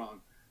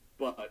Armstrong,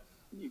 but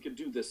you could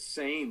do the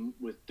same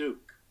with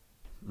Duke.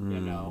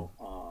 You know.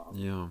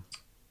 Yeah.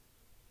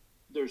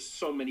 There's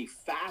so many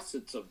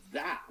facets of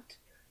that.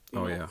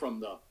 You know,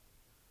 from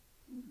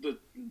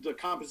the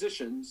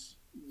compositions,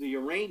 the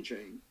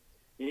arranging,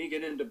 and you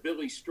get into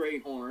Billy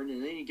Strayhorn,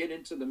 and then you get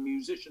into the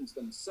musicians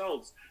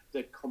themselves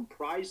that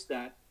comprised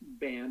that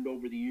band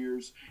over the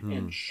years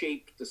and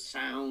shaped the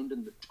sound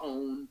and the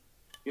tone.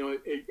 You know,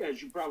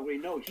 as you probably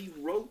know, he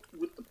wrote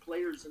with the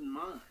players in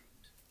mind.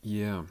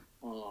 Yeah.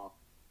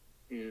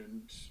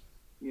 And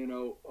you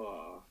know,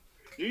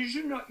 Did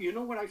you know? You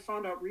know what I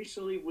found out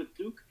recently with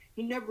Duke?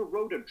 He never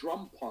wrote a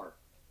drum part.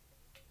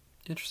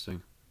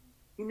 Interesting.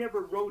 He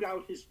never wrote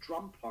out his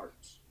drum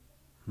parts.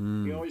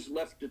 He always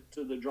left it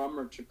to the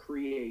drummer to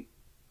create.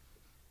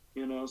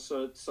 You know,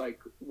 so it's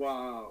like,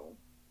 wow.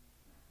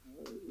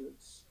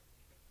 It's,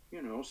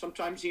 you know,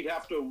 sometimes he'd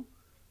have to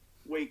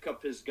wake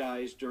up his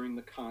guys during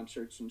the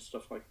concerts and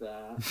stuff like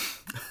that.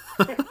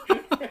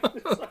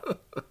 It's like,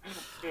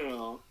 you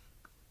know.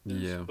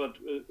 Yeah. But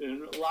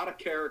a lot of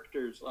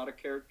characters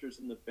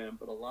in the band,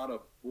 but a lot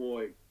of,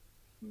 boy,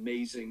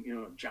 amazing, you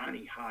know,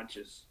 Johnny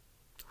Hodges,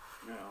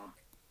 you know,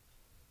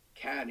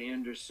 Cat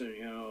Anderson,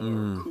 you know,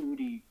 or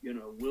Cootie, you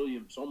know,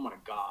 Williams. Oh my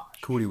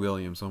gosh. Cootie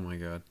Williams. Oh my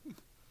God.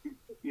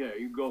 Yeah,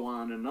 you go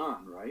on and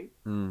on, right?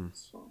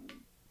 So,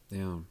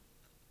 yeah.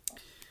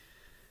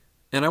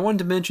 And I wanted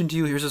to mention to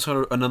you, here's just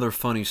another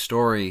funny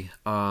story.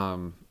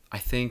 I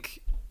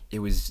think it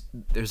was,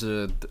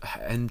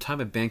 in time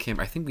at band camp,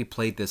 I think we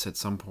played this at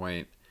some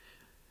point,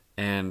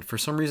 and for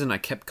some reason I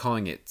kept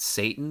calling it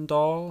Satan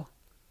Doll.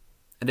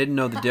 I didn't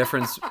know the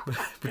difference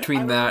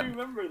between that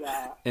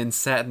and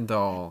Satin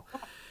Doll.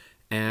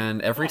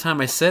 And every time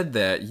I said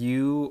that,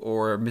 you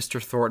or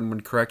Mr. Thornton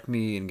would correct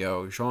me and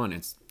go, Sean,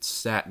 it's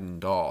Satin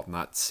Doll,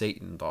 not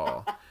Satan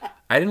Doll.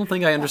 I didn't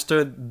think I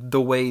understood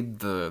the way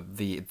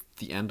the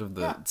end of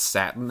the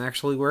satin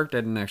actually worked. I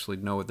didn't actually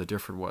know what the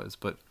difference was.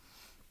 But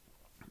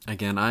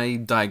again, I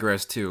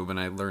digress too, and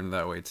I learned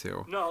that way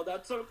too. No,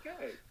 that's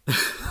okay.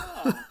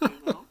 Yeah, you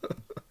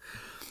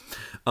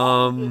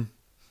know.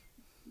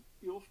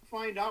 You'll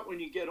find out when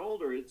you get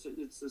older. It's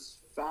this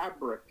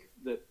fabric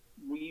that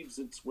weaves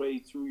its way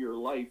through your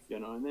life, you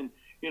know. And then,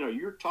 you know,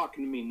 you're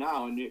talking to me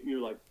now, and you're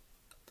like,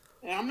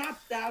 I'm not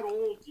that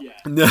old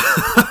yet.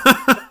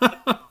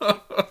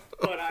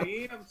 But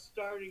I am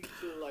starting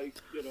to, like,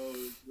 you know,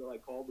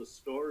 like all the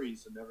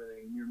stories and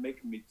everything. You're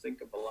making me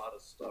think of a lot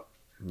of stuff.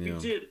 Yeah. You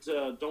did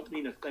Don't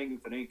Mean a Thing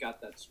If It Ain't Got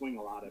That Swing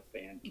a lot at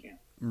band camp.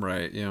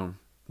 Right, yeah.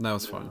 That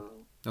was fun.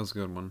 That was a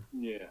good one.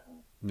 Yeah.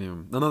 Yeah.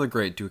 Another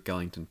great Duke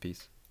Ellington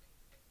piece.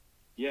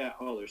 Yeah,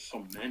 oh, there's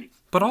so many.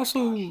 But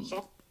also...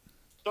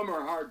 Some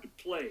are hard to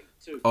play,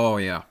 too. Oh,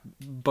 yeah.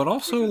 But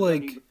also,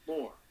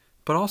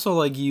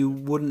 like, you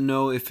wouldn't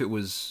know if it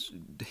was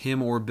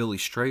him or Billy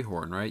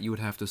Strayhorn, right? You would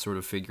have to sort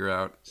of figure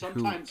out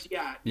sometimes, who...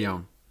 yeah. Yeah.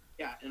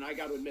 Yeah, and I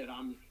got to admit,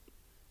 I'm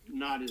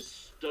not as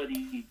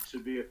studied to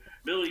be...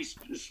 Billy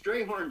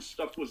Strayhorn's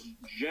stuff was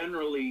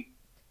generally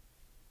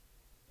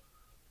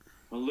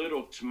a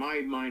little, to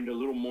my mind, a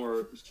little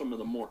more, some of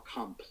the more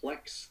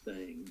complex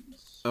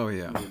things. Oh,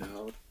 yeah. You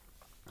know?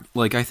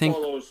 Like, I think...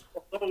 Although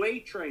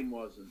A-Train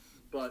wasn't,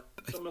 but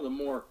some of the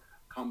more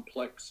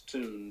complex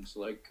tunes,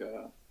 like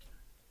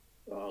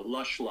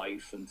Lush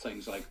Life and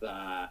things like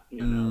that,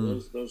 you know,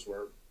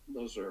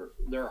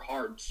 they're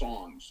hard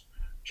songs.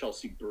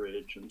 Chelsea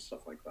Bridge and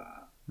stuff like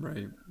that.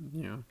 Right,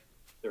 yeah.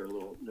 They're a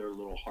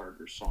little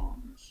harder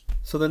songs.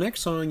 So the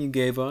next song you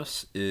gave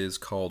us is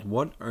called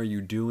What Are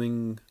You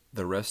Doing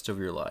the Rest of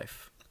Your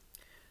Life?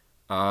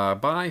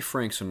 By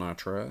Frank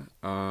Sinatra.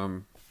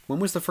 When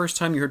was the first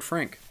time you heard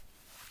Frank?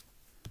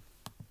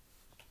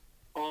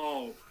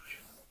 Oh,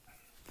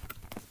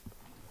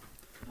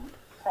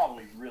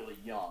 probably really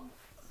young.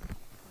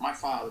 My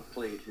father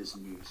played his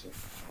music.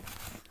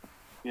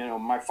 You know,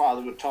 my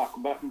father would talk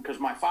about him because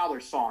my father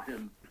saw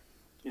him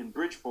in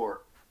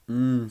Bridgeport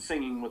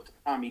singing with the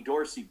Tommy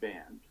Dorsey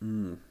band.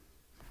 You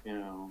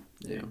know,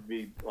 it'd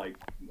be like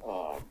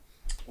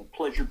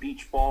Pleasure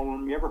Beach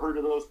Ballroom. You ever heard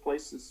of those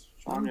places,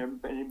 Sean?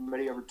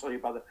 Anybody ever tell you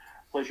about the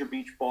Pleasure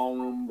Beach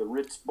Ballroom, the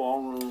Ritz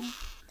Ballroom?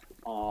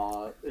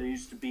 It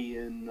used to be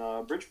in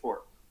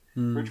Bridgeport.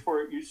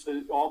 Bridgeport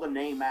all the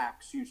name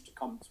acts used to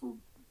come through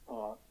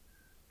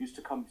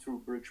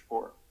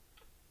Bridgeport.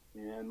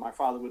 And my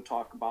father would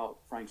talk about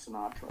Frank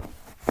Sinatra,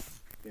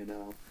 you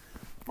know.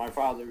 My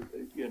father,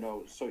 you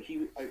know, so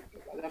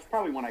that's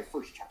probably when I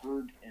first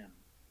heard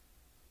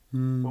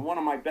him. But one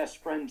of my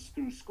best friends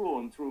through school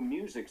and through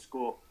music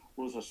school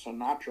was a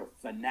Sinatra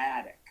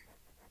fanatic.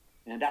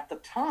 And at the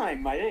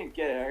time, I didn't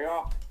get it.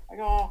 I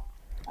go,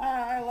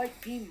 I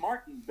like Dean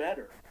Martin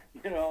better,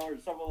 you know, or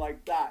something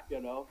like that,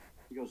 you know.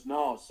 He goes,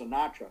 no,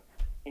 Sinatra.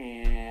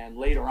 And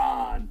later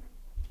on,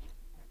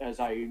 as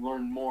I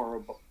learned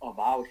more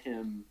about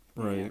him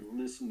and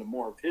listened to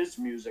more of his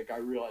music, I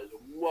realized,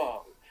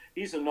 whoa,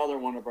 he's another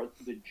one of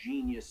the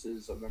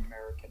geniuses of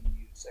American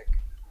music.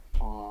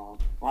 A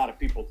lot of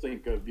people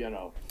think of,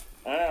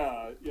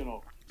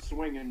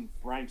 swinging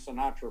Frank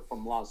Sinatra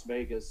from Las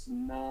Vegas.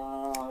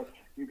 No,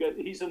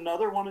 he's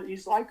another one.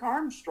 He's like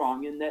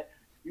Armstrong in that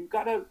you've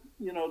got to,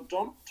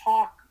 don't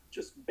talk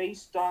just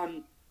based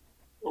on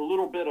a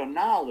little bit of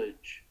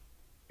knowledge,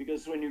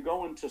 because when you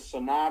go into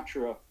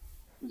Sinatra,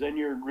 then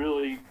you're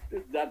really,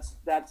 that's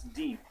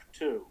deep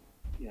too,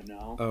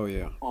 Oh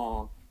yeah.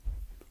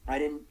 I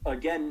didn't,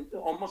 again,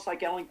 almost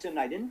like Ellington,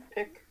 I didn't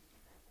pick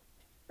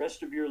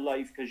Rest of Your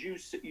Life because you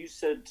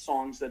said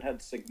songs that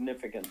had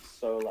significance.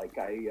 So like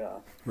I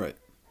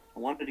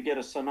wanted to get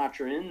a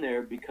Sinatra in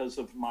there because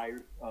of my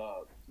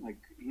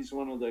he's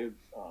one of the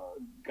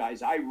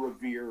guys I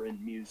revere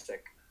in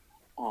music.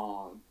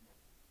 um,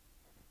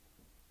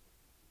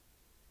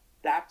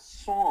 that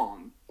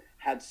song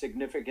had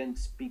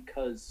significance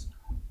because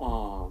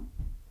um,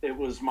 it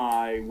was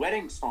my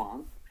wedding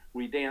song.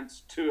 We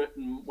danced to it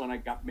when I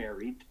got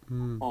married.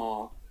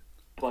 Mm.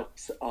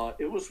 But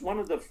it was one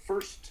of the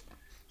first,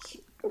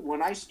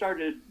 when I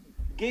started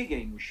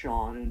gigging,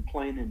 Sean, and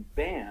playing in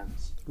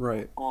bands,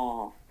 Right.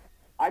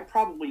 I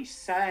probably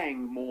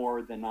sang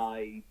more than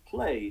I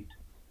played.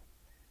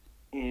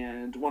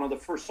 And one of the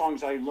first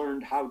songs I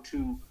learned how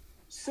to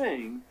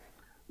sing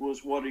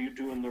was "What Are You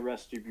Doing the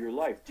Rest of Your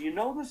Life?" Do you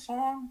know the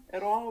song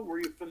at all? Were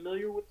you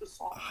familiar with the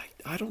song?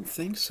 I don't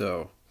think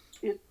so.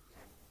 It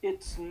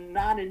it's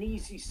not an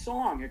easy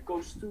song. It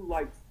goes through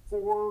like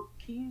four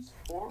keys,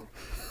 four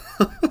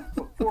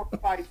or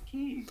five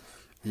keys.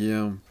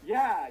 Yeah.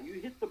 Yeah, you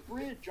hit the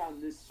bridge on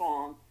this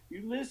song.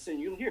 You listen,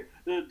 you'll hear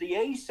the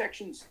A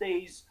section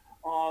stays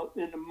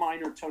in a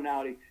minor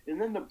tonality,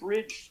 and then the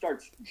bridge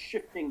starts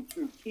shifting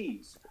through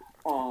keys.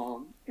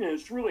 And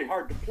it's really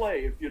hard to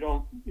play if you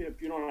don't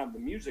have the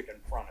music in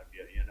front of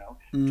you. You know,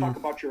 Mm. talk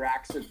about your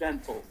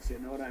accidentals. You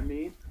know what I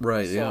mean?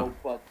 Right. Yeah. So,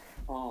 but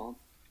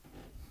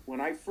when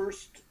I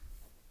first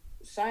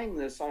sang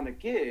this on a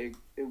gig,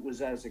 it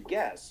was as a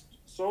guest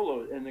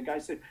solo, and the guy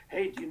said,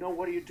 "Hey, do you know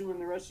What Are You Doing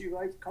the Rest of Your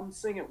Life? Come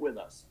sing it with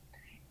us."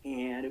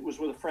 And it was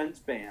with a friend's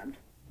band,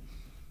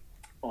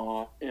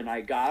 and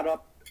I got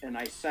up and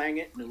I sang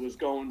it, and it was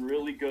going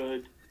really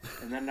good.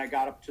 And then I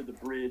got up to the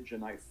bridge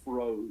and I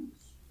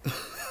froze.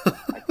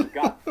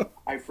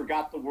 I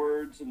forgot the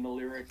words and the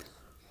lyrics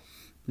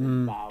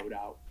and bowed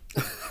out.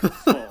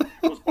 So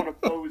it was one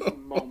of those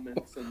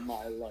moments in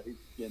my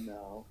life, you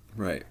know.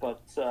 Right.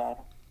 But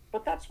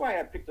that's why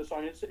I picked the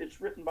song.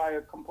 It's written by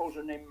a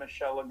composer named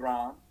Michel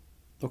Legrand,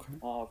 Okay.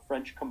 a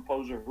French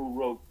composer who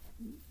wrote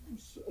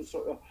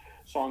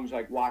songs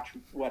like "Watch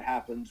What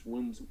Happens,"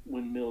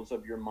 "Windmills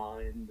of Your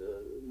Mind,"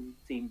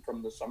 theme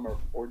from the Summer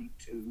of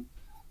 '42.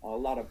 A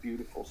lot of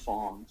beautiful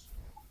songs,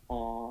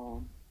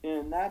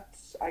 and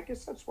I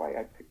guess that's why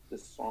I picked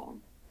this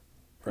song.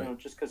 Right. You know,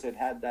 just because it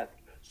had that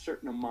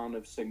certain amount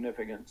of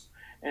significance,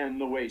 and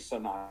the way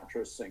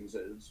Sinatra sings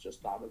it is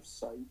just out of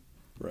sight.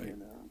 Right. You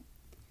know.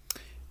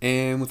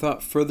 And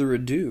without further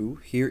ado,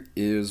 here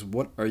is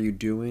 "What Are You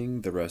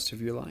Doing the Rest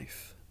of Your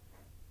Life?"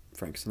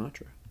 Frank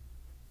Sinatra.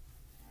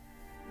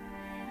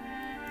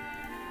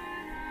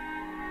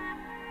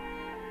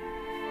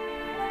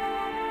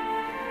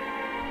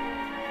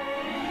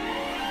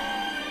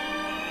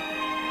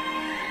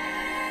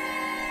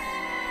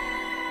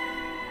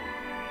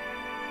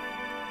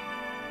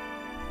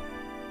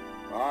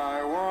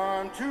 I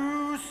want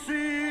to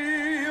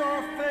see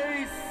your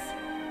face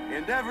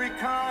in every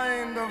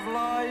kind of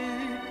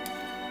light,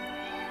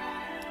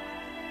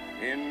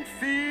 in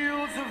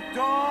fields of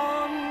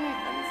dawn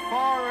and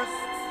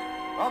forests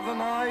of the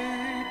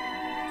night.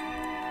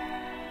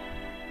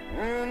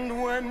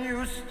 And when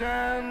you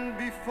stand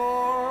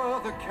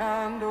before the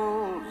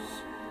candles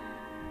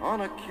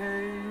on a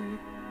cake,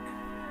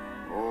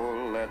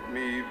 oh, let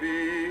me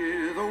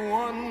be the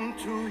one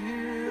to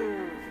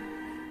hear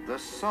the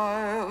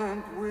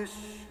silent wish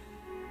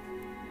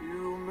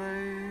you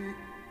make.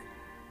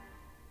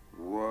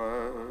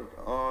 What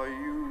are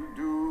you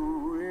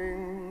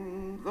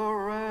doing the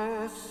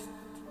rest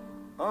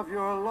of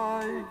your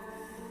life?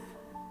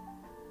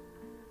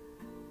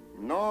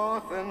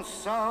 North and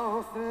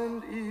south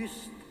and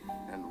east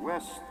and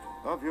west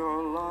of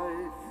your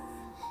life.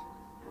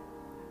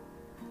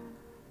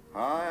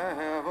 I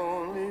have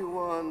only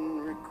one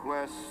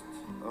request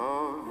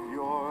of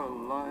your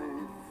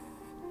life: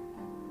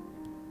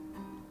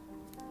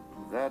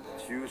 that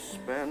you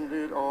spend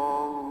it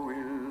all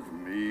with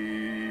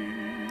me.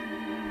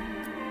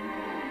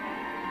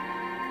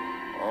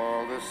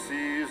 All the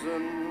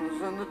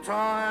seasons and the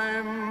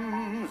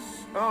times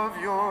of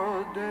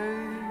your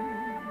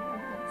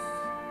days,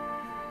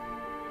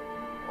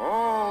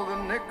 all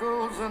the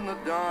nickels and the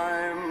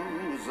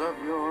dimes of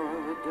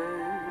your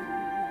days.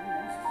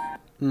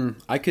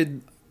 I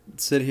could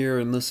sit here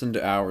and listen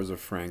to hours of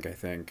Frank, I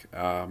think.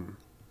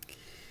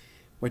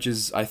 Which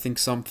is, I think,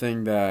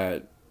 something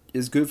that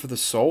is good for the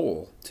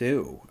soul,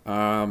 too.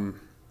 I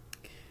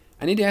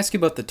need to ask you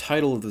about the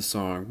title of the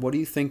song. What do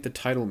you think the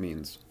title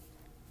means?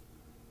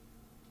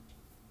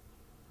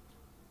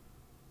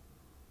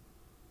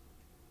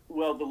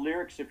 Well, the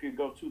lyrics, if you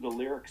go through the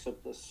lyrics of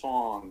the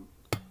song,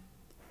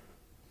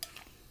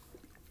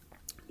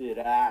 it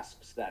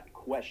asks that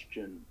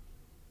question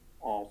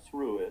all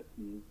through it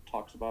and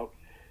talks about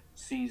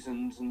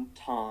seasons and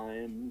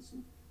times.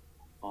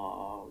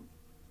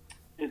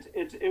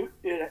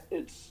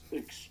 It's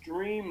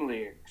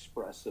extremely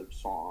expressive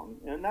song,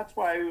 and that's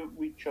why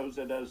we chose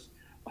it. As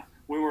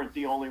we weren't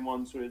the only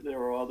ones. There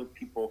are other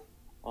people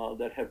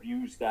that have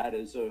used that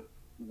as a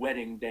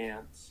wedding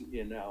dance.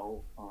 You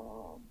know.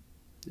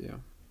 Yeah.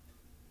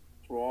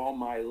 Through all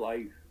my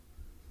life,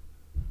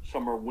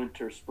 summer,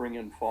 winter, spring,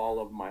 and fall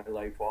of my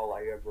life, all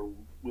I ever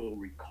will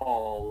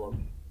recall of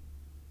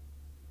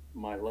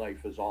my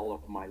life is all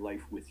of my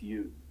life with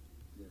you.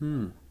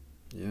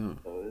 Yeah.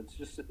 So it's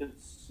just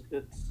it's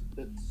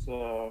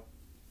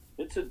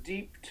It's a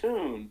deep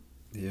tune.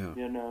 Yeah.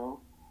 You know,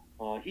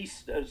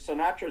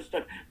 Sinatra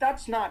stuff.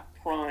 That's not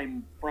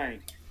prime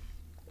Frank,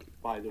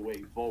 by the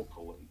way,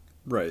 vocally.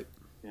 Right.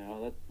 You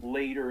know, that's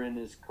later in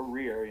his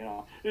career. You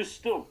know, it's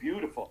still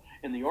beautiful,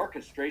 and the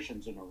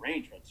orchestrations and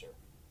arrangements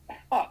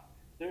are,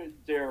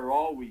 they're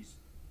always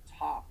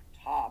top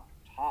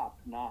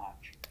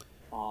notch.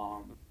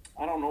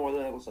 I don't know whether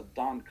that was a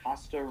Don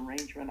Costa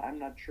arrangement. I'm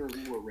not sure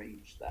who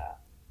arranged that,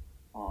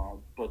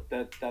 but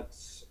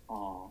that's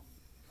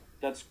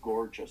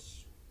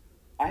gorgeous.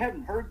 I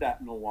hadn't heard that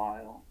in a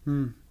while.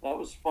 That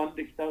was fun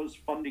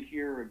to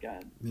hear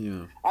again.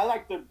 Yeah. I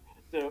like the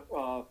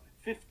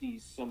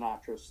 50s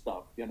Sinatra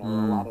stuff. You know,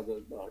 a lot of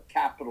the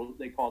Capitol.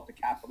 They call it the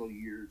Capitol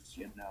years.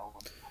 You know,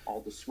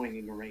 all the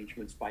swinging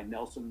arrangements by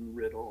Nelson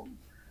Riddle and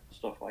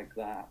stuff like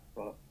that.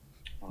 But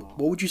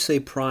what would you say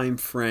prime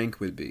Frank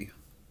would be?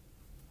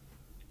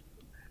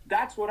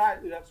 That's what I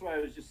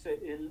was just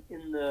saying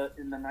in the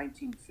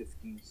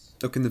 1950s.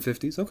 Okay, in the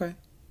 50s. Okay.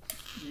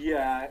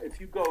 Yeah,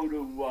 if you go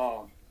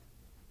to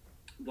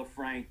the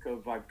Frank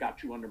of "I've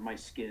Got You Under My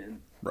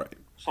Skin," Right.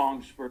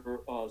 songs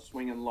for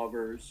swinging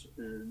lovers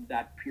in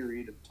that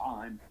period of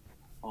time,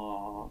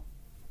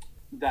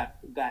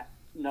 that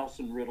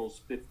Nelson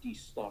Riddle's '50s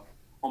stuff.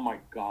 Oh my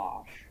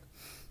gosh,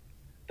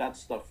 that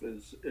stuff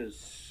is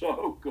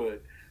so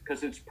good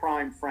because it's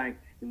prime Frank,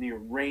 and the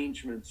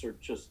arrangements are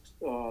just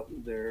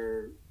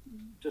they're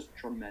just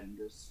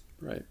tremendous.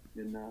 Right.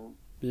 You know.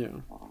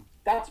 Yeah.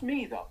 That's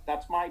me though.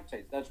 That's my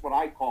taste. That's what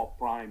I call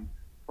prime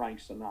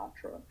Frank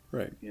Sinatra.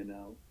 Right. You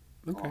know.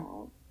 Okay.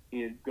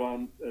 He had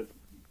gone.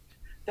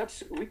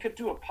 We could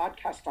do a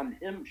podcast on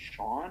him,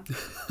 Sean.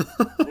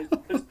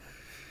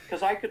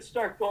 Because I could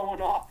start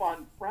going off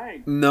on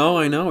Frank. No,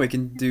 I know. We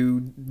can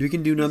do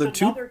another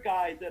two.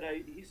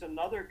 He's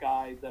another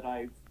guy that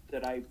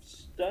I've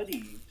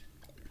studied.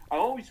 I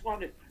always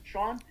wanted,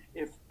 Sean.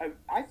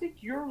 I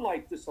think you're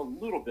like this a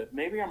little bit.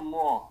 Maybe I'm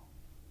wrong.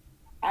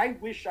 I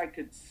wish I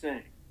could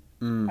sing.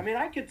 I mean,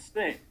 I could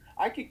sing.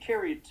 I could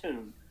carry a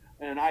tune,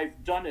 and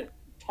I've done it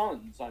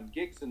tons on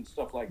gigs and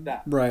stuff like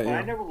that. Right. But Yeah.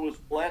 I never was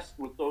blessed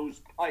with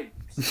those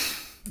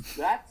pipes.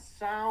 That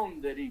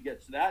sound that he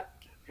gets,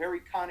 that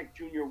Harry Connick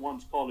Jr.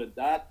 once called it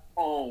that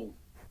tone,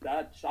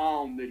 that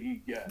sound that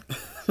he gets.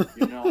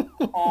 You know,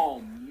 oh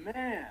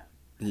man.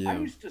 Yeah. I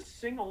used to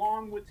sing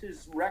along with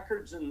his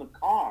records in the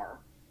car.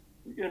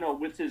 You know,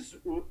 with his,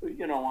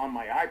 you know, on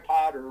my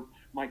iPod or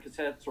my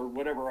cassettes or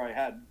whatever I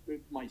had,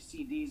 my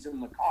CDs in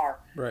the car,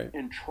 Right.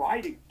 and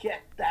try to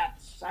get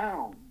that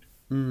sound.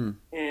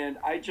 And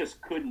I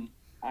just couldn't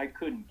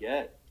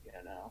get it,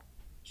 you know.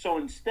 So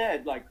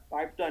instead, like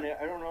I've done it,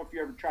 I don't know if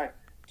you ever tried,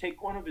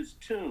 take one of his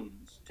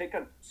tunes, take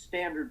a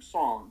standard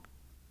song,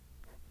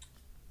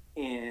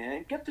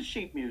 and get the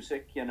sheet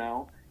music, you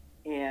know,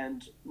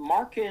 and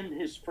mark in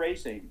his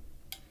phrasing,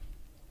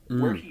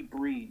 where he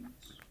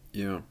breathes.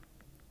 Yeah.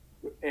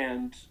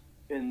 And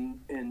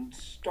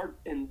start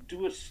and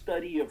do a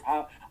study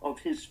of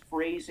his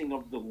phrasing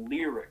of the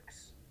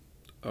lyrics.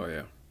 Oh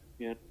yeah.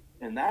 Yeah,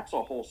 and that's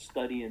a whole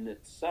study in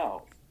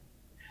itself.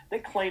 They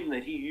claim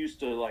that he used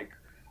to like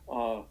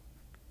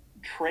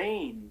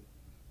train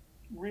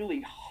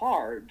really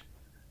hard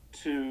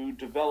to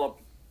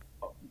develop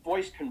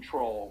voice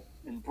control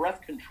and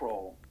breath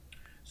control,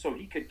 so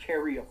he could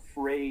carry a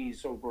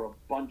phrase over a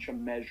bunch of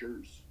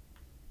measures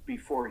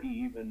before he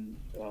even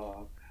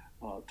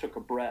took a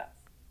breath.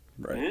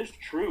 Right. And it's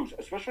true,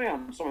 especially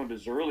on some of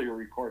his earlier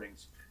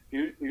recordings.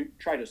 You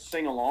try to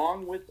sing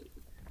along with it,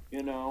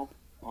 you know.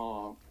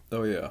 Oh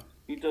yeah.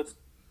 He does,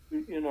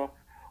 you know,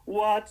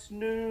 what's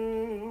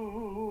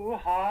new?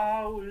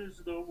 How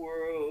is the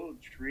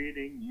world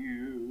treating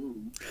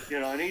you? You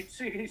know, and he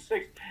sings,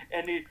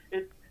 and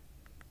it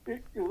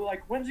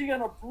like, when's he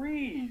gonna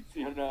breathe?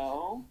 You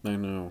know. I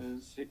know.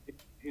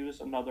 He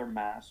was another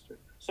master.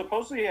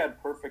 Supposedly he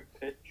had perfect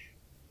pitch.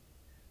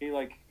 He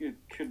like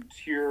could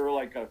hear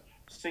like a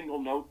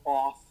single note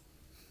off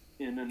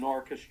in an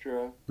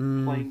orchestra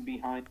playing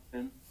behind him.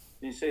 And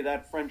you say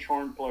that French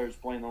horn player is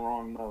playing the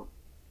wrong note.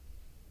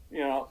 You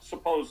know,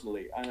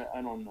 supposedly.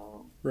 I don't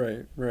know.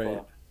 Right.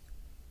 But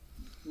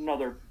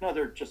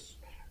another just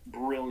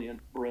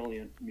brilliant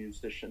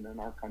musician in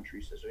our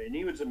country's history. And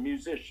he was a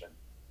musician.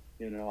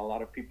 You know, a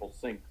lot of people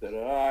think that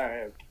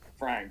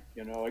Frank,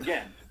 you know,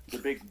 again, the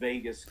big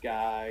Vegas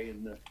guy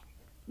and the,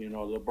 you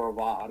know, the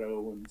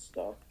bravado and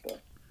stuff. But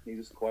he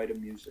was quite a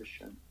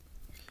musician.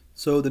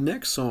 So the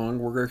next song,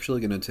 we're actually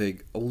going to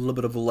take a little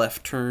bit of a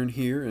left turn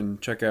here and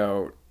check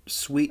out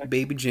Sweet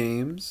Baby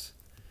James,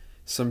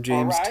 some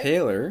James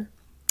Taylor.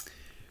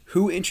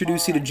 Who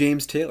introduced you to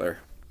James Taylor?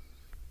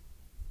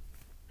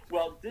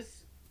 Well,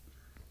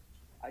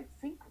 I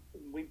think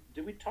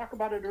did we talk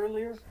about it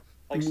earlier?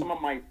 Like some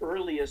of my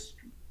earliest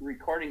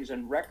recordings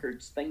and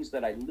records, things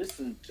that I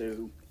listened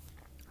to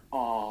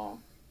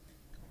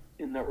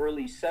in the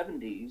early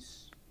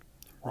 70s.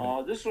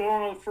 This was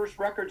one of the first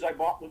records I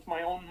bought with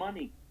my own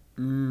money.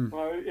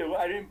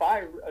 I didn't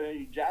buy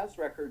any jazz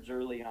records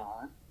early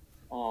on,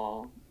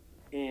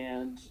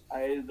 and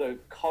the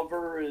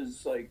cover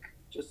is like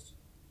just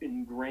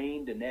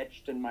ingrained and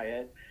etched in my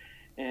head.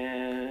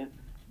 And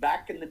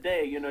back in the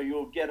day,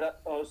 you'll get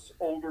us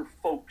older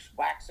folks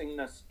waxing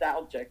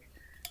nostalgic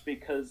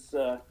because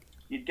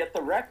you'd get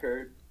the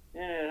record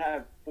and it'd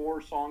have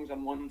 4 songs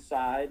on one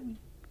side and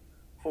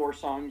 4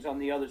 songs on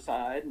the other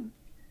side, and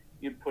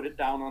you'd put it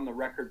down on the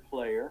record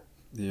player.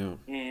 Yeah.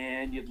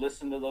 And you'd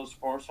listen to those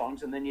 4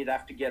 songs, and then you'd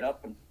have to get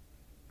up and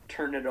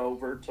turn it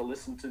over to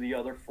listen to the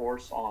other 4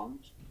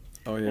 songs.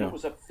 Oh, yeah. And it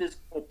was a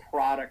physical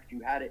product.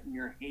 You had it in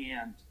your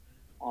hand.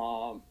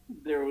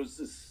 There was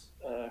this,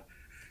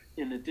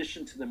 in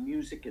addition to the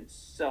music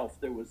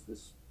itself, there was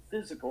this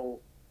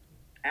physical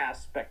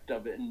aspect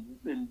of it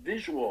and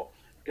visual,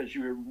 because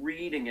you were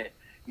reading it.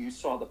 You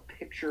saw the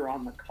picture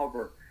on the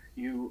cover.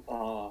 You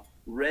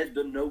read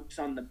the notes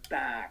on the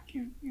back.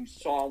 You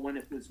saw when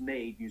it was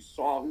made. You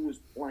saw who was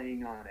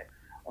playing on it.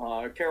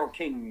 Carole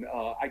King,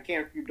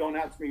 you don't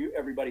ask me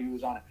everybody who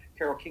was on it.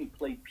 Carole King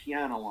played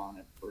piano on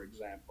it, for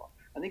example.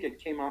 I think it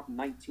came out in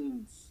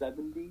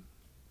 1970.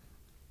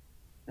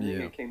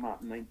 It came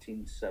out in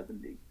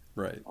 1970.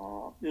 Right.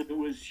 It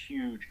was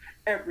huge.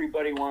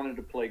 Everybody wanted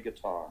to play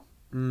guitar.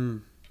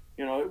 Mm.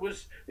 It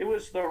was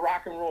the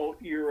rock and roll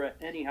era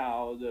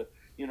anyhow, the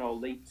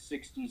late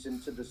 60s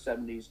into the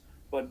 70s.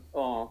 But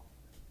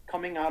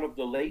coming out of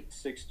the late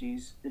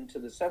 60s into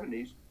the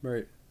 70s,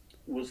 right,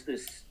 was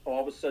this,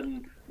 all of a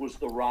sudden, was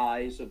the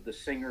rise of the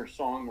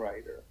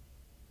singer-songwriter.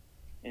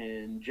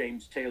 And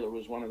James Taylor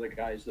was one of the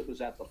guys that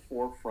was at the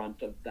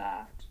forefront of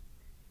that.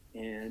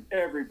 And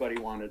everybody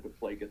wanted to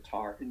play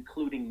guitar,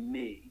 including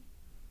me.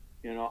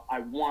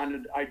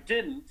 I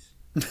didn't,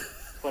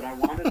 but I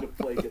wanted to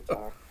play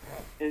guitar.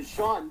 And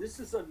Sean, this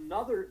is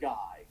another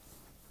guy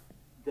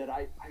that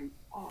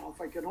if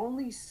I could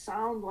only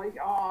sound like,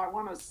 I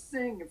want to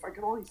sing. If I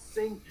could only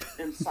sing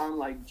and sound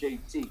like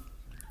JT.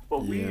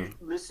 But we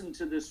listened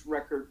to this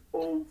record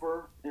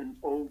over and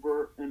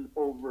over and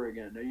over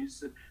again. I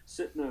used to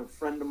sit in a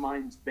friend of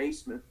mine's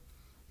basement,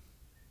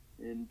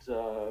 and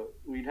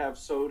we'd have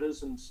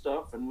sodas and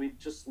stuff, and we'd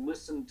just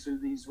listen to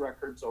these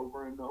records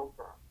over and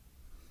over.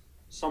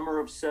 Summer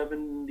of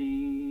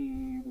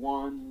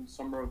 71,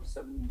 summer of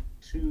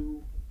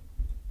 72,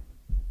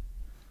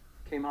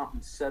 came out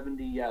in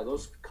 70. Yeah,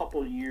 those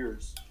couple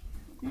years,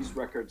 these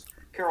records.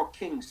 Carole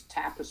King's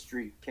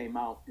Tapestry came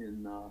out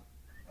in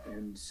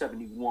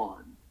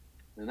 71,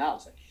 and that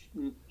was a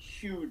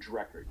huge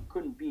record.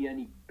 Couldn't be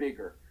any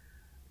bigger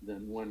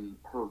than when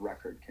her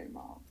record came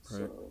out. Right.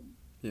 So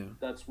yeah,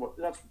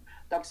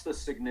 that's the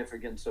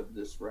significance of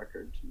this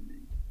record to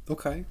me.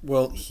 Okay,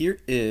 well, here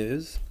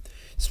is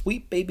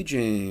Sweet Baby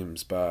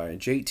James by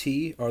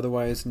JT,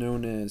 otherwise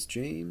known as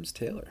James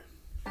Taylor.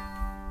 3-4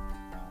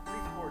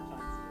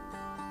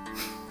 times.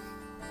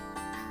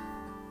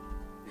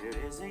 There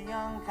is a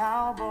young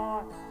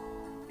cowboy,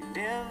 he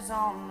lives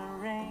on the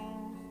range.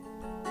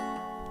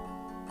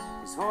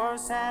 His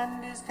horse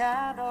and his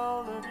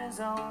cattle are his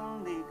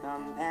only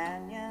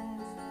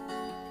companions.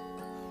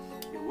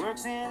 He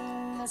works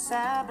in the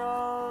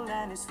saddle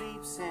and he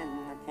sleeps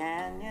in the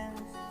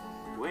canyons,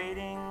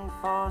 waiting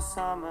for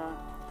summer,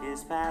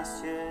 his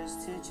pastures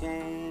to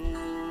change.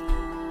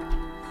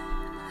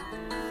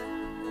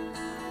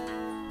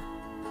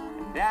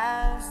 And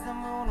as the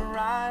moon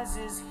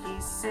rises,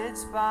 he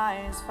sits by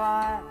his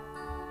fire,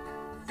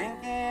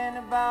 thinking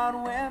about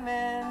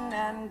women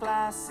and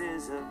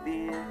glasses of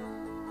beer,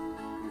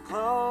 and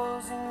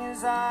closing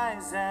his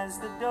eyes as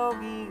the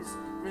dogies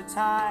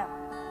retire.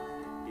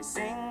 He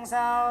sings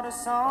out a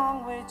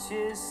song which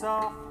is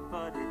soft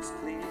but it's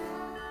clear,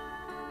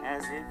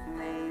 as if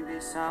maybe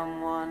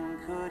someone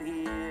could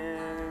hear.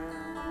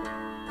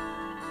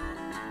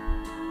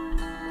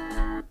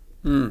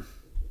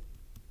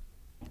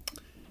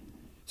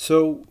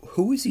 So,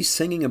 who is he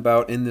singing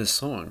about in this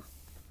song?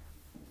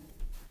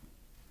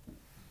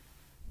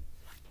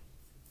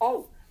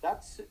 Oh,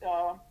 that's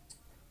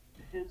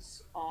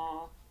his.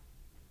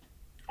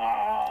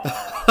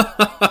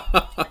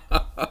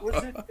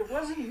 It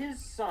wasn't his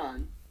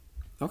son.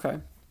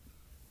 Okay.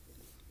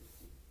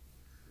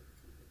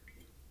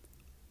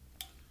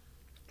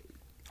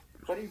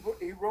 But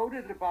he wrote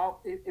it about.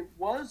 It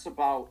was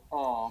about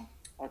a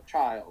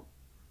child.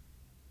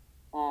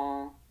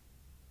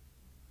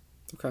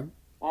 Okay.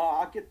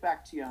 I'll get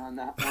back to you on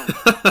that one.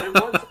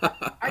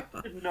 I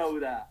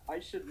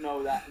should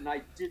know that. And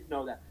I did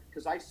know that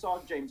because I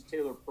saw James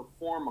Taylor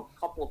perform a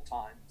couple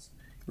times,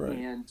 Right.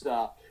 And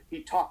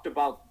he talked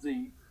about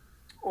the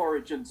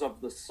origins of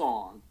the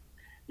song,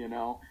 and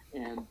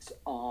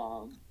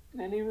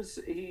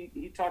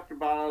he talked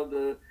about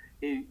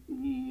he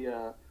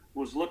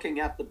was looking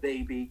at the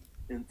baby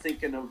and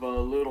thinking of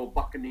a little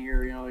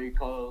buccaneer, he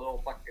called it a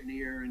little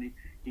buccaneer, and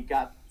he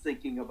got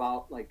thinking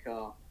about like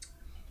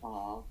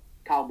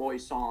cowboy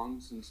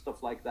songs and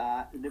stuff like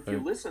that. And if you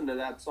listen to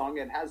that song,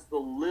 it has the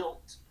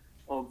lilt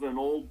of an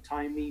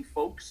old-timey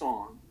folk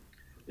song.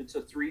 It's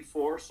a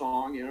 3/4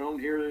 song. You don't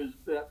hear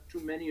that too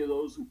many of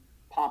those in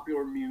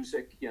popular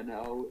music,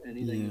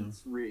 anything in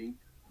 3.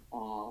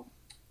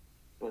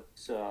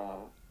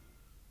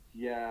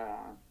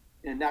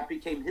 And that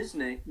became his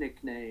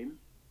nickname.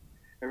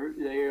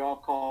 They all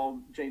call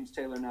James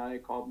Taylor now. They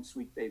call him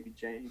Sweet Baby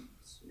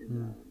James. You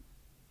know?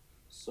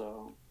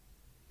 So,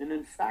 and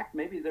in fact,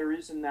 maybe there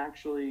wasn't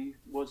actually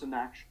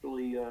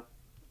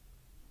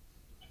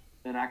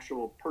an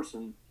actual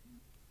person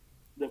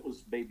that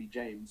was Baby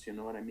James. You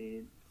know what I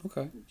mean?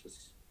 Okay. It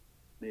just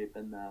may have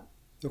been that.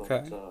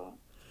 Okay. But,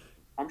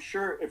 I'm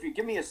sure if you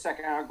give me a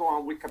second, I'll go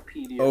on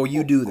Wikipedia. Oh,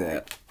 you do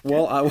that.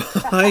 Well,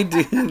 I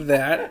do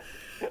that.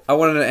 I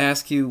wanted to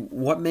ask you,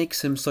 what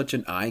makes him such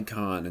an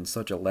icon and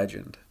such a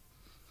legend?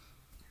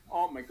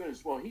 Oh my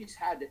goodness! Well, he's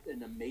had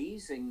an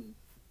amazing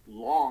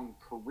long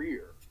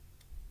career.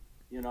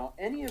 You know,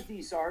 any of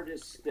these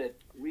artists that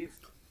we've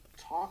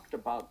talked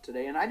about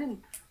today, and I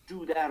didn't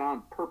do that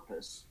on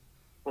purpose,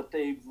 but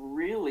they've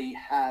really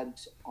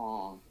had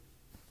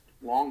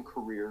long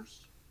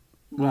careers.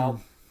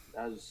 Well,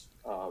 as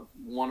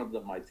one of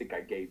them, I think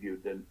I gave you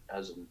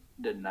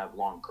didn't have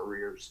long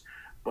careers,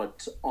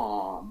 but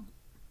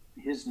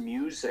his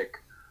music,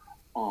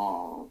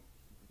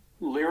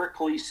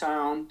 lyrically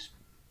sound,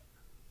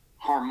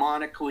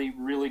 harmonically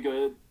really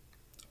good.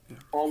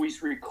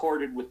 Always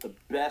recorded with the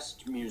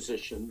best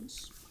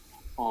musicians.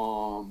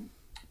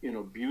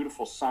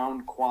 Beautiful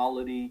sound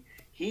quality.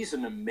 He's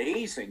an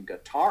amazing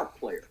guitar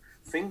player,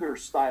 finger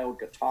style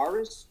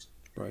guitarist.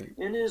 Right.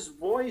 And his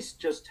voice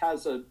just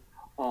has a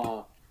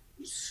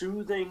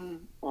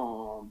soothing.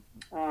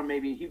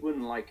 Maybe he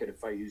wouldn't like it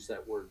if I use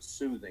that word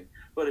soothing,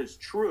 but it's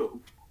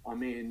true. I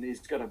mean, he's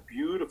got a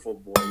beautiful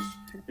voice,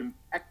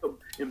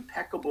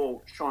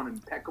 impeccable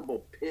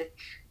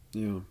pitch.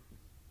 Yeah.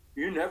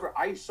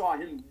 I saw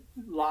him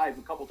live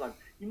a couple times.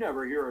 You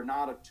never hear an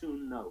out of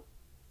tune note.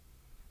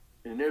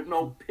 And there's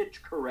no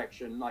pitch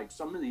correction like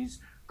some of these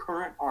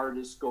current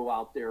artists go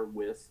out there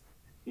with,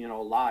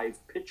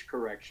 live pitch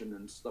correction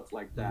and stuff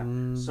like that.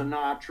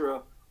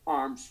 Sinatra,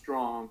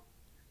 Armstrong,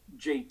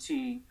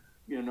 JT,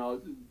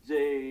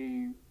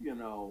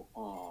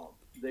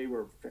 they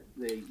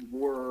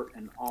were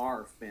and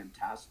are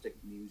fantastic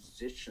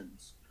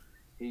musicians.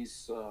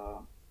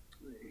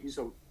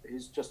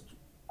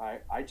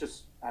 I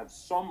just have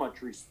so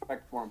much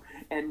respect for him.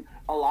 And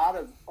a lot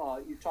of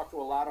you talk to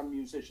a lot of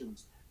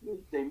musicians.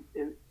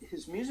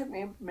 His music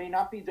may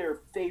not be their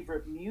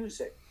favorite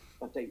music,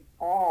 but they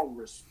all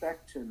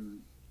respect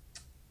him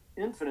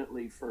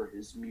infinitely for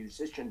his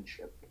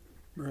musicianship.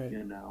 Right.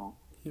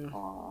 Yeah.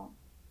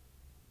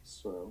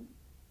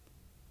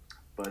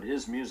 But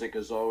his music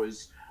is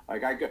always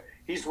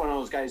he's one of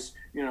those guys,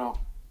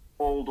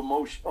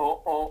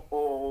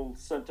 old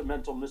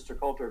sentimental Mr.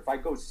 Coulter. If I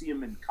go see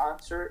him in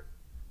concert,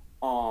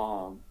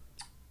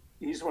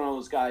 he's one of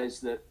those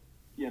guys that,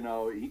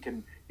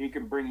 he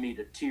can bring me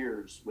to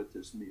tears with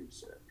his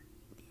music.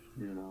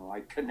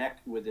 I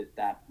connect with it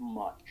that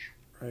much.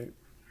 Right.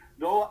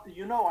 Though,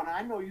 and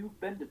I know you've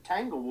been to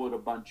Tanglewood a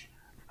bunch.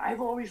 I've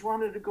always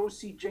wanted to go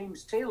see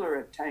James Taylor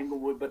at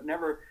Tanglewood, but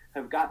never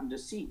have gotten to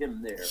see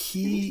him there.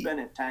 He's been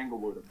at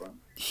Tanglewood a bunch.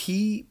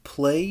 He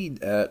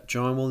played at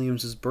John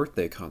Williams'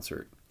 birthday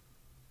concert.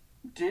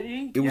 Did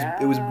he? It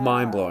was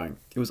mind-blowing.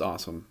 It was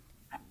awesome.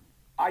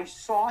 I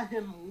saw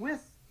him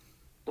with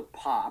the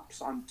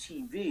Pops on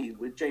TV,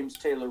 with James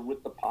Taylor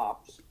with the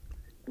Pops.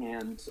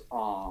 And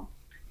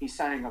he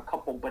sang a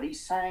couple, but he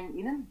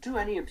didn't do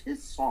any of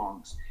his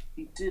songs.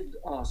 He did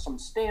some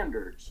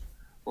standards,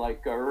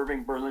 like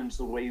Irving Berlin's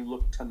The Way You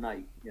Look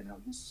Tonight.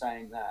 He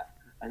sang that.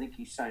 I think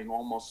he sang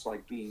Almost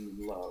Like Being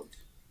in Love,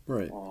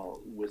 right,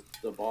 with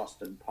the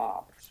Boston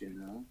Pops,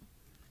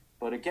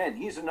 But again,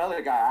 he's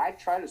another guy. I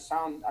try to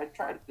sing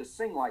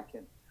like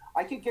him.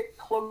 I could get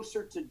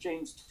closer to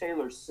James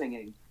Taylor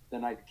singing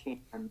than I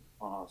can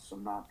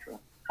Sinatra.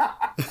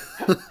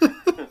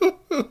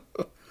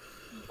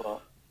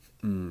 But,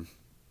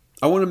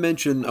 I want to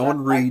mention. I want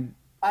to read.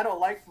 I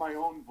don't like my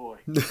own voice.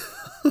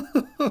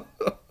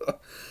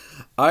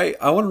 I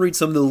want to read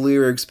some of the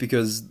lyrics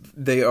because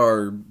they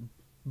are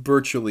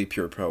virtually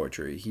pure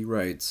poetry. He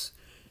writes,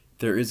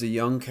 "There is a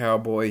young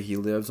cowboy, he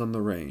lives on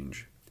the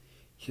range.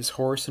 His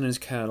horse and his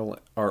cattle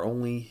are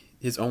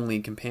his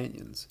only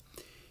companions.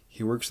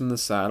 He works in the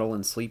saddle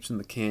and sleeps in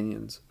the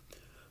canyons,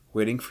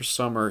 waiting for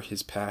summer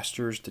his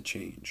pastures to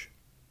change."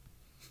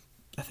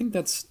 I think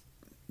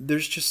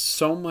there's just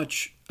so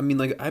much. I mean,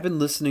 like, I've been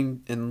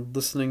listening and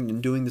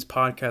doing this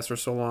podcast for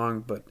so long,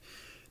 but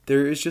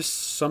there is just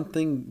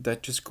something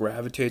that just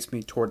gravitates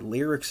me toward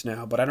lyrics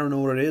now, but I don't know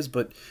what it is,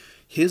 but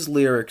his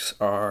lyrics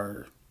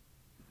are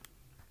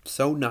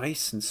so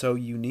nice and so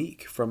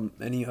unique from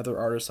any other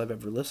artist I've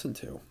ever listened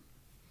to.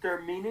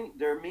 They're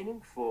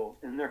meaningful,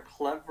 and they're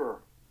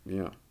clever.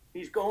 Yeah.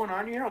 He's going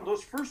on,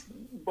 those first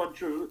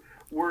bunch of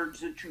words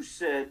that you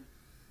said.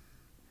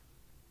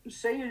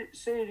 Say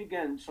it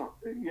again, Sean.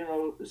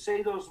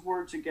 Say those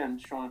words again,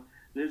 Sean.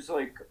 There's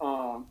like,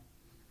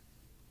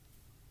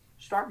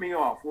 start me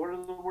off. What are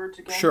the words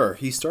again? Sure.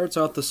 He starts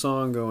out the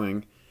song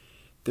going,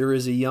 "There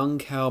is a young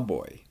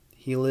cowboy.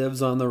 He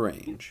lives on the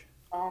range.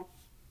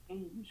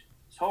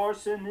 His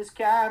horse and his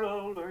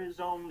cattle are his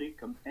only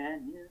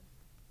companion.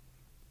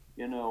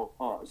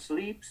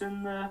 Sleeps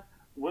in the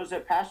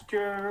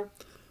pasture.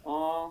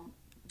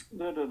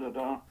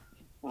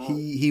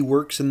 He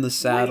works in the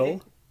saddle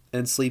waiting-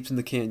 and sleeps in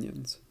the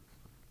canyons.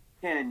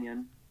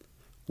 Canyon.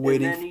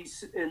 Waiting.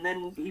 And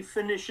then he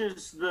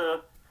finishes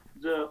the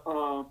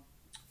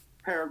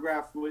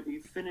paragraph with, he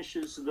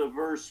finishes the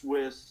verse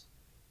with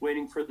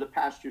waiting for the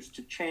pastures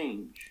to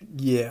change.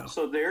 Yeah.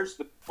 So there's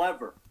the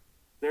clever.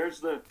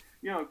 There's the,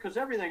 because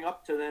everything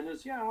up to then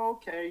is,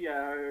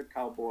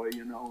 cowboy,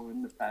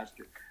 in the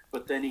pasture.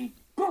 But then he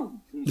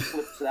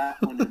slips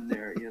that one in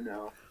there,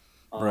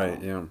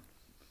 Right, yeah.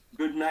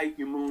 Good night,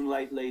 you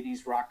moonlight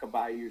ladies,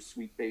 rockabye, your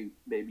sweet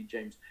baby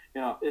James.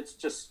 It's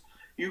just,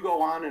 you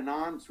go on and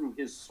on through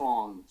his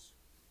songs.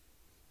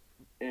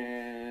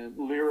 And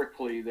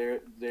lyrically,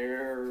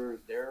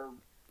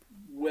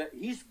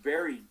 he's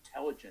very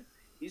intelligent.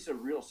 He's a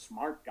real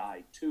smart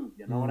guy too.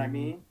 You know what I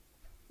mean?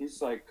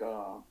 He's like,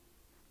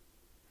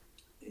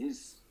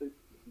 he's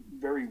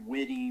very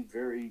witty,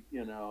 very,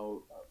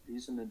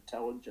 he's an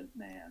intelligent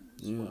man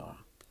as well.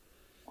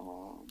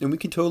 And we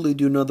could totally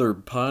do another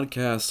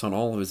podcast on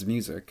all of his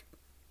music.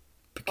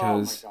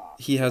 Because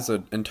he has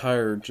an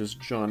entire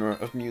just genre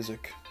of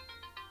music.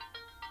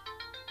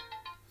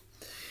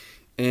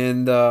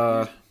 And,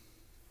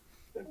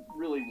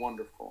 really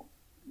wonderful.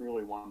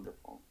 Really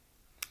wonderful.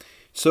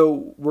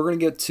 So, we're going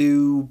to get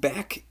to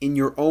Back in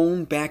Your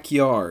Own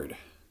Backyard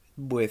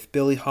with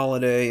Billie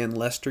Holiday and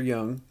Lester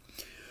Young.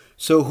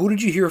 So, who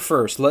did you hear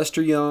first,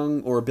 Lester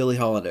Young or Billie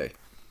Holiday?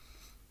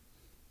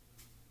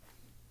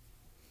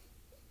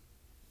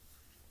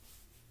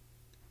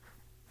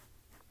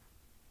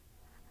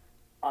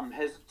 I'm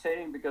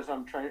hesitating because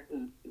I'm trying.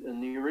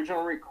 In the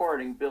original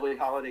recording, Billie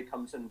Holiday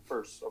comes in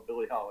first, so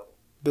Billie Holiday.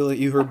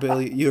 You heard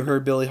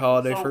Billie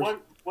Holiday so first?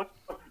 What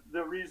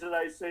the reason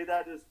I say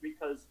that is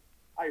because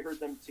I heard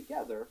them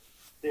together.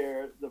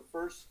 They're the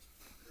first.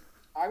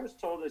 I was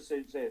told to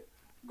say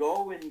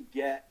go and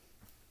get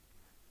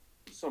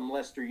some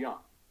Lester Young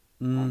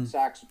on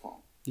saxophone.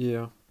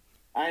 Yeah.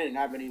 I didn't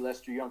have any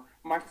Lester Young.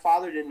 My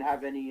father didn't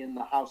have any in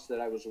the house that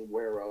I was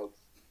aware of.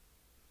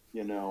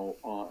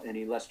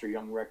 Any Lester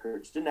Young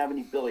records. Didn't have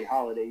any Billie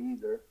Holiday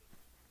either.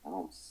 I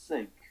don't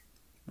think.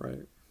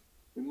 Right.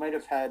 We might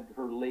have had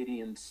her Lady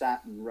in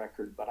Satin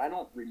record, but I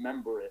don't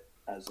remember it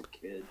as a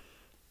kid.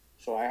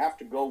 So I have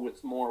to go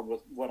with more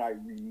with what I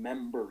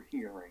remember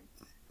hearing,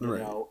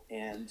 right.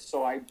 And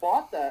so I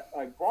bought that.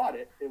 I bought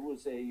it. It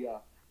was a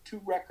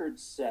 2-record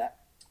set,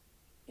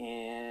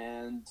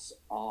 and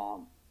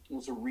it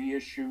was a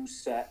reissue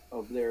set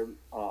of their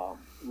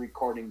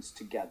recordings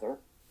together.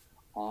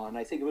 And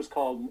I think it was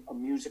called A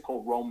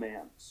Musical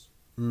Romance.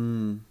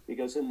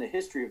 Because in the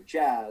history of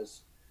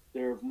jazz,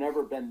 there have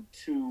never been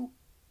 2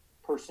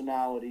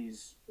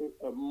 personalities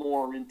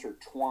more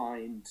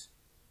intertwined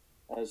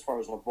as far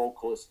as a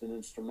vocalist and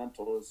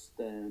instrumentalist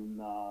than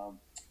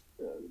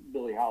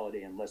Billie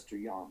Holiday and Lester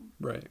Young.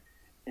 Right.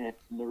 And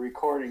in the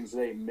recordings,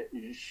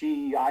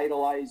 she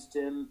idolized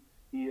him.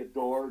 He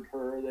adored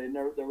her.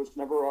 There was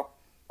never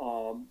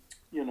a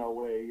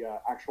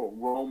actual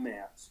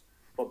romance,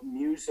 but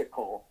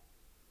musical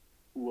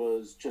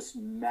was just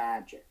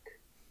magic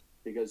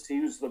because he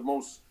was the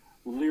most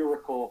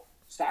lyrical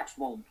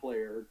saxophone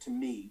player to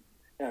me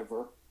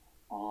ever,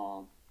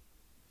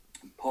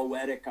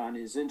 poetic on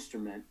his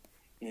instrument,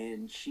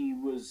 and she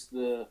was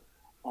the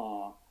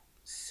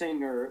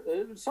singer.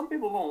 Some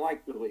people don't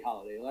like Billie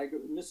Holiday, like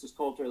Mrs.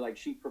 Coulter, like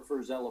she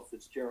prefers Ella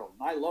Fitzgerald.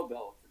 I love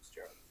Ella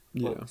Fitzgerald,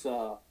 but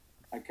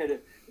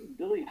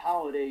Billie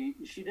Holiday,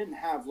 she didn't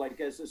have, like,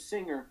 as a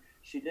singer,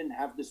 she didn't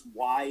have this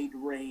wide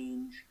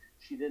range.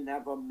 She didn't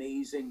have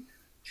amazing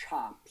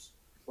chops,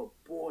 but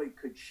boy,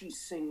 could she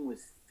sing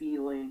with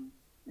feeling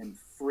and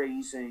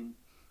phrasing.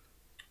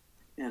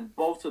 And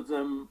both of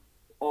them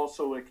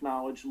also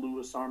acknowledged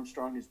Louis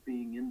Armstrong as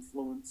being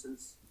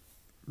influences.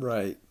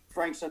 Right.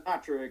 Frank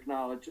Sinatra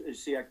acknowledged,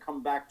 see, I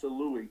come back to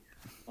Louis.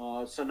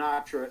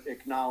 Sinatra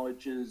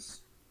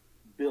acknowledges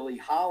Billie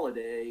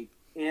Holiday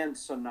and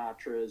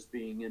Sinatra as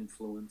being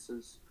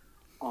influences.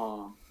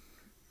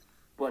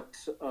 But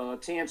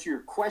to answer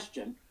your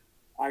question,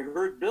 I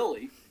heard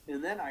Billy,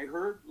 and then I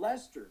heard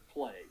Lester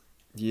play.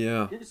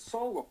 Yeah. His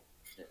solo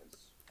is.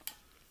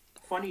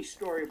 Funny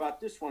story about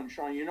this one,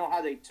 Sean. You know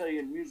how they tell you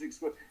in music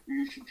school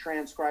you should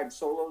transcribe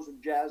solos of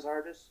jazz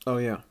artists? Oh,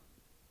 yeah.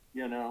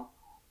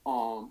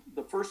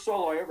 The first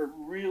solo I ever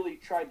really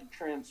tried to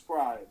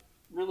transcribe,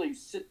 really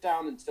sit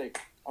down and say,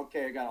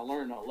 okay, I got to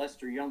learn a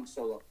Lester Young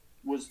solo,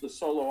 was the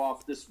solo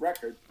off this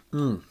record.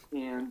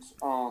 And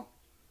the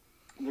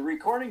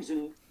recording's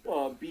in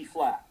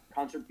B-flat,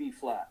 concert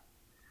B-flat.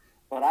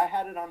 But I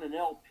had it on an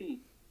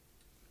LP,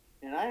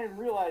 and I didn't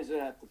realize it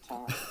at the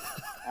time.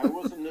 I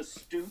wasn't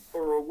astute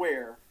or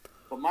aware,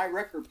 but my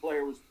record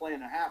player was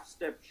playing a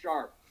half-step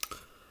sharp.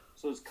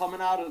 So it's coming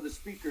out of the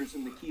speakers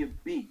in the key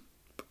of B.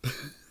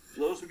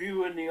 Those of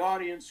you in the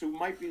audience who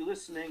might be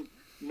listening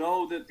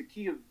know that the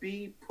key of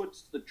B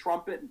puts the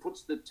trumpet and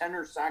puts the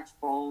tenor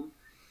saxophone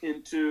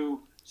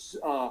into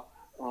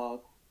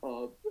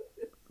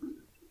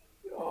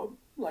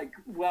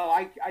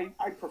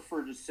I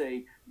prefer to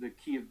say the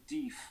key of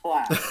D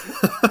flat.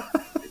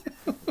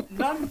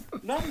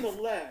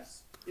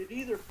 Nonetheless, it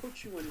either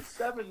put you in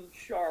 7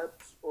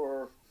 sharps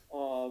or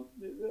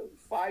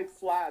 5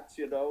 flats,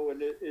 you know,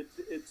 and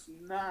it's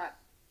not,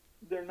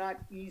 they're not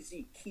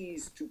easy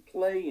keys to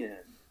play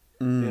in,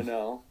 you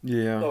know.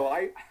 Yeah. So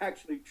I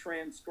actually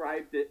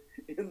transcribed it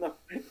in the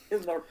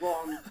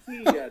wrong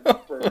key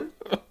at first.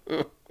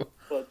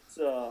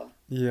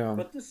 Yeah.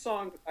 But this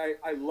song,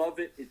 I love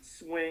it. It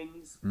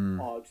swings.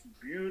 It's a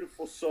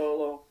beautiful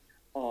solo.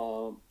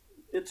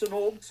 It's an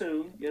old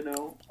tune, you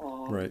know.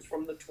 Right. It's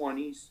from the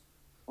 20s.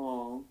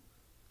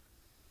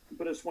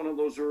 But it's one of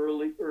those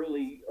early.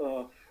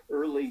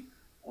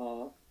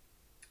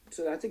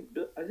 So I think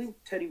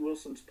Teddy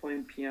Wilson's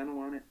playing piano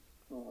on it.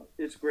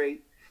 It's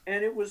great,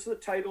 and it was the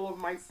title of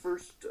my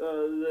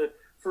the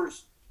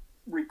first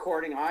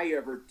recording I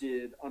ever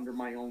did under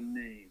my own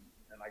name,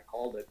 and I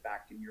called it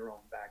 "Back in Your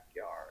Own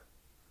Backyard."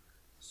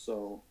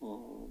 So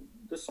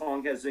the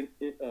song has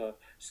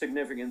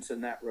significance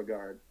in that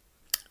regard.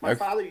 My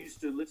father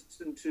used to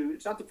listen to.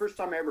 It's not the first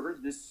time I ever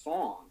heard this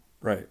song.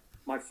 Right.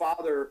 My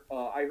father,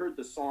 I heard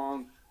the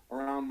song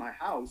around my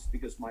house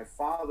because my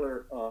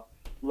father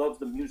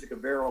loved the music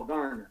of Errol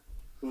Garner,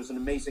 who was an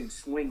amazing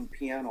swing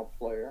piano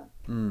player.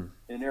 And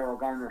Errol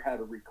Garner had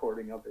a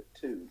recording of it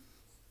too.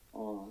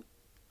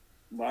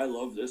 But I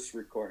love this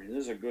recording.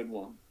 This is a good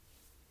one.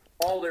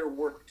 All their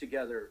work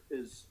together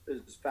is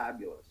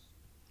fabulous.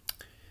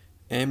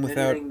 And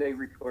without anything they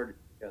recorded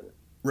together.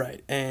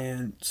 Right.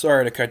 And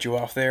sorry to cut you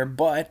off there,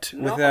 but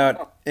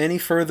without any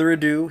further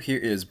ado, here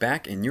is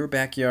Back in Your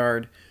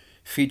Backyard,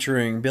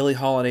 featuring Billie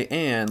Holiday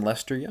and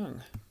Lester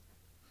Young.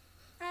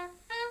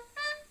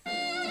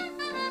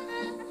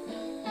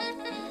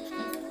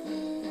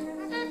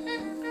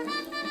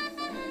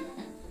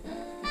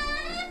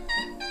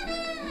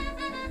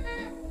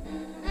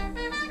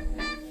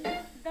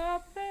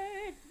 The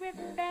bird with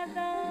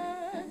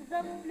feathers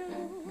of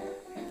blue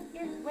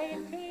is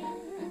waiting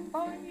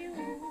for you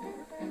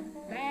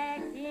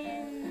back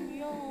in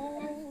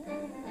your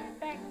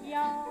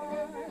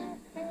backyard.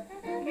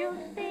 You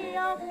see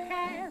your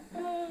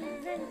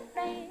castles and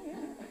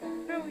flames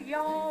through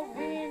your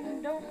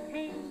window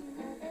pane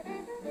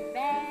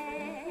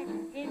back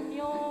in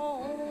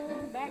your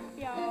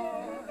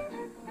backyard.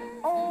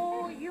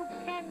 Oh, you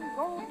can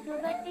go to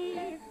the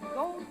east,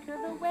 go to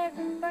the west,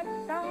 but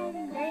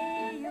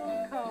someday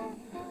you'll come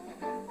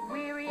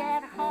weary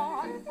at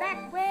heart,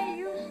 back where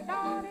you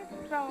started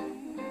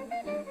from.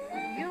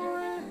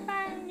 You'll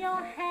find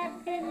your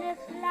happiness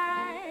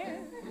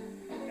lies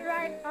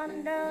right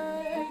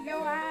under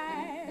your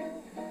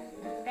eyes,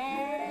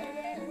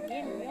 back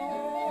in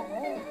your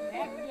own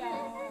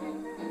backyard.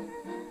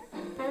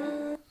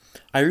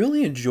 I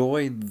really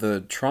enjoyed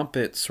the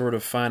trumpet sort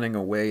of finding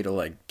a way to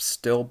like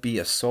still be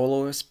a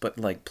soloist but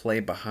like play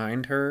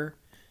behind her.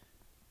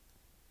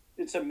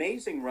 It's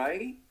amazing,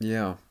 right?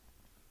 Yeah.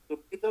 The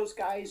way those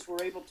guys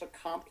were able to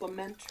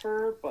compliment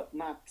her but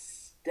not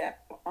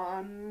step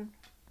on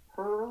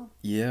her.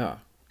 Yeah.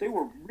 They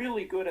were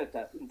really good at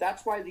that.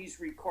 That's why these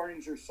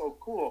recordings are so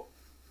cool.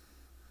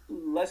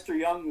 Lester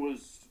Young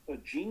was a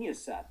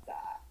genius at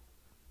that.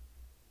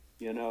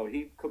 You know,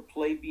 he could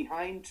play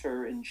behind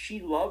her and she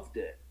loved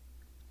it.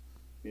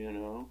 You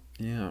know?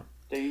 Yeah.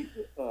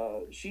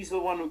 She's the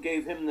one who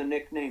gave him the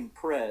nickname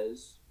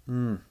Prez.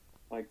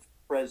 Like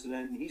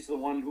president. He's the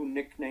one who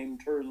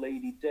nicknamed her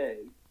Lady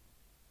Day.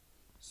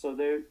 So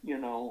they're, you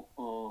know,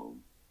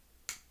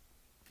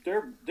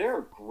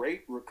 they're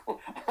great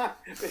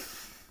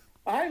recordings.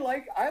 I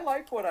like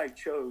what I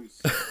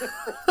chose.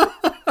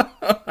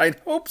 I'd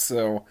hope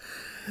so.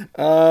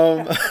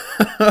 No,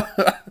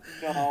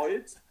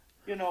 it's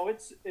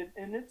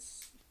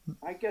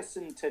I guess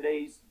in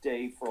today's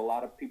day for a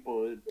lot of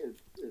people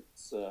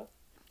it's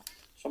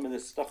some of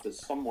this stuff is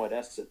somewhat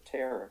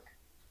esoteric.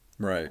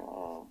 Right.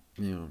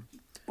 Yeah.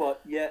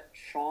 But yet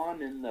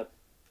Sean, in the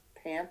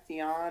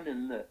pantheon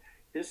and the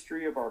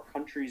history of our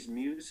country's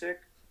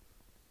music,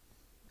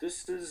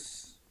 this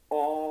is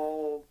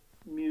all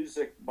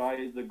music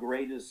by the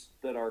greatest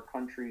that our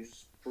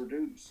country's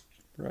produced.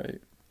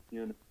 Right.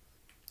 You know,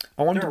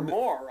 there are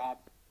more,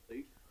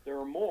 obviously. There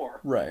are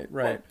more. Right.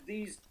 But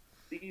these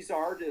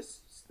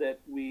artists that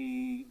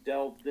we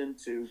delved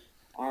into,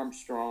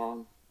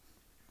 Armstrong,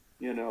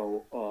 you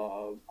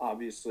know,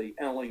 obviously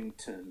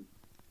Ellington,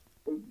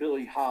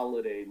 Billie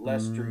Holiday,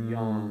 Lester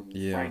Young,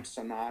 Frank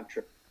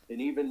Sinatra,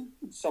 and even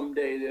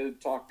someday they'll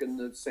talk in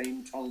the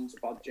same tones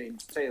about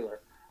James Taylor.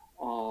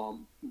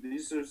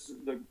 These are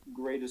the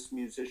greatest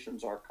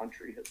musicians our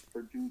country has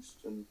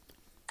produced, and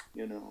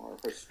you know, are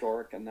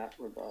historic in that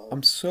regard.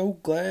 I'm so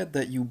glad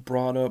that you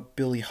brought up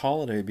Billie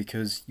Holiday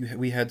because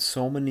we had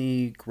so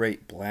many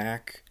great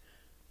black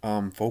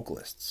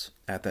vocalists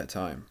at that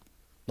time,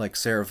 like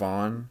Sarah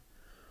Vaughan,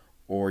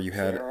 or you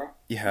had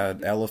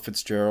Ella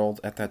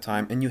Fitzgerald at that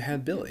time, and you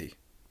had Billie,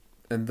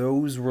 and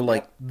those were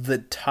like the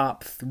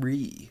top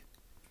 3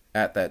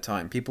 at that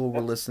time. People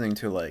were listening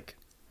to like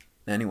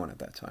anyone at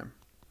that time.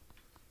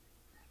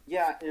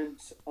 Yeah, and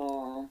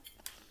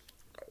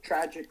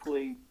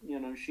tragically, you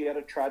know, she had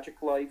a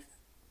tragic life.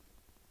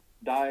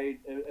 died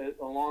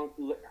along.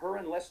 Her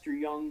and Lester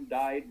Young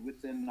died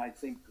within, I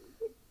think,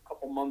 a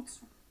couple months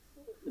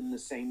in the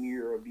same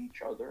year of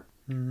each other.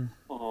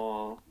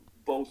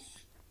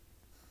 Both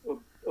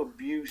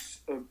abuse,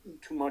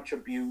 too much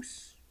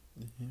abuse,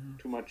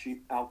 too much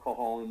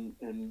alcohol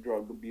and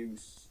drug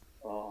abuse,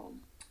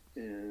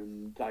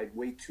 and died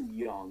way too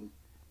young.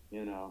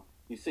 You know,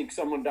 you think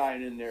someone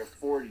died in their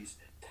 40s?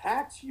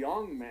 That's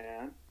young,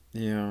 man.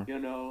 Yeah. You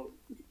know,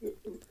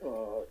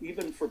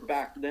 even for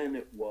back then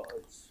it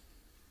was.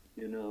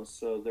 You know,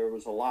 so there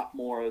was a lot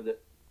more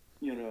that,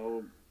 you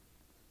know,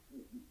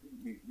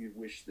 you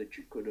wish that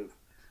you could have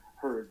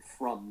heard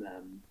from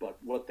them, but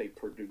what they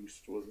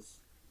produced was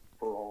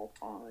for all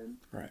time.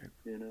 Right.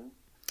 You know,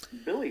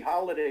 Billie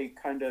Holiday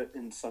kind of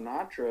and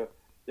Sinatra,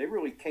 they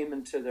really came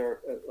into their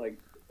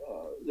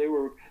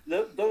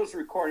those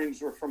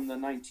recordings were from the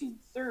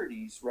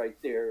 1930s, right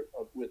there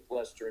with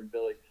Lester and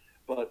Billie,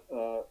 but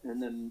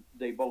and then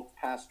they both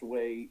passed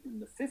away in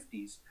the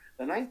 50s.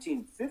 The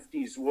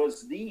 1950s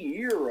was the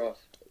era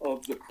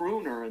of the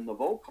crooner and the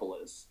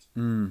vocalist.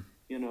 You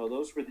know,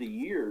 those were the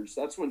years.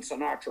 That's when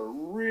Sinatra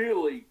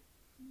really,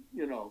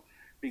 you know,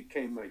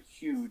 became a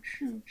huge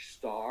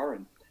star,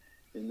 and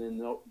then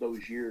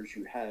those years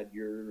you had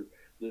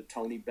the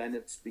Tony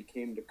Bennett's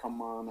became to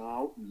come on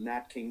out, and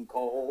Nat King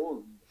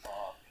Cole,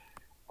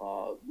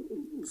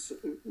 and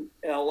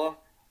Ella.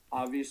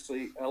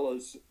 Obviously,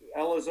 Ella's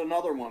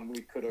another one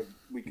we could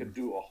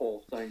do a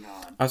whole thing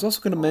on. I was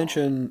also going to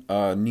mention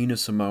Nina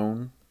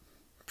Simone.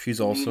 She's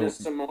also Nina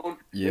Simone,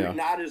 yeah,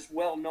 not as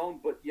well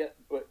known, but yet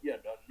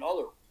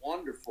another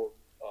wonderful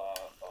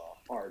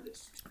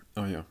artist.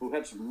 Oh yeah, who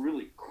had some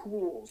really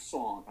cool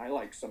songs. I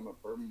like some of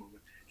her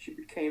movement. She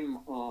became,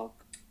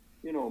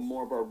 you know,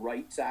 more of a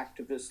rights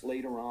activist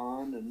later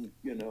on, and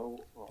you know,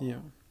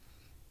 yeah.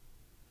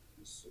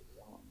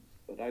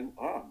 But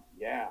oh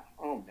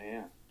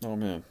man,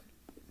 the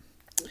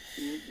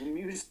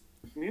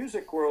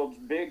music world's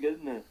big,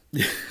 isn't it?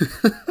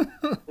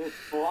 There's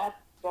a lot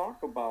to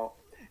talk about.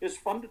 It's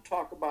fun to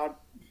talk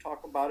about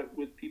it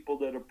with people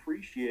that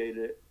appreciate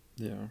it.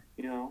 Yeah.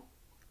 You know,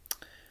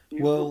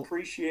 you've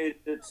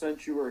appreciated it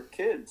since you were a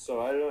kid.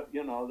 So I don't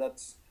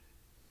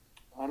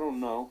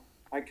know.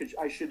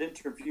 I should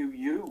interview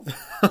you.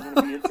 I'm going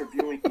to be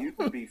interviewing you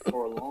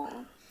before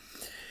long.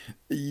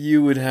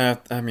 You would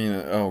have. I mean,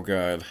 oh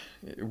god,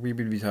 we'd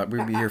be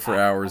here for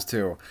hours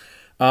too.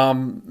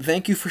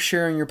 Thank you for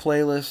sharing your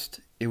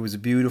playlist. It was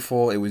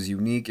beautiful. It was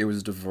unique. It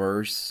was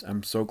diverse.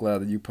 I'm so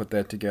glad that you put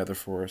that together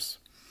for us.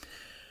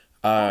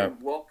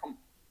 Welcome.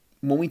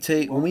 We're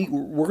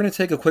going to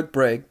take a quick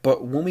break,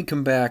 but when we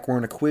come back, we're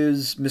going to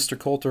quiz Mr.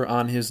 Coulter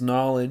on his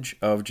knowledge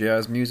of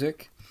jazz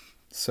music.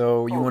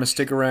 So you want to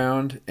stick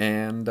around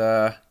and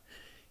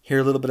hear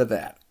a little bit of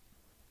that.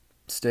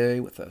 Stay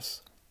with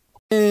us.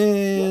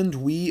 And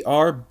we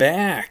are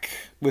back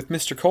with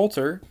Mr.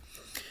 Coulter.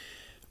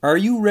 Are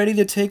you ready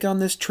to take on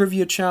this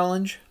trivia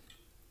challenge?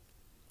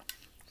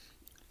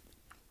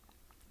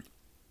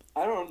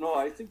 I don't know.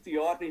 I think the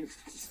audience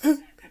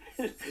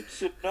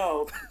should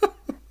know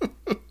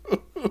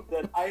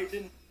that I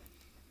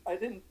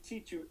didn't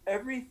teach you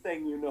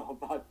everything you know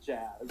about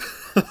jazz.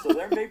 So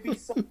there may be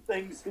some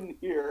things in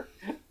here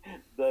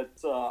that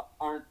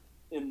aren't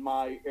in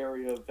my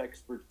area of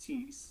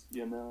expertise,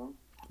 you know.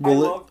 I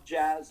love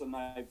jazz, and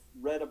I've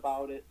read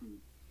about it and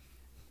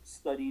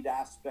studied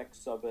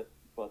aspects of it.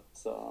 But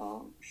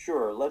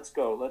sure, let's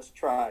go. Let's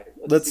try.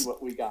 Let's see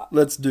what we got.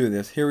 Let's do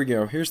this. Here we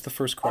go. Here's the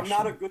first question.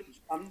 I'm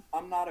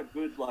not a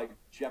good like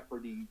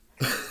Jeopardy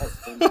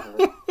contestant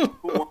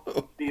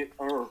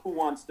or who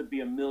wants to be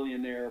a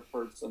millionaire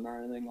person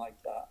or anything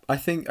like that. I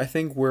think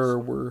we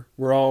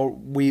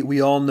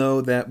all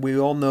know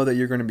that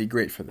you're going to be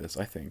great for this.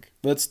 I think.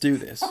 Let's do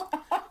this.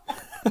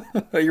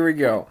 Here we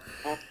go.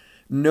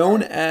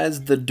 Known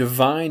as the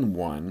Divine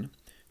One,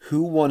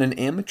 who won an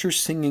amateur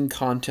singing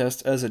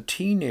contest as a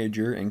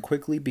teenager and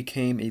quickly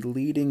became a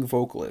leading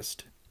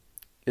vocalist?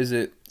 Is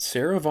it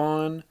Sarah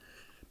Vaughan,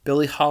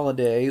 Billie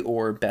Holiday,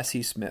 or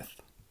Bessie Smith?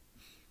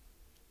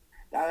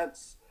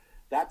 That's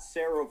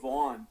Sarah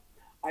Vaughan.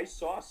 I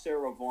saw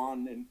Sarah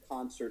Vaughan in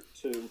concert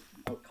too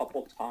a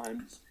couple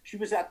times. She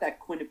was at that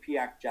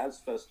Quinnipiac Jazz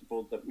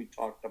Festival that we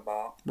talked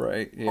about.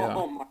 Right, yeah.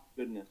 Oh my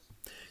goodness.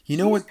 You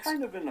know what? She's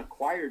kind of an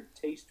acquired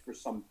taste for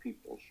some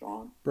people,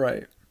 Sean.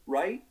 Right.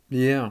 Right?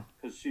 Yeah.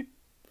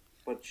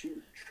 But she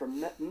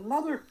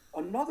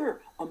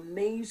another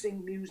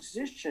amazing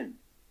musician.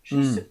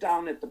 She sit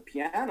down at the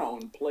piano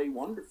and play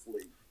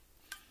wonderfully.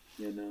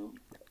 You know.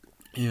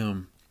 Yeah.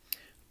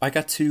 I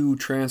got to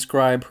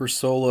transcribe her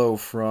solo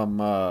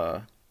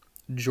from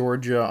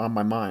Georgia on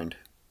My Mind.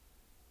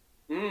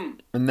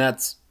 And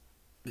that's...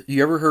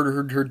 You ever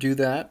heard her do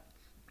that?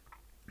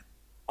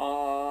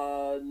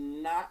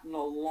 Not in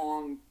a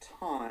long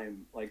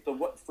time. Like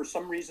for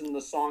some reason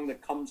the song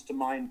that comes to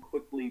mind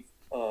quickly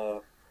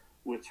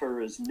with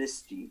her is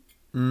Misty.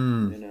 You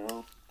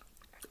know?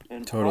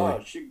 And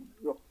totally. She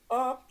go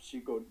up, she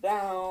go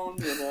down,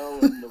 you know,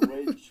 and the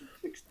way she's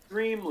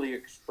extremely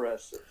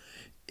expressive.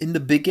 In the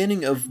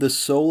beginning of the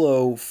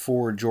solo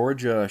for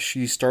Georgia,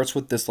 she starts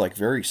with this like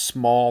very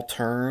small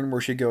turn where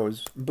she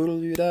goes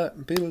 "Boodle-you-da,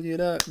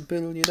 boodle-you-da,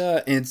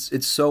 boodle-you-da," and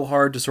it's so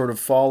hard to sort of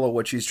follow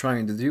what she's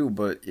trying to do,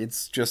 but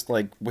it's just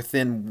like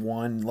within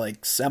one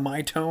like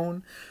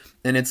semitone,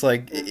 and it's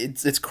like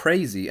it's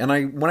crazy. And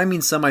when I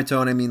mean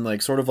semitone, I mean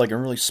like sort of like a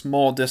really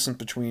small distance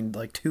between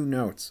like two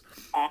notes.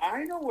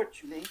 I know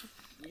what you mean.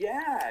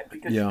 Yeah,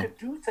 because you could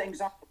do things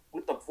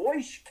with the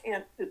voice. You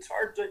can't. It's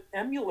hard to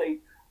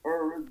emulate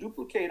or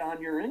duplicate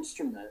on your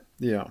instrument.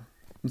 Yeah,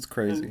 it's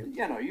crazy. And,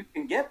 you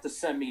can get the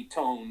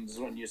semitones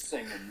when you're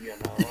singing.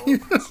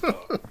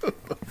 So,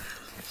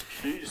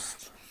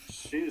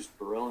 she's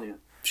brilliant.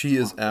 She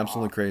is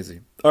absolutely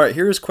crazy. All right,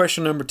 here's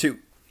question number 2.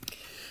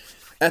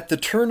 At the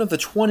turn of the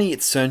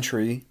 20th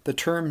century, the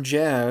term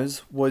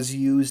jazz was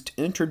used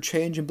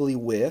interchangeably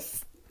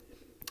with,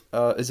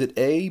 is it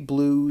A,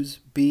 blues,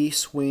 B,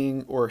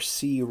 swing, or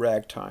C,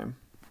 ragtime?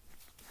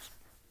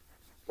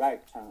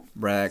 Ragtime.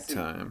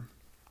 Ragtime.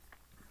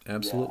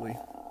 Absolutely.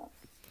 Yeah.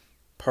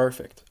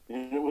 Perfect.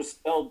 And it was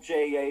spelled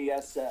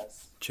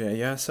J-A-S-S.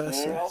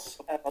 J-S-S-S.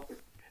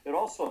 It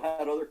also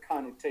had other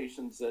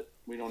connotations that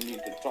we don't need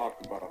to talk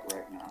about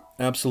right now.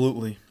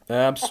 Absolutely.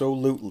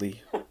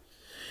 Absolutely.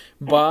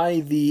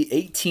 By the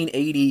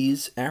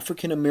 1880s,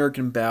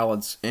 African-American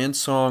ballads and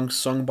songs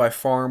sung by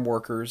farm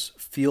workers,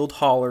 field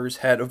haulers,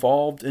 had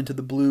evolved into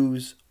the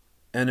blues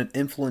and an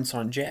influence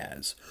on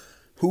jazz.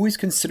 Who is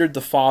considered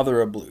the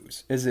father of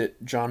blues? Is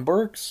it John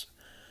Burks,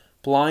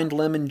 Blind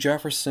Lemon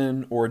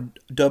Jefferson, or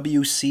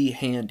W.C.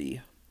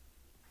 Handy?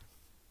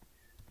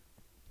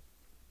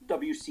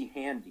 W.C.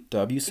 Handy.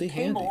 W.C.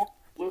 Handy.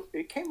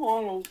 It came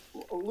along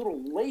a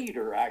little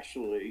later,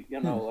 actually.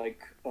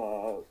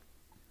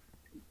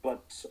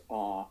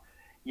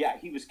 Yeah,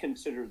 he was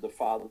considered the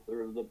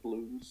father of the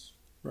blues.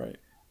 Right.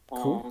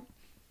 Cool.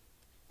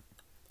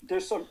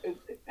 There's some.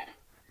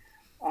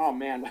 Oh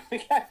man.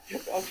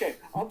 Okay,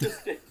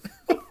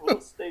 we'll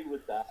stay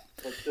with that.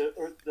 But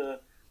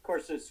of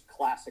course, this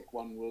classic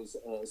one was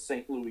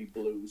St. Louis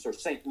blues or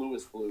St.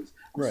 Louis blues.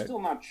 I'm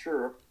still not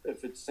sure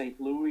if it's St.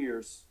 Louis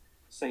or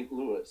St.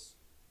 Louis.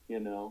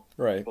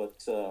 Right.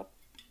 But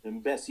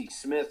and Bessie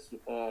Smith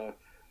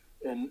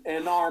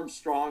and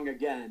Armstrong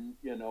again,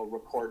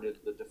 recorded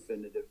the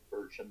definitive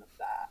version of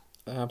that.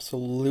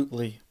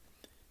 Absolutely.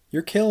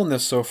 You're killing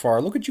this so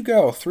far. Look at you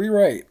go. 3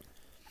 right.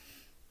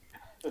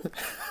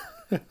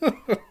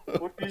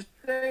 What you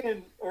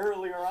saying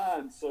earlier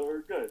on, so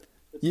we're good.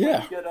 It's yeah.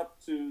 when we get up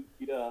to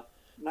the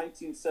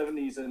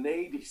 1970s and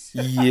 80s.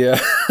 Yeah.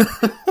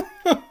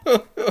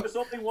 There's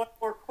only one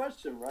more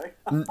question, right?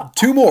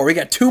 2 more. We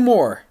got 2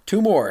 more.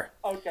 2 more.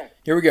 Okay.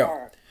 Here we go.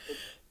 All right.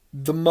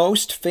 The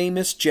most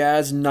famous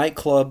jazz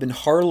nightclub in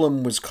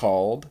Harlem was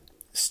called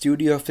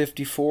Studio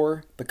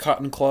 54, the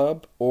Cotton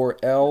Club, or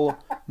El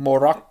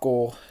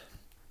Morocco.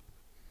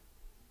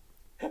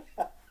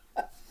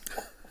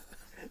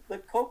 The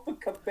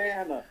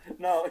Copacabana.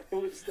 No, it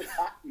was the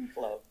Cotton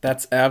Club.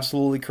 That's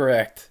absolutely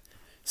correct.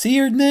 See,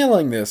 you're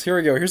nailing this. Here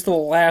we go. Here's the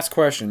last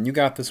question. You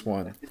got this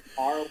one.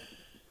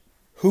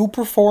 Who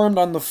performed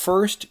on the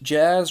first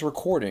jazz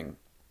recording?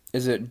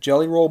 Is it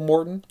Jelly Roll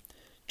Morton,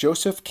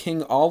 Joseph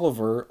King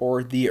Oliver,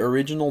 or the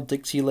original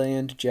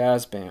Dixieland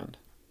Jazz Band?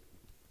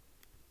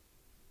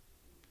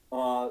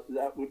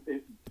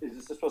 Is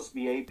this supposed to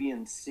be A, B,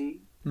 and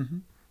C? Mm-hmm.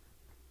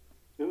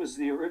 It was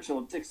the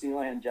original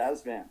Dixieland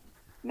Jazz Band,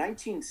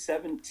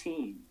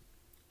 1917.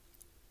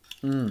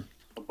 A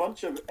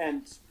bunch of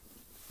and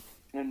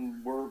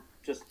we're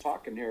just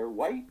talking here,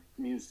 white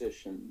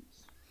musicians.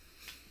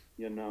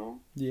 Yeah.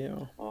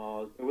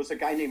 There was a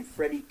guy named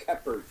Freddie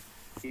Keppard.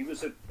 He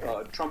was a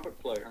trumpet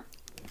player,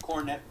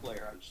 cornet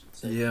player, I should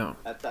say. Yeah.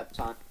 At that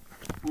time,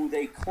 who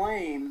they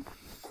claim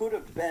could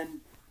have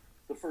been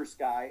the first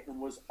guy and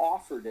was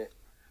offered it,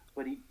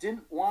 but he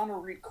didn't want to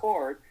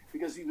record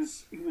because he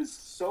was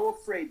so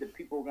afraid that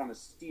people were going to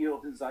steal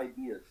his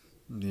ideas.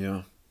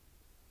 Yeah.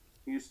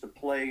 He used to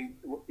play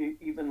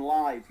even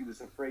live. He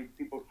was afraid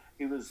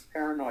he was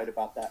paranoid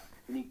about that,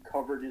 and he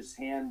covered his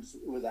hands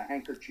with a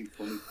handkerchief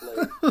when he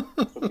played,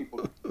 so people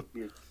could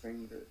see his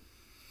fingers.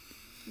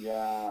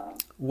 Yeah.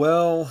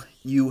 Well,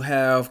 you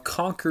have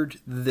conquered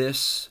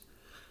this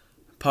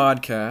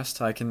podcast.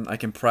 I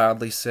can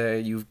proudly say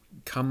you've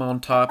come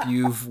on top.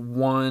 You've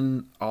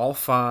won all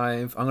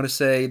 5. I'm going to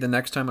say the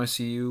next time I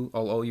see you,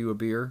 I'll owe you a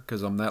beer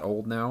because I'm that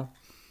old now.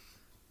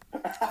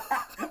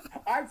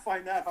 I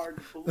find that hard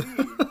to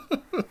believe.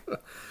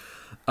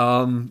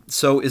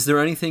 So is there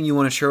anything you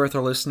want to share with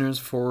our listeners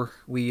before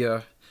we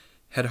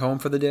head home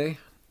for the day?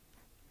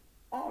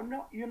 Oh,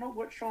 no. You know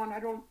what, Sean? I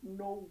don't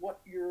know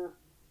what your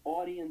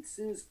audience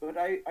is, but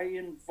I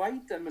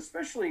invite them,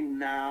 especially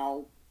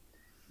now,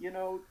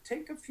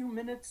 take a few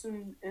minutes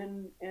and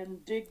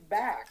dig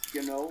back,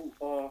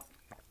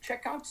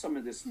 check out some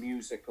of this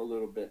music a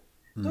little bit.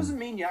 It doesn't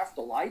mean you have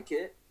to like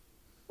it,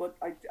 but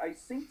I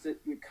think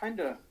that you kind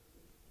of,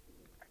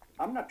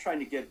 I'm not trying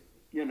to get,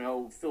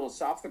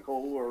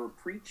 philosophical or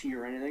preachy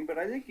or anything, but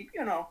I think,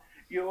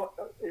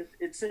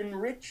 it's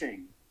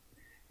enriching.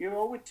 you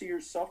owe it to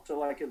yourself to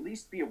like at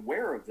least be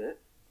aware of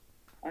it.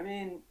 I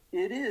mean,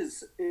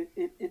 it's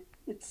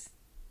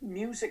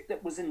music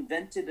that was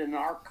invented in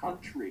our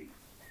country.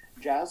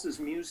 Jazz is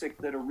music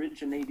that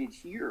originated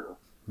here.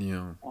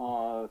 Yeah.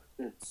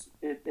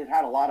 It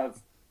had a lot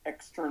of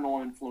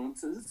external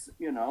influences,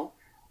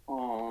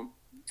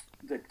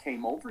 that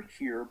came over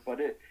here, but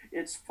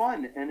it's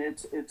fun, and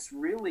it's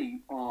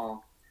really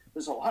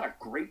there's a lot of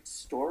great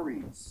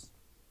stories.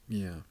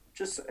 Yeah.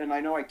 And I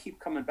know I keep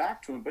coming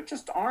back to him, but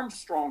just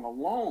Armstrong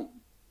alone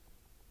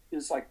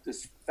is like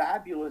this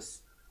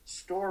fabulous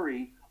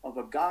story of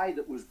a guy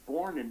that was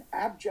born in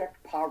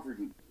abject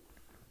poverty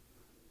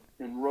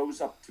and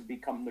rose up to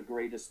become the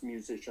greatest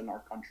musician our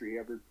country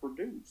ever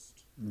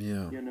produced.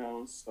 Yeah.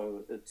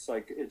 So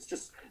it's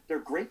just, they're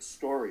great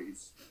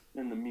stories,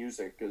 and the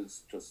music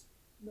is just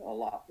a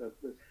lot.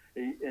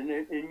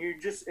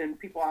 And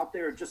people out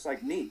there are just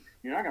like me.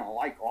 You're not going to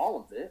like all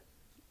of it,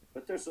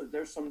 but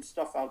there's some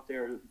stuff out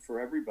there for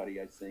everybody,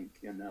 I think,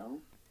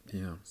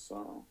 Yeah.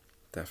 So.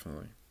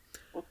 Definitely.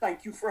 Well,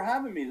 thank you for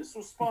having me. This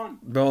was fun.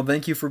 Well,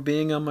 thank you for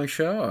being on my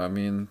show. I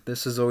mean,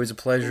 this is always a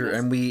pleasure,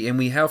 and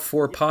we have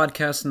 4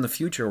 podcasts in the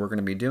future we're going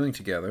to be doing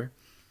together.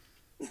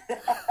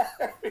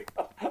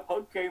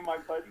 Okay, my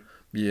buddy.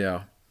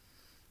 Yeah.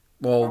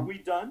 Well, are we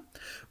done?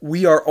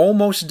 We are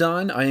almost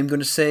done. I am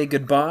going to say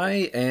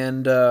goodbye,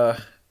 and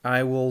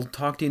I will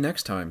talk to you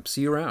next time.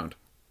 See you around.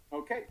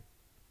 Okay.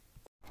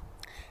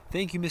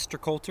 Thank you, Mr.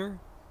 Coulter,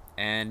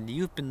 and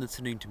you've been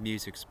listening to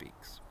Music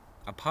Speaks,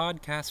 a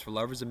podcast for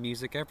lovers of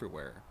music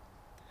everywhere.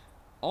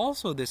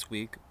 Also this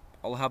week,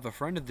 I'll have a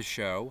friend of the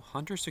show,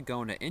 Hunter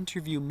Sagona,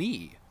 interview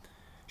me,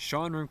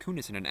 Sean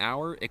Ramkunis, in an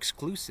hour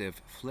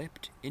exclusive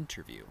flipped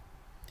interview.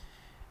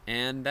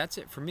 And that's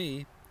it for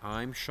me.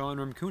 I'm Sean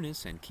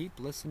Ramkunis, and keep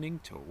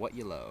listening to what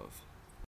you love.